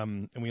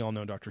 And we all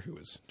know Doctor Who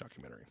is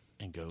documentary.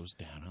 And goes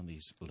down on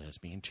these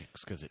lesbian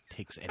chicks because it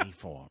takes any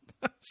form.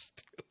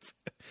 Stupid.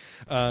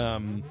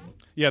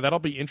 That'll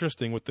be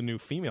interesting with the new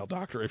female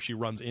Doctor if she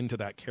runs into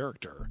that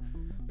character.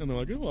 And they're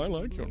like, oh, I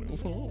like your new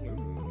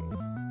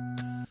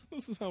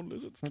This is how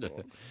lizards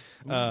talk.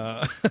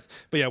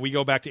 But yeah, we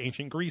go back to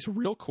ancient Greece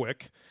real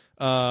quick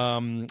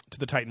to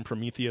the Titan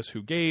Prometheus,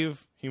 who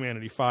gave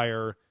humanity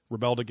fire,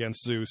 rebelled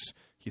against Zeus.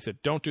 He said,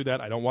 don't do that.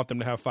 I don't want them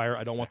to have fire.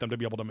 I don't want them to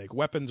be able to make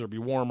weapons or be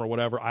warm or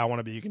whatever. I want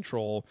to be in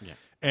control. Yeah.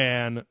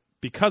 And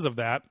because of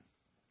that,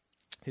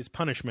 his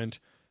punishment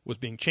was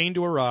being chained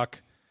to a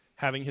rock,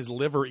 having his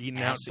liver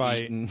eaten out by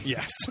eaten.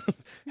 yes,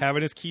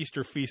 having his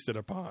keister feasted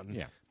upon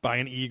Yeah. by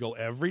an eagle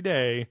every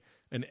day,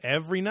 and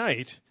every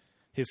night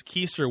his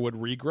keister would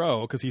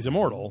regrow because he's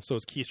immortal, so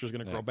his keister is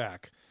going to grow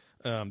back.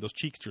 Those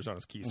cheeksters on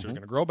his keister are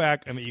going to grow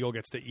back, and the eagle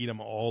gets to eat them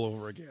all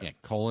over again. Yeah,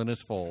 colon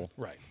is full.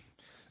 Right.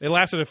 It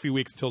lasted a few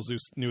weeks until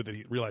Zeus knew that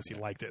he realized he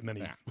liked it, and then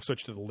he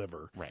switched to the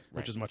liver, Right,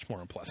 which right. is much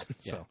more unpleasant.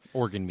 Yeah. So.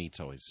 Organ meat's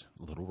always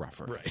a little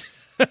rougher. Right.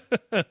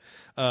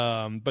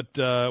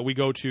 But we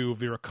go to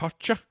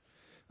Viracocha,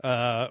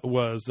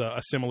 was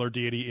a similar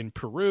deity in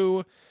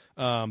Peru.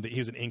 He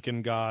was an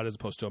Incan god as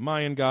opposed to a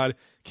Mayan god.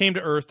 Came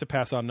to Earth to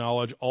pass on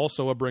knowledge,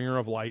 also a bringer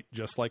of light,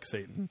 just like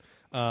Satan.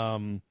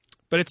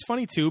 But it's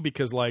funny, too,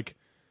 because, like,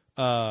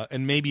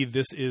 and maybe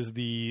this is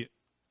the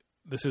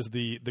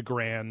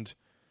grand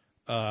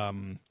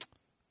kind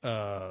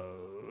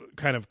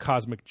of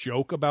cosmic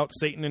joke about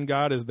Satan and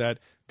God, is that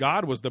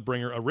God was the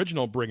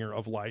original bringer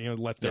of light,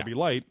 let there be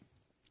light.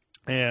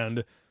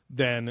 And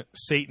then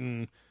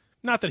Satan,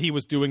 not that he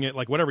was doing it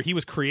like whatever, he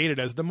was created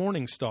as the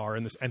morning star,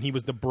 and he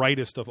was the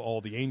brightest of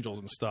all the angels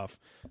and stuff.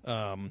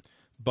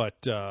 But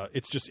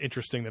it's just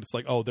interesting that it's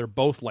like, oh, they're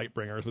both light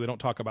bringers, but they don't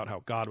talk about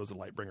how God was a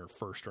light bringer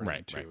first or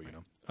anything, too. You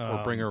know,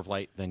 or bringer of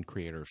light, then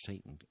creator of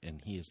Satan,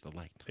 and he is the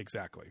light.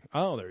 Exactly.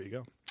 Oh, there you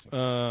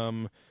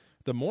go.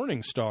 The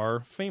Morning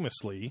Star,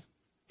 famously,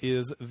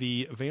 is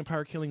the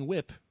vampire-killing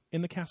whip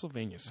in the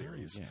Castlevania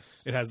series. Oh,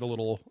 yes. It has the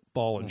little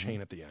ball and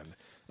chain at the end.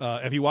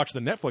 If you watch the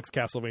Netflix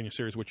Castlevania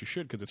series, which you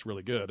should because it's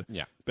really good,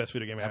 Yeah. best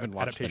video game haven't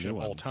watched the adaptation of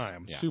new all ones.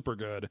 time, Yeah. super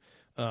good.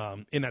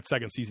 In that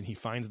second season, he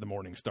finds the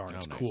Morning Star, and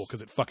it's nice. cool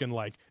because it fucking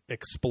like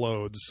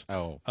explodes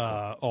Oh,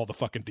 all the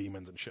fucking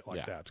demons and shit like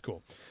Yeah. that. It's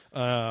cool.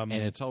 and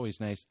it's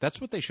always nice.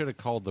 That's what they should have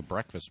called the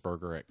breakfast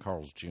burger at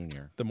Carl's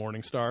Jr. The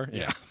Morning Star,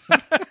 Yeah.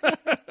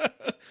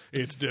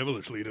 it's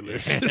devilishly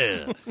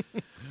delicious.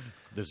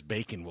 This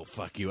bacon will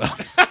fuck you up.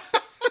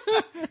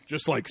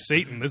 Just like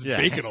Satan, this Yeah.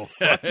 bacon will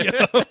fuck you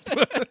up.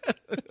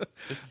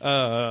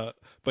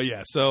 But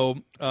yeah, so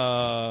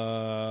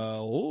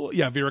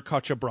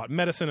Viracocha brought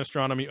medicine,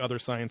 astronomy, other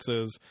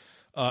sciences.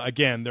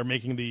 Again, they're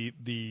making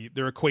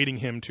they're equating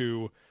him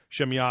to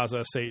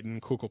Shemyaza,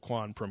 Satan,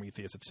 Kukulkan,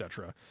 Prometheus,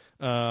 etc.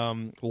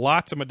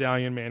 Lots of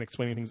Medallion Man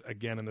explaining things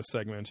again in this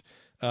segment.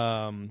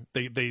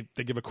 They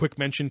give a quick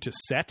mention to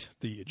Set,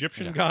 the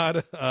Egyptian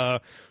god,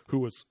 who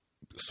was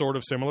sort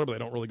of similar, but they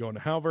don't really go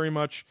into how very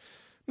much.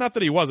 Not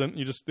that he wasn't.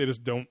 They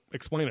just don't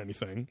explain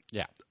anything.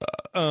 Yeah.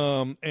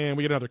 And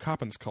we get another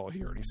Coppins call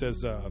here, and he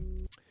says,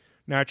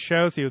 "Now it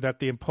shows you that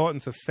the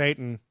importance of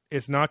Satan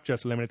is not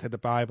just limited to the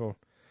Bible,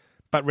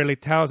 but really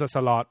tells us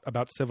a lot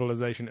about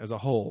civilization as a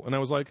whole." And I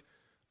was like,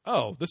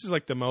 "Oh, this is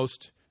like the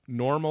most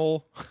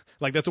normal."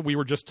 Like that's what we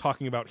were just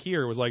talking about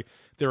here. Was like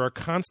there are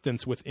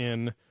constants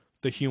within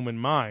the human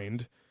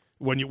mind.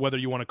 Whether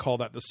you want to call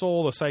that the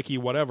soul, the psyche,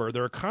 whatever,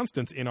 there are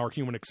constants in our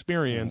human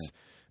experience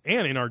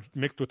and in our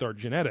mixed with our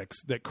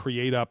genetics that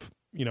create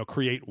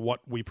what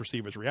we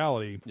perceive as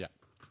reality. Yeah.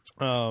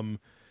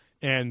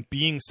 And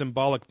being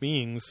symbolic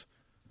beings,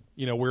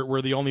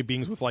 we're the only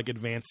beings with like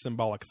advanced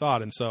symbolic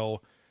thought, and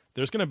so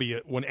there's going to be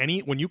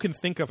when you can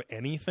think of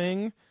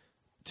anything.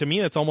 To me,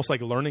 it's almost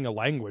like learning a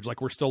language. Like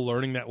we're still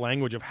learning that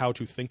language of how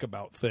to think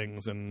about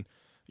things, and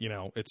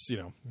it's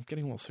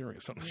getting a little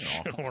serious on the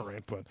show, all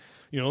right? But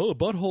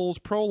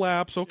buttholes,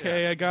 prolapse.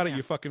 Okay, I got it.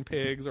 You fucking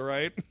pigs. All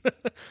right.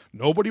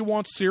 Nobody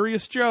wants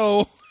Serious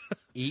Joe.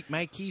 Eat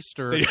my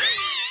keister.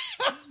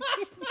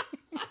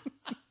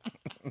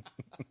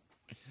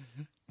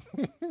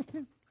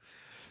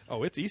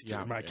 Oh, it's Easter,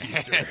 Yeah. my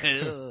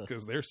keister,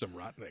 because there's some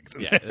rotten eggs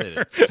in Yeah,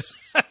 there. it's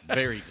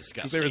very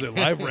disgusting. There's a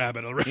live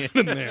rabbit around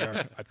in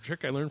there. A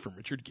trick I learned from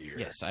Richard Gere.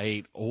 Yes, I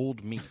ate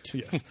old meat.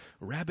 Yes.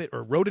 Rabbit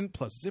or rodent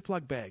plus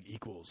Ziploc bag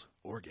equals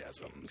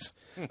orgasms.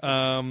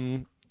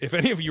 If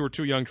any of you were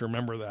too young to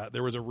remember that,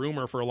 there was a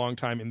rumor for a long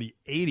time in the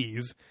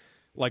 80s,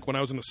 like when I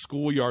was in the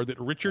schoolyard,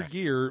 that Richard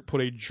Gere put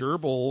a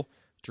gerbil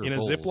in a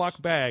Gerbils.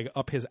 Ziploc bag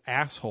up his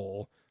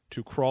asshole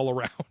to crawl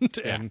around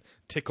and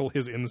tickle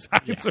his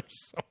insides or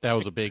something. That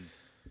was a big,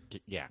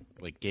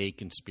 like gay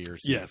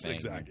conspiracy Yes, thing.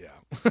 exactly,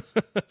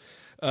 yeah.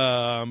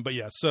 But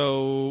yeah,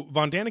 so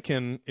Von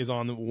Daniken is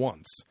on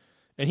once,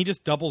 and he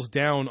just doubles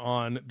down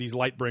on these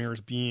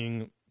Lightbringers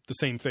being the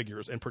same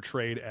figures and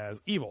portrayed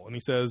as evil. And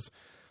he says,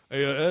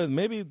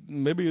 maybe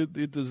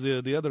it was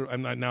the other.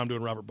 I'm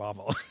doing Robert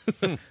Bauval.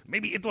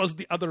 Maybe it was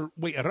the other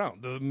way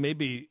around.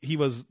 Maybe he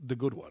was the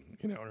good one,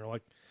 And you're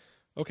like,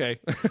 okay,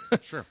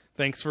 Sure.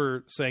 Thanks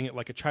for saying it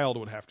like a child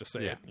would have to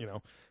say Yeah.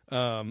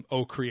 it,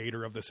 oh,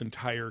 creator of this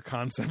entire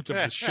concept of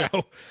this show.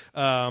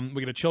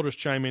 We get a Childress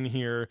chime in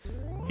here.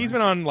 He's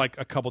been on like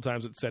a couple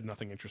times that said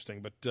nothing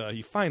interesting, but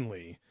he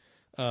finally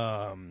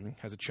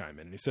has a chime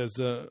in. He says,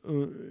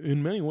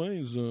 in many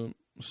ways,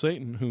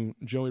 Satan, who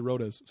Joey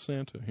wrote as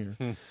Santa here,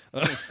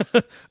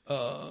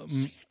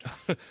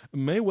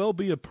 may well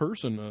be a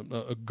person,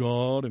 a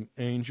god, an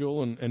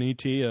angel, an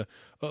ET,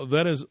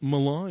 that is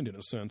maligned in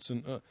a sense.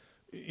 And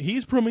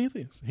he's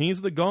Prometheus.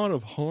 He's the god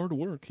of hard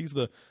work. He's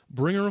the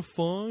bringer of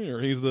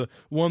fire. He's the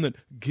one that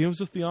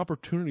gives us the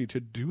opportunity to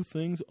do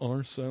things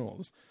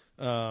ourselves.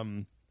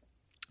 And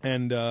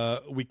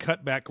we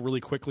cut back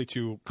really quickly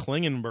to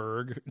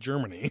Klingenberg,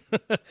 Germany.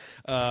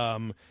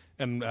 And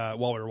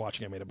while we were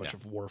watching, I made a bunch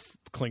of Worf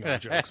Klingon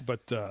jokes,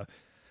 but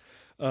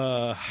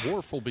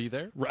Worf will be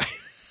there. right.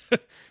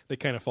 They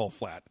kind of fall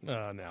flat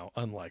now,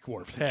 unlike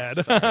Worf's head.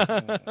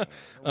 But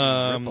yeah,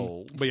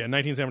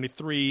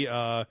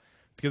 1973.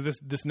 Because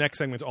this next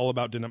segment is all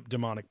about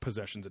demonic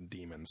possessions and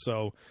demons.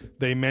 So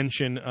they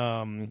mention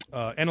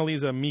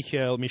Annalisa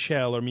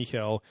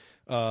Michel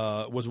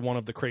was one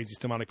of the craziest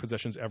demonic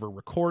possessions ever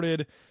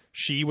recorded.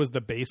 She was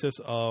the basis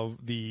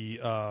of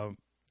the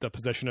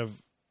possession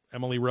of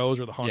Emily Rose,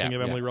 or the haunting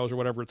of Emily Rose, or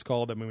whatever it's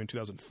called, that movie in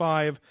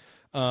 2005.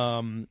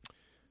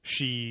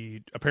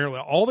 She apparently,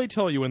 all they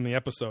tell you in the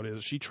episode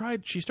is she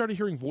started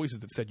hearing voices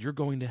that said, "You're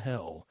going to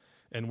hell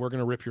and we're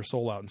going to rip your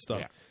soul out" and stuff.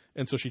 Yeah.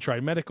 And so she tried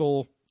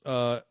to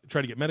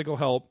get medical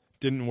help,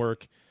 didn't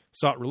work,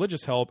 sought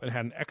religious help, and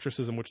had an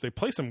exorcism, which they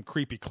play some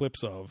creepy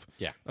clips of.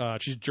 Yeah.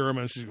 She's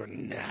German. She's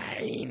going,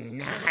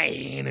 "Nine,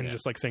 and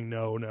just like saying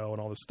no, and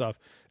all this stuff.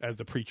 As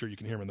the preacher, you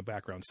can hear him in the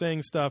background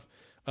saying stuff.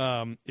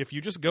 If you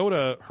just go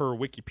to her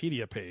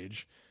Wikipedia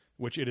page,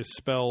 which it is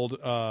spelled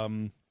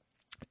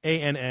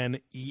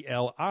Anneliese,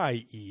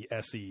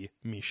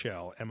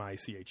 Michel,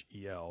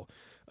 Michel.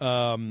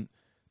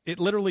 It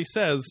literally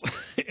says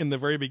in the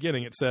very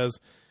beginning, it says,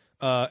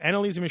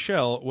 Annalisa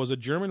Michel was a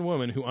German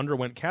woman who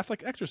underwent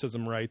Catholic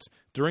exorcism rites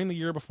during the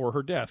year before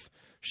her death.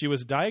 She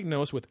was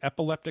diagnosed with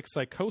epileptic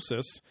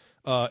psychosis,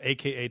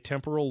 a.k.a.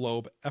 temporal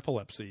lobe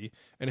epilepsy,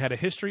 and had a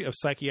history of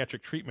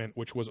psychiatric treatment,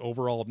 which was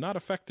overall not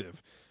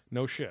effective.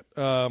 No shit.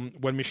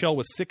 When Michelle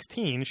was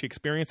 16, she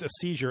experienced a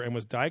seizure and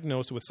was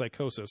diagnosed with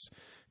psychosis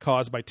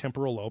caused by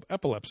temporal lobe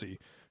epilepsy.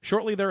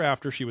 Shortly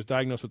thereafter, she was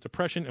diagnosed with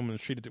depression and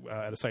was treated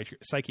at a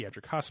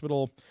psychiatric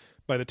hospital.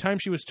 By the time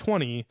she was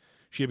 20,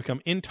 she had become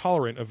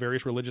intolerant of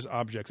various religious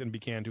objects and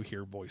began to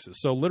hear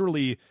voices. So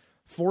literally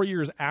 4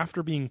 years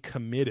after being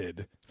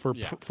committed for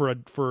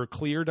a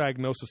clear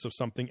diagnosis of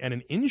something and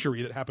an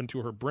injury that happened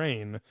to her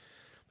brain.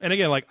 And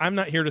again, like, I'm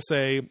not here to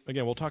say,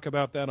 again, we'll talk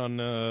about that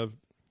on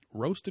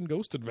Roast and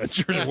Ghost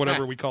Adventures or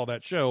whatever we call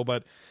that show,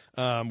 but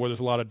where there's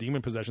a lot of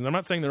demon possessions. I'm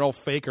not saying they're all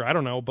fake or I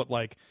don't know, but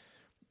like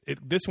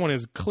this one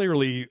is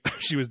clearly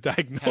she was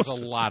diagnosed. Has a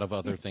lot of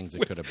other things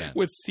it could have been.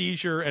 With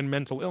seizure and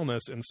mental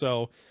illness, and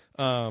so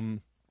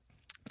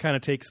kind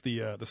of takes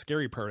the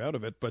scary part out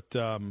of it. But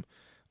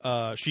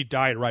she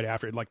died right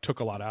after. It like took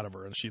a lot out of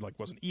her, and she like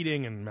wasn't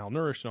eating and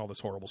malnourished and all this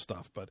horrible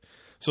stuff. But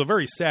so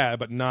very sad,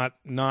 but not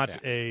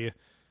a.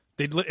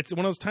 It's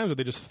one of those times where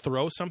they just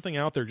throw something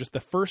out there, just the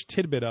first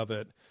tidbit of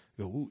it.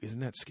 Go, ooh, isn't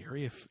that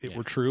scary if it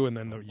were true? And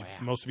then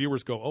most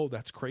viewers go, oh,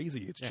 that's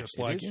crazy. It's just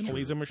like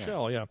Annalisa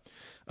Michel.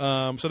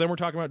 So then we're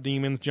talking about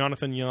demons.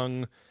 Jonathan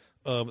Young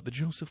of the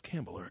Joseph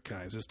Campbell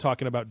Archives is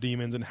talking about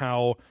demons and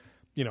how,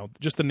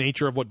 just the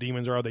nature of what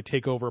demons are. They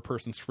take over a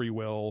person's free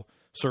will,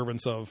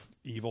 servants of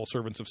evil,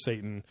 servants of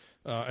Satan,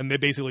 and they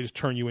basically just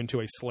turn you into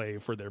a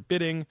slave for their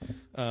bidding.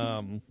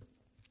 And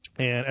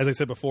as I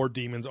said before,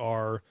 demons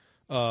are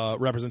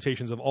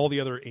representations of all the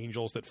other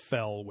angels that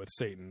fell with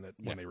Satan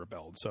when they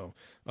rebelled. So,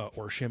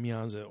 or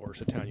Shemyaza or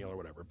Sataniel or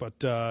whatever. But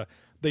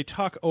they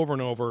talk over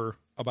and over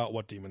about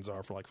what demons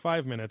are for like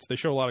 5 minutes. They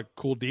show a lot of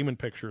cool demon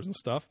pictures and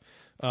stuff.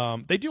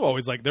 They do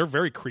always they're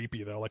very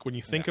creepy though. Like when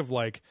you think of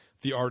like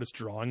the artist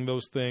drawing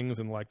those things,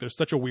 and like there's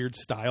such a weird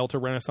style to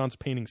Renaissance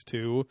paintings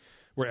too,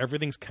 where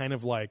everything's kind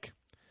of like,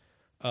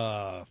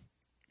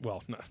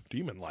 well, not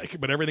demon-like,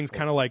 but everything's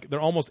kind of like they're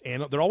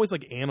always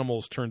like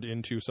animals turned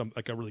into some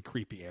like a really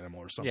creepy animal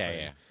or something.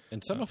 Yeah.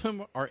 And some of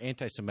them are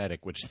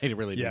anti-Semitic, which they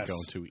really didn't go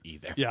into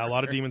either. Yeah, a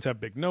lot of demons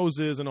have big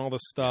noses and all this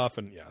stuff,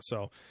 and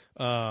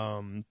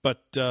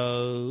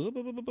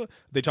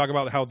they talk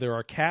about how there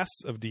are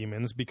castes of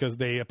demons because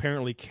they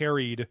apparently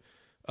carried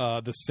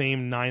the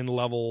same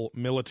 9-level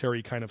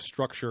military kind of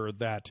structure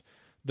that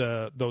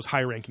those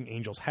high-ranking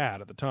angels had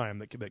at the time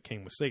that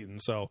came with Satan.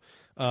 So.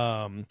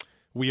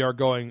 We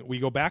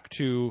go back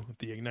to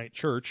the Ignite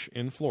Church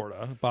in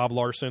Florida. Bob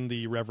Larson,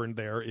 the Reverend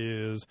there,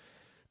 is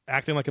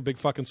acting like a big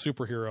fucking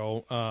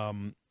superhero.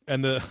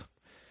 And the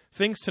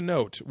things to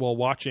note while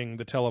watching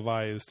the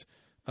televised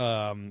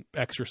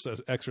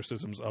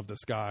exorcisms of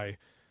this guy,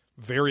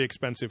 very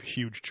expensive,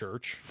 huge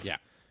church. Yeah.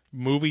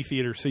 Movie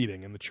theater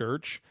seating in the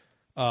church.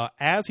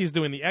 As he's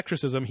doing the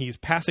exorcism, he's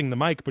passing the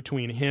mic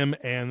between him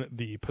and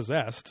the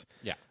possessed.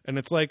 Yeah. And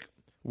it's like,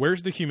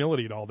 where's the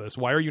humility in all this?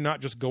 Why are you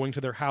not just going to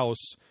their house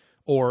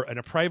or in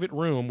a private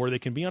room where they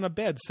can be on a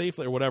bed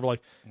safely or whatever?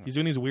 Like, he's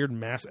doing these weird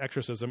mass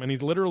exorcism, and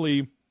he's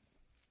literally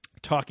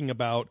talking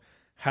about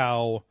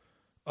how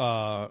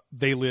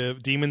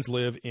demons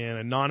live in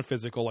a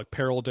non-physical, like,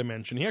 parallel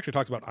dimension. He actually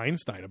talks about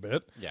Einstein a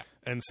bit,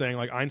 and saying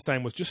like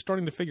Einstein was just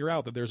starting to figure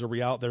out that there's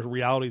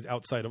realities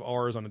outside of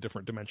ours on a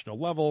different dimensional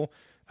level,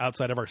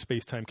 outside of our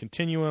space-time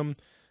continuum.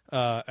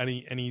 And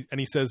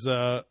he says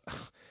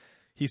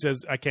he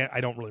says, I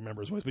don't really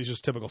remember his voice, but he's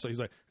just typical. So he's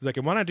like,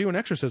 and when I do an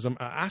exorcism,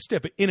 I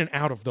step in and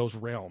out of those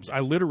realms.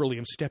 I literally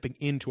am stepping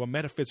into a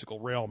metaphysical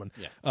realm, and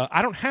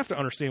I don't have to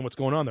understand what's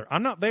going on there.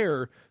 I'm not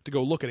there to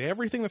go look at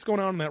everything that's going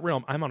on in that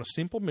realm. I'm on a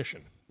simple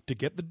mission to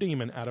get the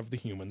demon out of the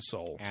human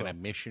soul. And a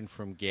mission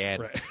from Gad.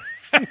 Right.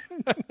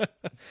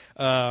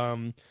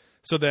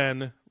 So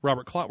then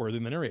Robert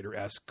Clotworthy, the narrator,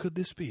 asks, could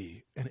this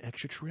be an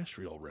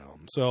extraterrestrial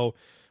realm? So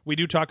we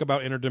do talk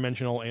about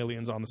interdimensional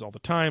aliens on this all the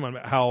time, on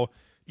how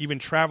even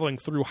traveling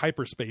through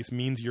hyperspace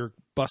means you're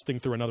busting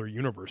through another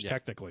universe,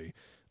 technically.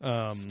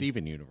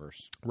 Steven universe.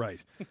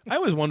 Right. I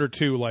always wonder,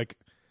 too, like,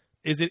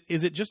 is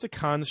it just a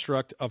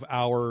construct of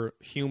our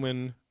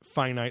human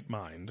finite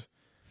mind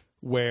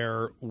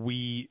where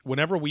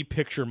whenever we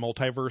picture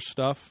multiverse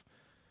stuff,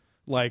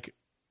 like,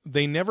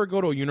 they never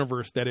go to a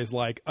universe that is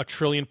like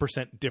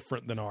 1,000,000,000%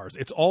 different than ours.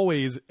 It's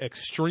always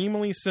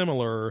extremely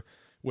similar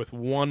with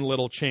one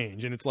little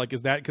change. And it's like,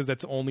 is that because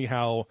that's only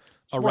how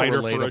a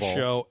writer for a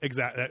show...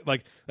 Exactly.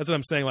 Like, that's what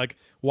I'm saying. Like,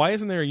 why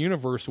isn't there a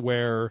universe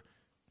where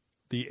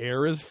the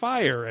air is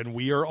fire and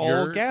we are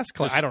all gas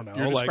clouds? I don't know.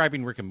 You're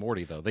describing Rick and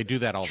Morty, though. They do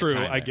that all the time.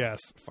 True, I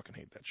guess. I fucking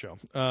hate that show.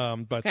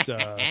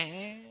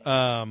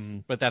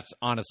 But that's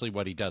honestly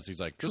what he does. He's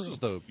like, this is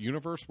the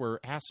universe where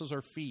asses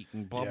are feet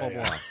and blah, blah,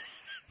 blah.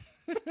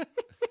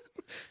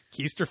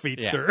 Keister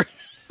Feetster. Yeah.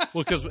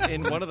 Well, because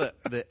in one of the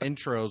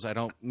intros, I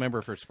don't remember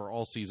if it's for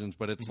all seasons,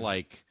 but it's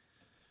like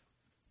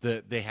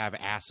they have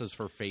asses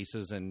for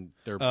faces and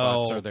their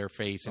butts are their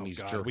face, and he's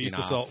jerking we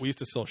used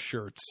to sell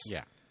shirts.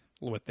 Yeah.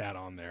 With that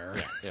on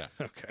there. Yeah.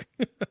 Okay.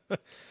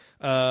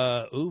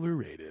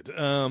 Overrated.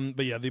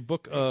 But yeah, the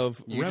book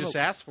of... You just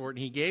asked for it, and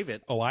he gave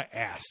it. Oh, I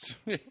asked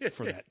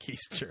for that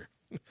keister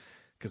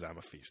because I'm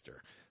a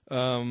feaster.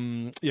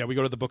 We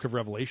go to the book of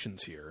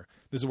Revelations here.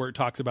 This is where it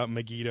talks about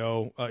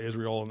Megiddo,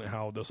 Israel, and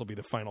how this will be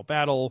the final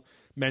battle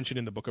mentioned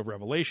in the book of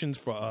Revelations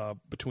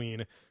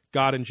between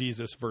God and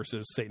Jesus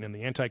versus Satan and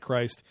the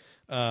Antichrist.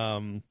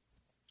 Satan's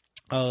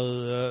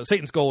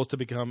goal is to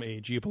become a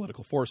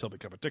geopolitical force. He'll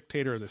become a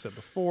dictator, as I said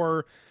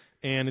before,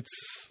 and it's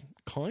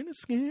kind of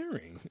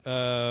scary.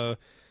 But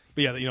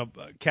yeah,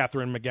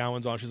 Catherine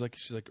McGowan's on. She's like,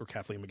 or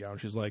Kathleen McGowan.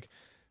 She's like,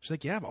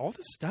 yeah, all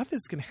this stuff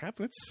is going to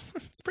happen.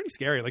 It's pretty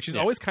scary. Like, she's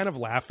always kind of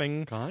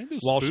laughing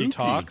while she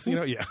talks.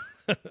 Yeah.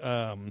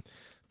 And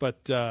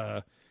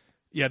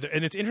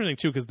it's interesting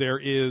too because there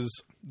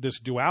is this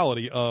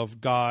duality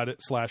of God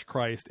 /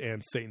 Christ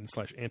and Satan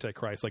 /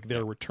 Antichrist, like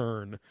their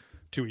return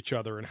to each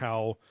other, and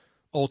how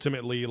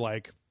ultimately,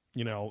 like,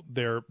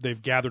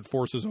 they've gathered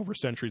forces over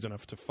centuries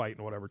enough to fight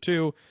and whatever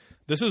too.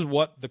 This is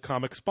what the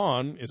comic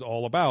Spawn is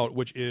all about,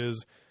 which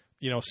is,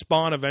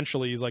 Spawn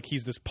eventually is like,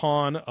 he's this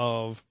pawn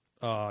of.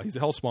 He's a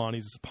hell spawn.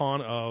 He's a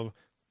pawn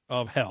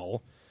of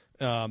hell,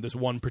 this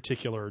one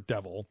particular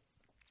devil.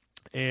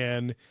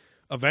 And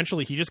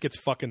eventually he just gets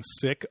fucking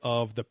sick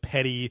of the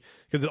petty,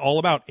 because it's all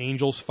about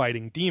angels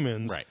fighting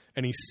demons. Right.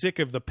 And he's sick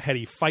of the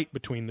petty fight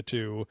between the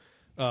two.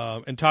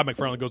 And Todd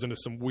McFarlane goes into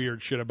some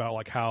weird shit about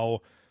like how,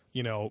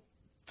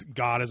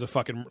 God is a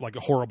fucking like a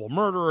horrible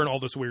murderer and all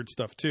this weird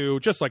stuff too,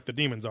 just like the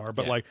demons are,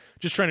 but like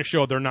just trying to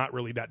show they're not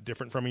really that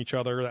different from each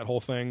other, that whole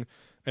thing.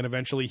 And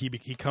eventually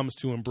he comes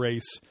to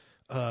embrace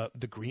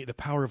the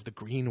power of the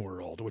green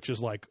world, which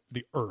is like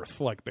the earth,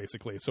 like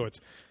basically. So it's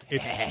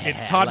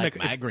Todd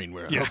my green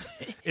world. Yeah,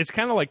 it's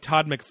kind of like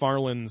Todd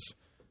McFarlane's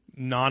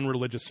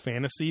non-religious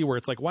fantasy, where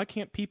it's like, why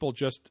can't people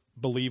just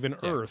believe in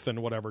earth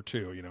and whatever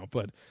too,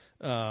 But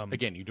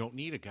again, you don't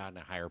need a god and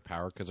a higher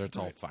power because it's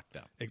all fucked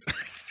up.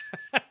 Exactly.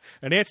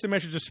 And that's the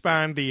message of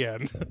Spawn, the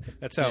end.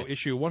 That's how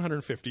issue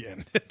 150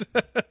 ended.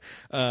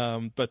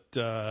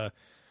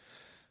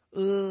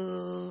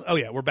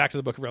 We're back to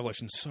the book of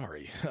Revelation.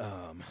 Sorry.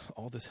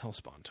 All this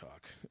Hellspawn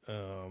talk.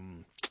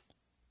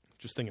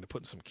 Just thinking of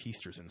putting some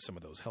keisters in some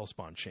of those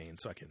Hellspawn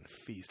chains so I can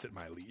feast at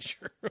my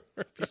leisure.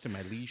 Feast at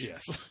my leisure?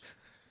 Yes.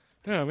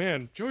 Oh,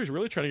 man. Joey's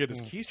really trying to get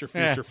this keister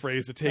feature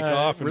phrase to take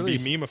off and really,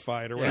 be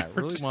memeified or whatever.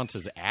 Yeah, really wants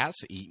his ass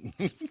eaten.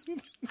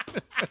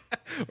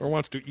 Or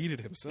wants to eat it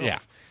himself. Yeah.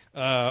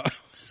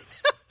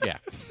 Yeah.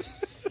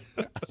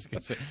 I was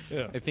going to say,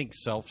 I think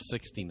Self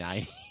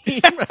 69.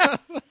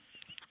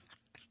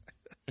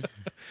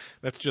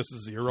 That's just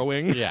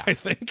zeroing, I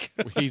think.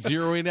 He's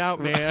zeroing out,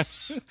 man.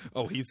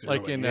 Oh, he's zeroing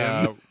like in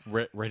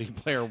Ready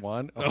Player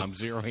One. Oh, I'm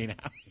zeroing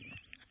out.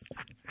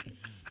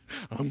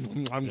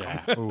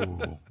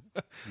 Ooh.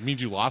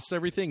 Means you lost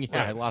everything?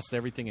 Yeah, I lost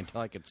everything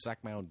until I could suck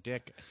my own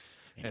dick.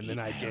 And then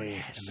I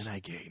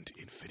gained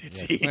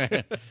infinity.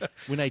 Yes.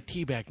 When I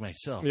teabagged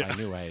myself, I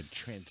knew I had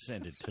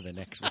transcended to the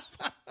next level.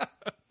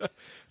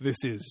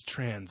 This is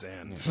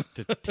Trans-N.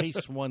 To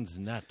taste one's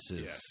nuts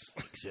is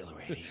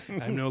exhilarating.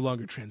 I'm no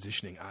longer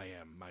transitioning. I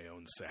am my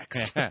own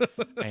sex. I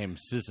am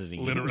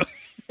sizzling. Literally.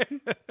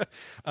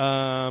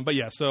 But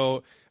yeah,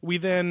 so we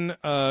then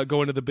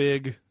go into the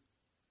big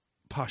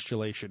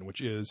postulation, which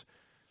is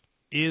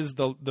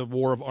the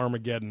War of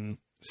Armageddon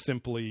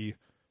simply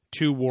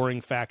two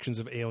warring factions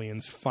of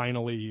aliens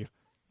finally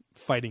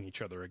fighting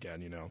each other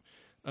again,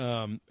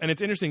 And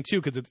it's interesting,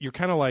 too, because you're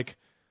kind of like,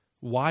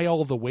 why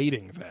all the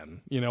waiting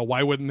then?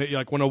 Why wouldn't they,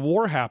 like, when a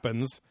war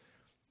happens,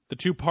 the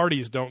two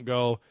parties don't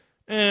go,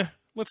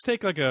 let's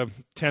take like a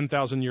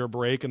 10,000 year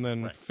break and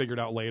then figure it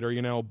out later,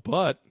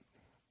 But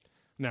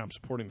now I'm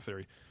supporting the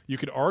theory. You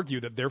could argue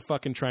that they're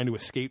fucking trying to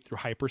escape through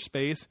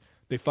hyperspace.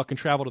 They fucking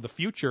travel to the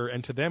future,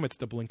 and to them it's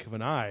the blink of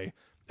an eye,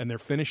 and they're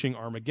finishing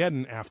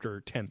Armageddon after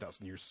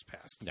 10,000 years has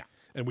passed. Yeah.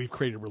 And we've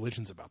created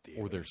religions about the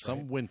aliens. Or there's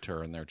some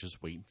winter, and they're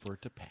just waiting for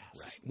it to pass.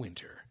 Right.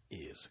 Winter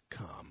is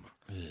come.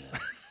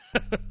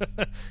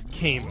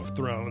 Game of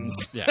Thrones.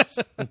 Yes.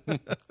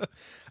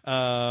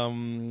 Are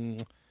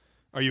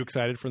you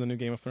excited for the new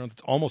Game of Thrones?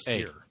 It's almost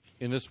here.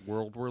 In this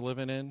world we're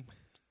living in,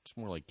 it's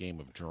more like Game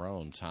of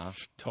Drones, huh?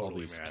 Totally, all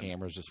these man.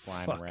 cameras just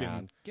flying Fucking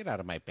around. Get out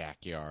of my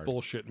backyard.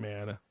 Bullshit,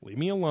 man. Leave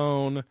me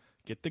alone.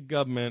 Get the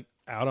government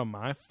out of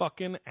my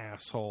fucking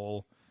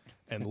asshole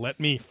and let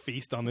me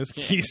feast on this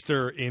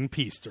keister in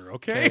Peaster,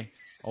 okay?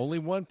 Only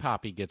one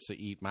poppy gets to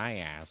eat my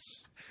ass,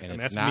 and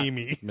it's that's not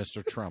Mimi.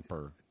 Mr.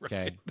 Trumper,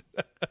 okay?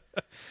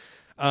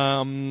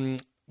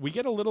 We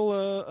get a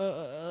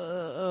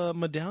little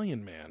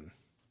Medallion Man.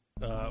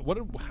 What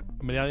did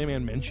Medallion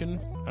Man mention?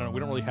 I don't know. We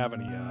don't really have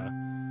any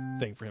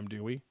thing for him,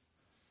 do we?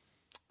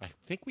 I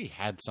think we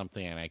had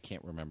something, and I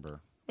can't remember.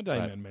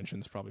 Medallion Man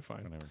mentions probably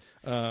fine.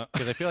 Whatever.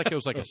 Because I feel like it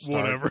was like a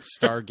Whatever.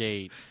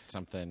 Stargate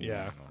something.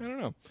 Yeah, I don't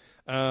know.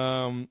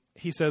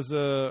 He says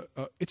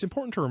it's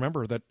important to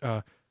remember that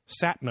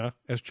Satna,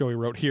 as Joey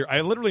wrote here,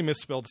 I literally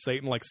misspelled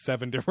Satan like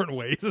 7 different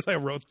ways as I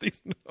wrote these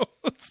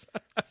notes.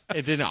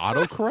 It didn't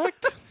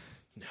autocorrect?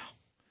 No,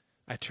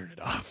 I turned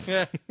it off.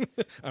 Yeah.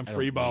 I'm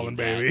free balling,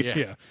 baby.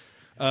 Yeah.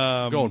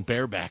 Going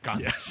bareback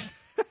on this.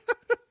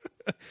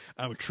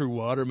 I'm a true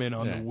waterman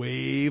on the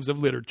waves of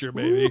literature,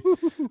 baby.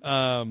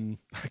 I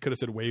could have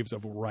said waves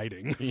of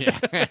writing. Yeah.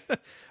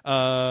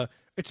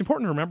 It's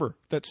important to remember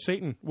that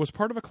Satan was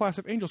part of a class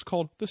of angels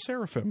called the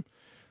Seraphim.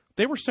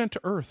 They were sent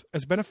to earth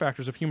as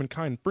benefactors of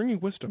humankind, bringing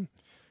wisdom.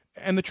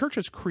 And the church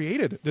has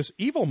created this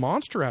evil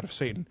monster out of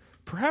Satan,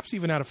 perhaps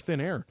even out of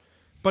thin air.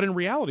 But in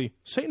reality,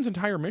 Satan's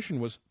entire mission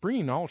was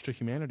bringing knowledge to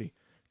humanity,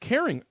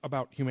 caring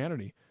about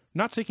humanity,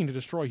 not seeking to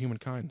destroy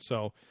humankind.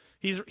 So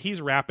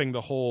he's wrapping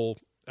the whole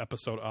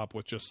episode up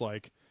with just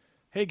like,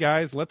 hey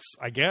guys, let's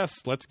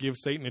give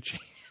Satan a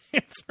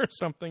chance or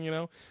something,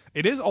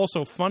 It is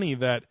also funny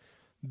that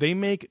they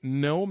make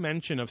no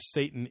mention of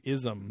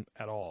Satanism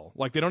at all.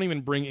 Like, they don't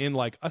even bring in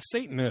like a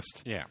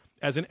Satanist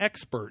as an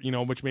expert,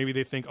 which maybe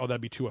they think, that'd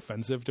be too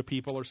offensive to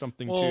people or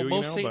something too.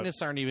 Most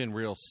Satanists aren't even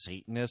real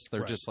Satanists.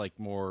 They're just like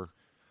more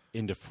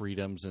into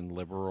freedoms and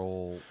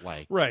liberal,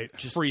 like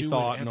just free do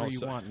thought whatever and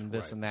you want and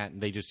this and that, and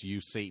they just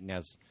use Satan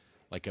as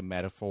like a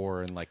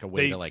metaphor and like a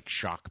way to like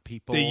shock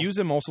people. They use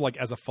him also like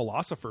as a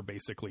philosopher,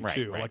 basically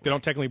too. Like they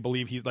don't technically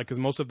believe he's like, because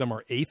most of them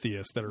are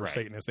atheists that are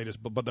Satanists. They just,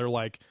 but they're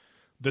like,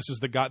 this is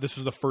the guy. This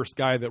was the first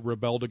guy that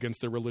rebelled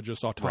against the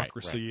religious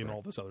autocracy and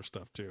all this other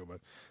stuff too.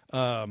 But,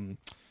 and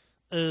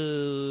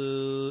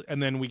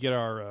then we get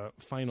our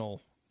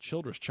final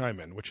Childress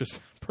chime in, which is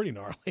pretty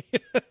gnarly.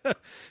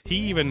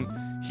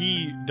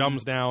 He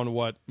dumbs down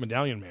what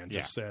Medallion Man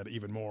just said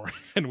even more,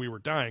 and we were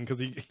dying because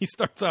he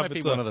starts off. Might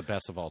be one of the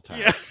best of all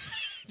time. Yeah,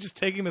 just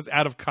taking this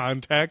out of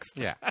context.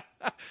 Yeah,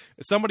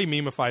 somebody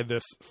memified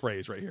this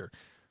phrase right here.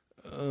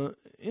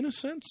 In a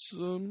sense,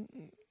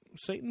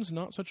 Satan's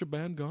not such a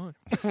bad guy.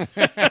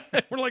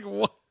 We're like,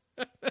 what?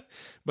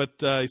 But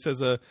he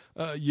says,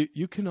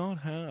 you cannot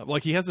have,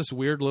 like, he has this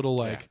weird little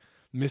like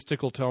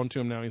mystical tone to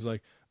him now. He's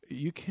like,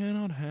 you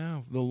cannot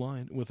have the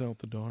light without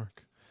the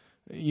dark.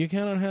 You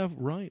cannot have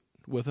right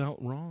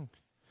without wrong.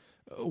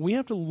 We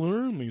have to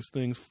learn these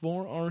things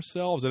for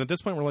ourselves. And at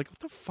this point, we're like, what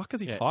the fuck is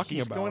he talking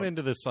about? He's going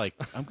into this, like,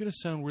 I'm going to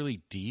sound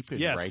really deep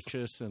and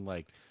righteous and,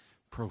 like,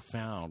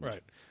 profound.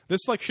 Right. This,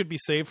 like, should be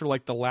saved for,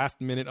 like, the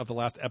last minute of the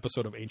last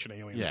episode of Ancient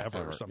Aliens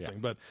ever or something.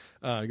 But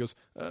he goes,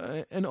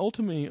 and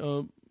ultimately,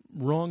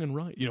 wrong and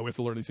right. We have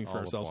to learn these things for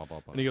ourselves. Blah,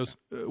 blah, blah, and he goes,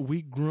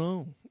 we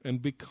grow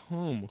and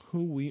become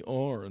who we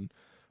are. And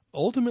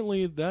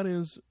ultimately, that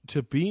is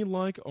to be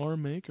like our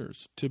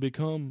makers, to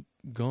become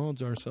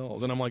gods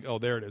ourselves. And I'm like, oh,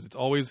 there it is. It's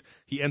always,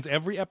 he ends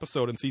every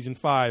episode in season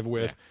 5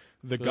 with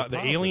the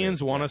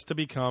aliens want us to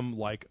become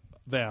like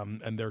them,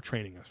 and they're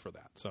training us for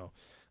that. So,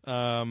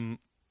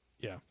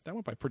 yeah, that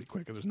went by pretty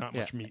quick because there's not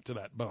much meat to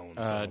that bone.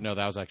 So. No,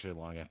 that was actually a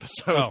long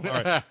episode. Oh, all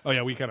right. Oh,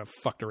 yeah, we kind of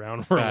fucked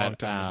around for a long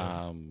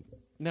time.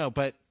 No,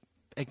 but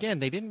again,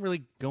 they didn't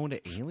really go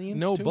into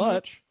aliens too but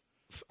much.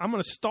 I'm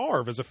going to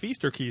starve as a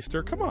feaster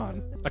keister. Come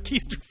on. A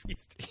keister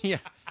feast. Yeah,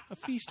 a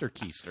feaster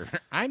keister.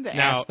 I'm the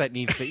ass that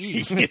needs to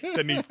eat.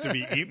 That needs to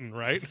be eaten,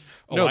 right?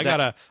 Oh, no,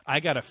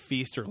 I got a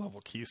feaster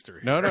level keister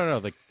here.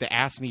 No. The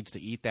ass needs to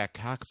eat that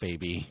cock,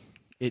 baby.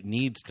 It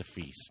needs to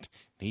feast.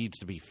 It needs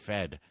to be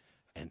fed.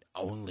 And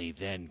only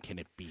then can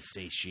it be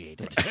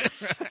satiated.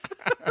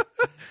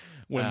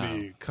 When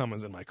the cum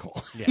is in my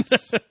colon.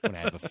 Yes. When I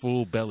have a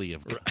full belly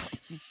of cum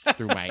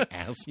through my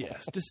ass.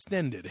 Yes,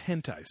 distended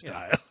hentai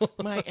style.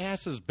 My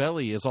ass's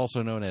belly is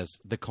also known as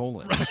the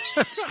colon.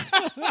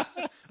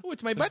 Oh,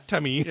 it's my butt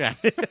tummy. Yeah.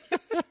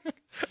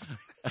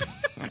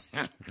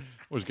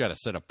 We've got a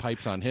set of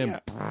pipes on him.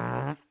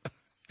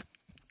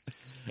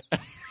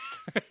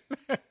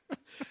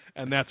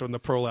 And that's when the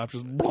prolapse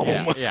just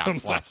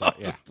flops out.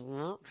 Yeah.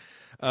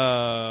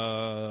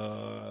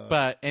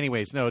 But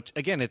anyways, no.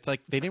 It's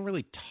like they didn't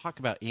really talk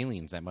about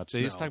aliens that much.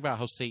 They just talk about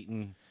how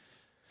Satan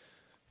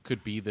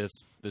could be this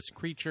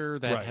creature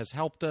that has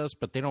helped us,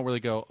 but they don't really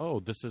go, oh,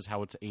 this is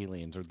how it's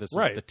aliens, or this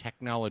is the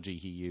technology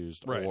he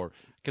used, or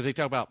because they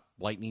talk about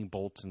lightning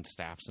bolts and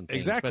staffs and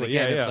things. Exactly. But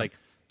again, it's like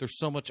there's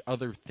so much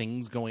other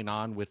things going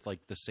on with like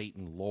the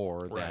Satan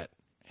lore that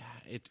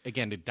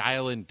to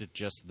dial into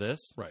just this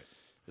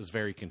is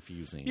very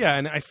confusing. Yeah,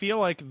 and I feel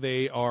like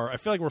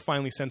we're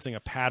finally sensing a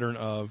pattern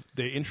of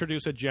they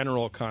introduce a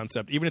general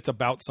concept, even if it's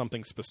about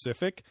something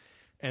specific,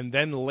 and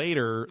then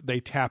later they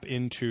tap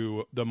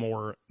into the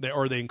more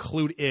they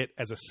include it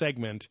as a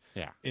segment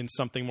in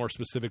something more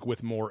specific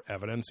with more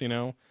evidence,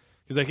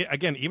 Because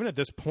again, even at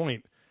this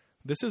point,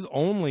 this is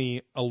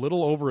only a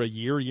little over a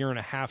year and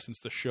a half since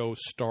the show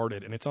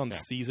started, and it's on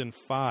season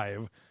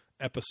 5,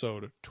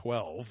 episode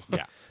 12.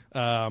 Yeah.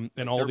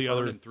 And all the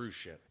other through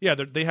shit. Yeah,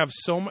 they have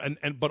so much,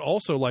 but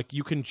also like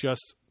you can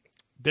just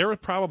there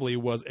probably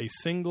was a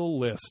single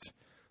list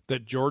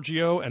that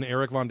Giorgio and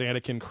Eric Von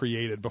Daniken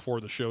created before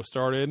the show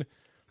started.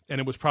 And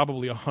it was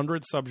probably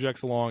 100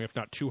 subjects long, if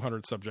not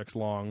 200 subjects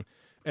long.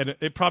 And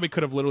it probably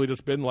could have literally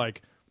just been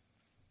like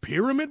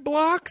pyramid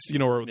blocks,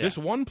 or this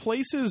one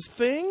place's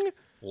thing.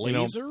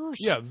 Lasers?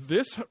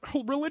 This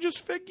religious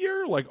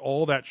figure, like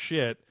all that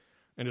shit.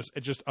 And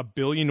just a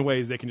billion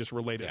ways they can just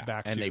relate it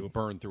back to. And they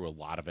burned through a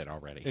lot of it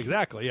already.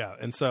 Exactly, yeah.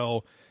 And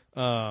so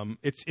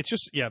it's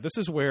just, this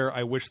is where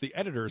I wish the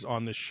editors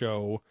on this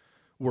show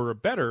were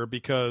better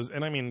because,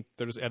 and I mean,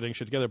 they're just editing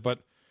shit together, but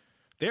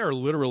they're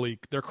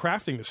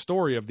crafting the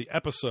story of the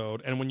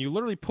episode, and when you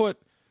literally put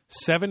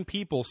 7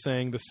 people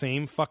saying the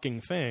same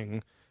fucking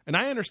thing, and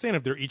I understand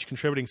if they're each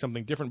contributing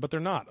something different, but they're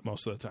not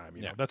most of the time.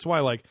 You know? That's why,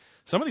 like,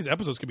 some of these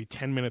episodes could be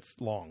 10 minutes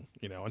long,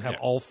 and have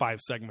all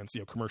 5 segments,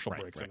 commercial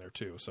breaks in there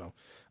too. So,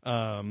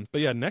 but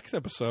yeah, next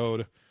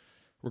episode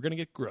we're gonna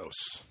get gross.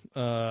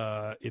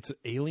 It's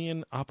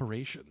Alien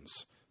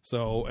Operations.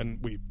 So,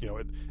 and we,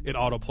 it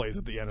auto plays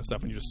at the end and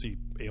stuff, and you just see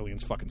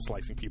aliens fucking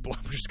slicing people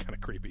up, which is kind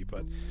of creepy.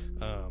 But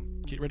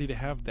get ready to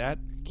have that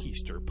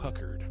keister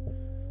puckered,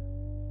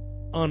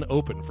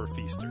 unopened for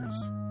feasters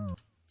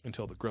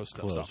until the gross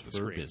stuff's off the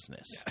screen.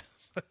 Business,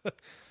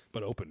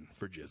 but open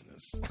for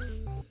business.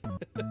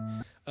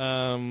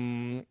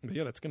 But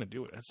yeah, that's gonna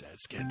do it.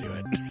 That's gonna do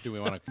it. Do we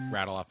want to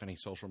rattle off any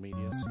social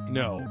medias?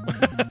 No.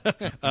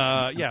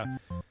 Yeah.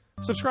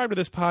 Subscribe to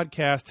this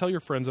podcast. Tell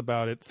your friends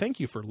about it. Thank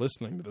you for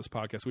listening to this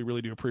podcast. We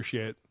really do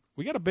appreciate it.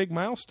 We got a big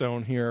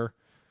milestone here.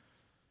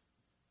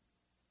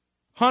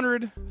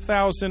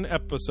 100,000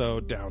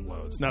 episode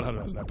downloads. Not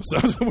 100,000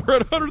 episodes. We're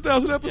at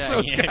 100,000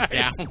 episodes,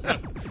 guys.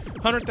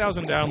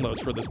 100,000 downloads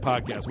for this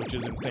podcast, which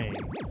is insane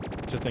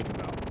to think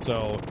about.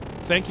 So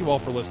thank you all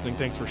for listening.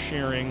 Thanks for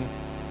sharing.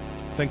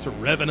 Thanks for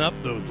revving up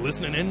those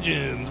listening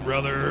engines,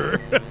 brother.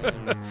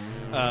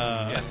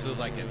 Yes, feels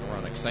like we're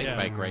on Excite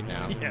Bike right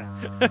now.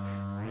 Yeah.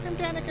 I'm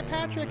Danica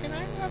Patrick, and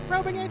I love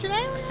probing ancient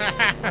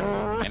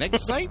aliens. An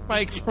Excite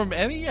Bike from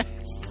NES.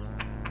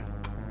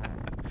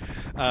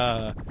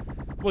 Well,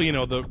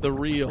 the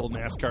real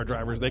NASCAR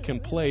drivers, they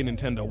can play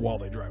Nintendo while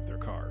they drive their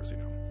cars,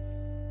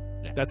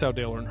 Yeah. That's how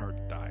Dale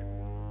Earnhardt died.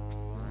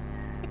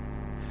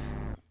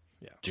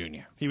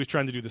 Junior. He was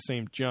trying to do the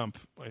same jump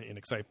in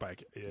Excite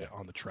Bike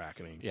on the track,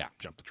 and he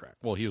jumped the track.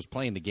 Well, he was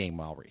playing the game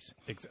while racing.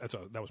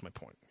 That was my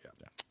point.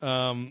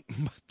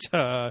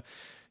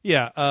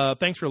 Yeah.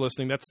 Thanks for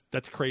listening.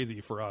 That's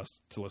crazy for us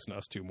to listen to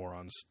us two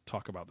morons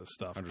talk about this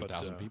stuff.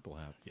 100,000 people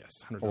have. Yes,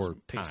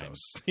 100,000 pesos.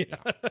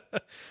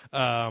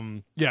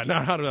 Times. Not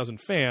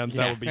 100,000 fans.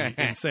 That would be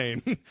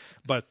insane.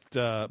 But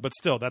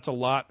still, that's a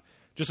lot.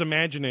 Just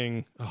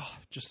imagining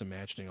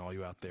all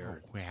you out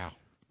there. Oh, wow.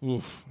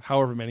 Oof,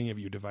 however many of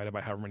you divided by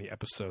however many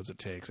episodes it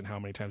takes and how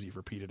many times you've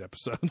repeated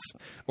episodes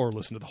or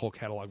listened to the whole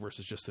catalog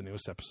versus just the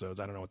newest episodes.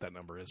 I don't know what that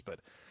number is, but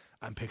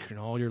I'm picturing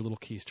all your little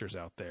keisters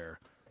out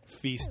there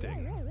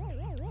feasting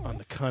on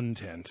the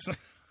content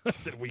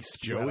that we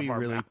spew out of our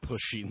really mouths.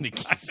 pushing the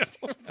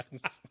keister.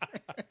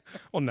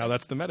 Well, now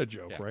that's the meta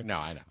joke, right? No,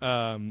 I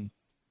know.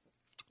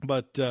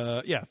 But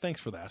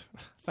thanks for that.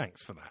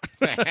 Thanks for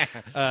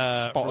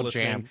that. For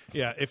listening. Jam.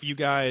 Yeah, if you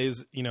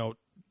guys,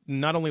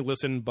 not only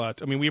listen,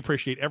 but we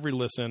appreciate every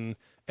listen,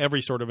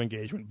 every sort of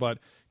engagement, but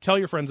tell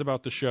your friends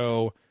about the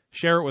show,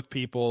 share it with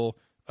people.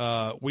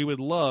 We would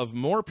love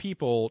more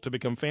people to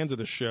become fans of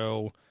the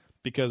show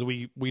because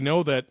we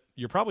know that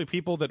you're probably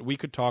people that we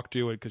could talk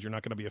to because you're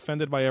not going to be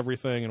offended by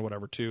everything and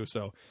whatever too.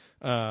 So,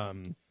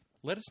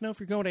 let us know if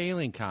you're going to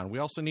Alien Con. We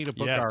also need to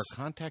book our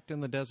Contact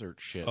in the Desert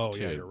shit. Oh,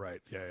 too. yeah, you're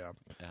right.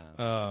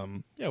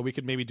 Yeah. We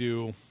could maybe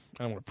do,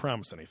 I don't want to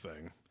promise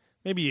anything,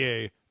 maybe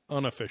a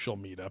unofficial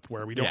meetup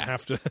where we don't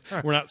have to,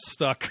 we're not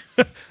stuck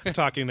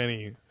talking to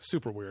any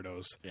super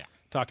weirdos. Yeah.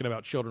 Talking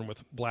about children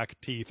with black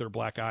teeth or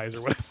black eyes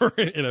or whatever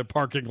in a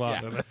parking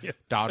lot. Yeah.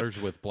 Daughters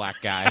with black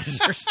guys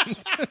or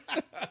something.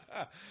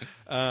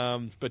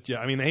 But yeah,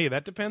 I mean, hey,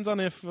 that depends on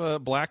if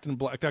Blacked and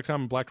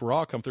Black.com and Blacked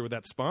Raw come through with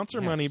that sponsor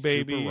money,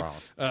 baby. Super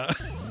raw.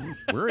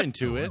 We're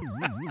into it.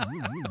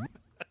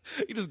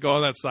 You just go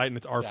on that site and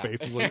it's our face.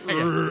 Like,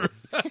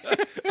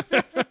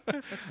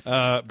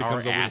 Our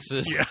becomes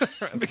asses.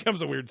 it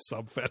becomes a weird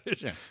sub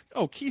fetish. Yeah.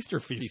 Oh,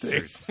 Keister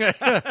feasting.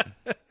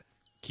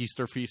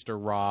 Keister Feaster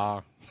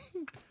Raw.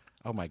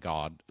 Oh my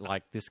God.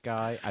 Like this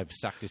guy, I've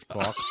sucked his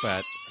cock,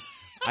 but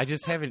I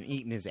just haven't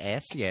eaten his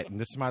ass yet. And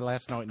this is my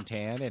last night in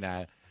town, and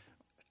I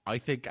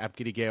think I'm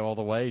going to go all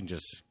the way and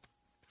just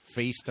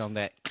feast on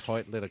that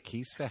tight little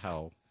keister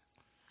hole.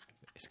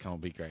 It's going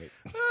to be great.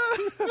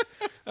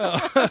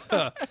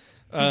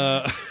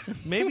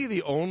 Maybe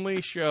the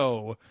only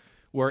show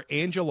where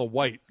Angela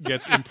White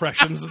gets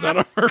impressions done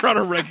of her on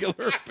a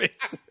regular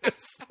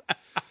basis.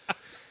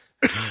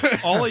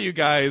 All of you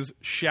guys,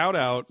 shout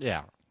out.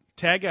 Yeah.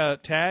 Tag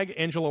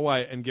Angela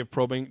White and give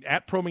Probing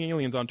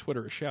Aliens on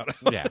Twitter a shout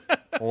out. Yeah.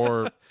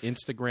 Or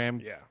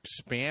Instagram. Yeah.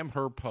 Spam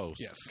her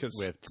posts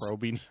with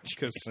probing.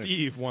 Because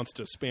Steve wants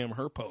to spam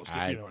her post,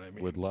 if you know what I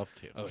mean. Would love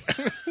to. Oh,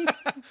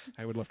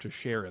 I would love to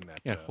share in that.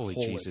 Yeah, holy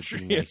whole cheese, it'd be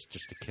entry. nice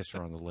just to kiss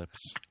her on the lips.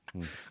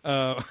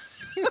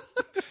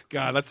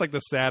 God, that's like the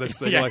saddest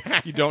thing. Yeah.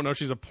 Like, you don't know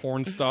she's a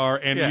porn star,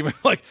 and Yeah. even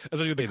like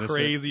especially the Innocent.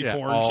 crazy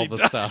porn all she the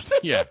does. stuff.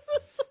 Yeah.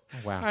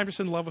 Wow. I'm just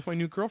in love with my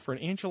new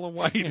girlfriend, Angela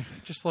White.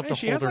 Just love Man, to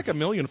she hold has her. like 1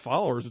 million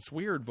followers. It's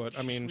weird, but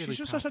I mean, really she's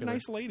just such a popular.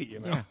 nice lady, you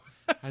know.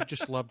 Yeah. I'd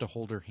just love to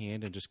hold her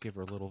hand and just give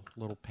her a little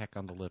peck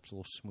on the lips, a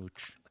little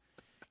smooch.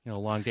 You know, a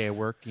long day of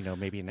work,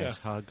 maybe a nice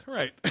hug.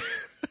 Right.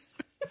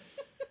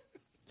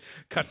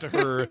 Cut to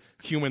her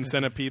human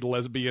centipede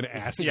lesbian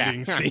ass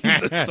eating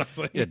scenes or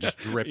something. Yeah, just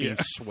dripping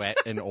sweat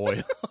and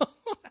oil.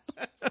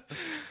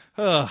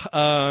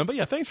 But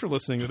yeah, thanks for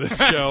listening to this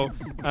show.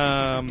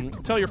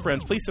 Tell your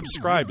friends. Please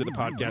subscribe to the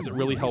podcast. It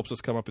really helps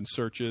us come up in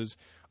searches.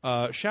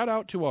 Shout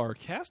out to our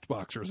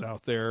Castboxers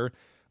out there.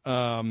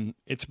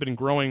 It's been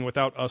growing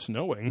without us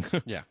knowing.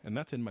 Yeah. And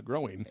that's in my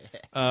growing.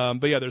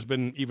 But yeah, there's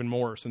been even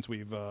more since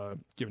we've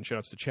given shout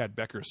outs to Chad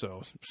Becker.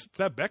 So it's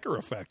that Becker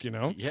effect,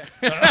 Yeah.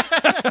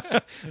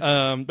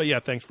 But yeah,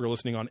 thanks for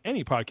listening on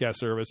any podcast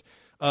service.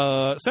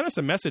 Send us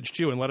a message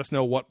too and let us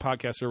know what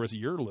podcast service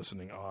you're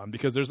listening on,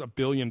 because there's a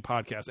billion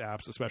podcast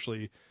apps,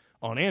 especially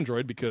on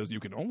Android, because you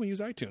can only use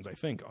iTunes, I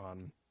think,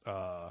 on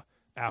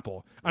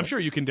Apple. I'm sure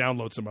you can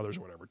download some others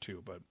or whatever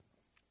too, but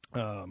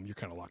you're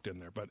kind of locked in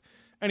there. But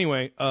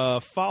anyway,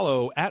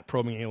 follow at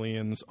Probing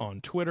Aliens on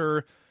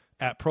Twitter,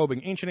 at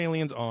Probing Ancient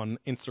Aliens on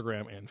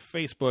Instagram and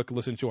Facebook.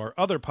 Listen to our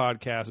other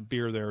podcast,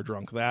 Beer There,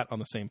 Drunk That, on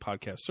the same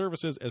podcast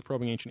services as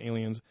Probing Ancient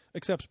Aliens,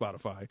 except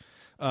Spotify.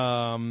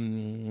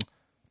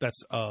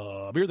 That's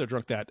Beer There,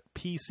 Drunk That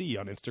PC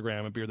on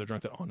Instagram and Beer There,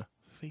 Drunk That on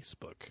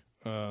Facebook.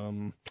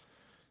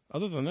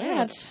 Other than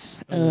that,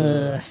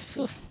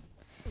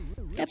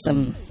 Got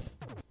some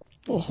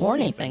little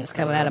horny things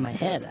coming out of my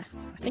head.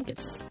 I think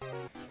it's...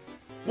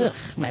 Ugh,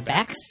 my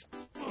back's...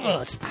 Oh,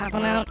 it's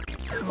popping out.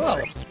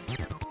 Whoa.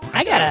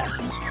 I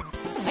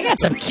got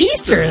some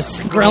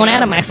keisters growing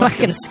out of my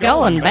fucking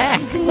skull and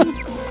back.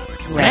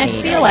 And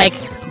I feel like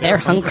they're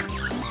hungry.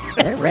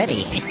 They're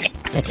ready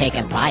to take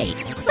a bite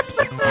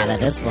out of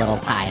this little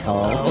pie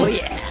hole. Oh,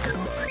 yeah.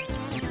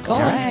 Go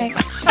All on. right.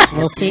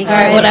 We'll see you All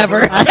right, guys.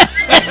 whatever.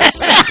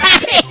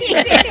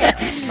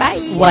 Bye.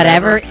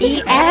 Whatever.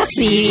 Eat ass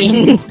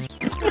eating.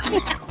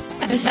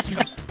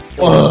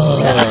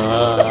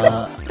 Whoa.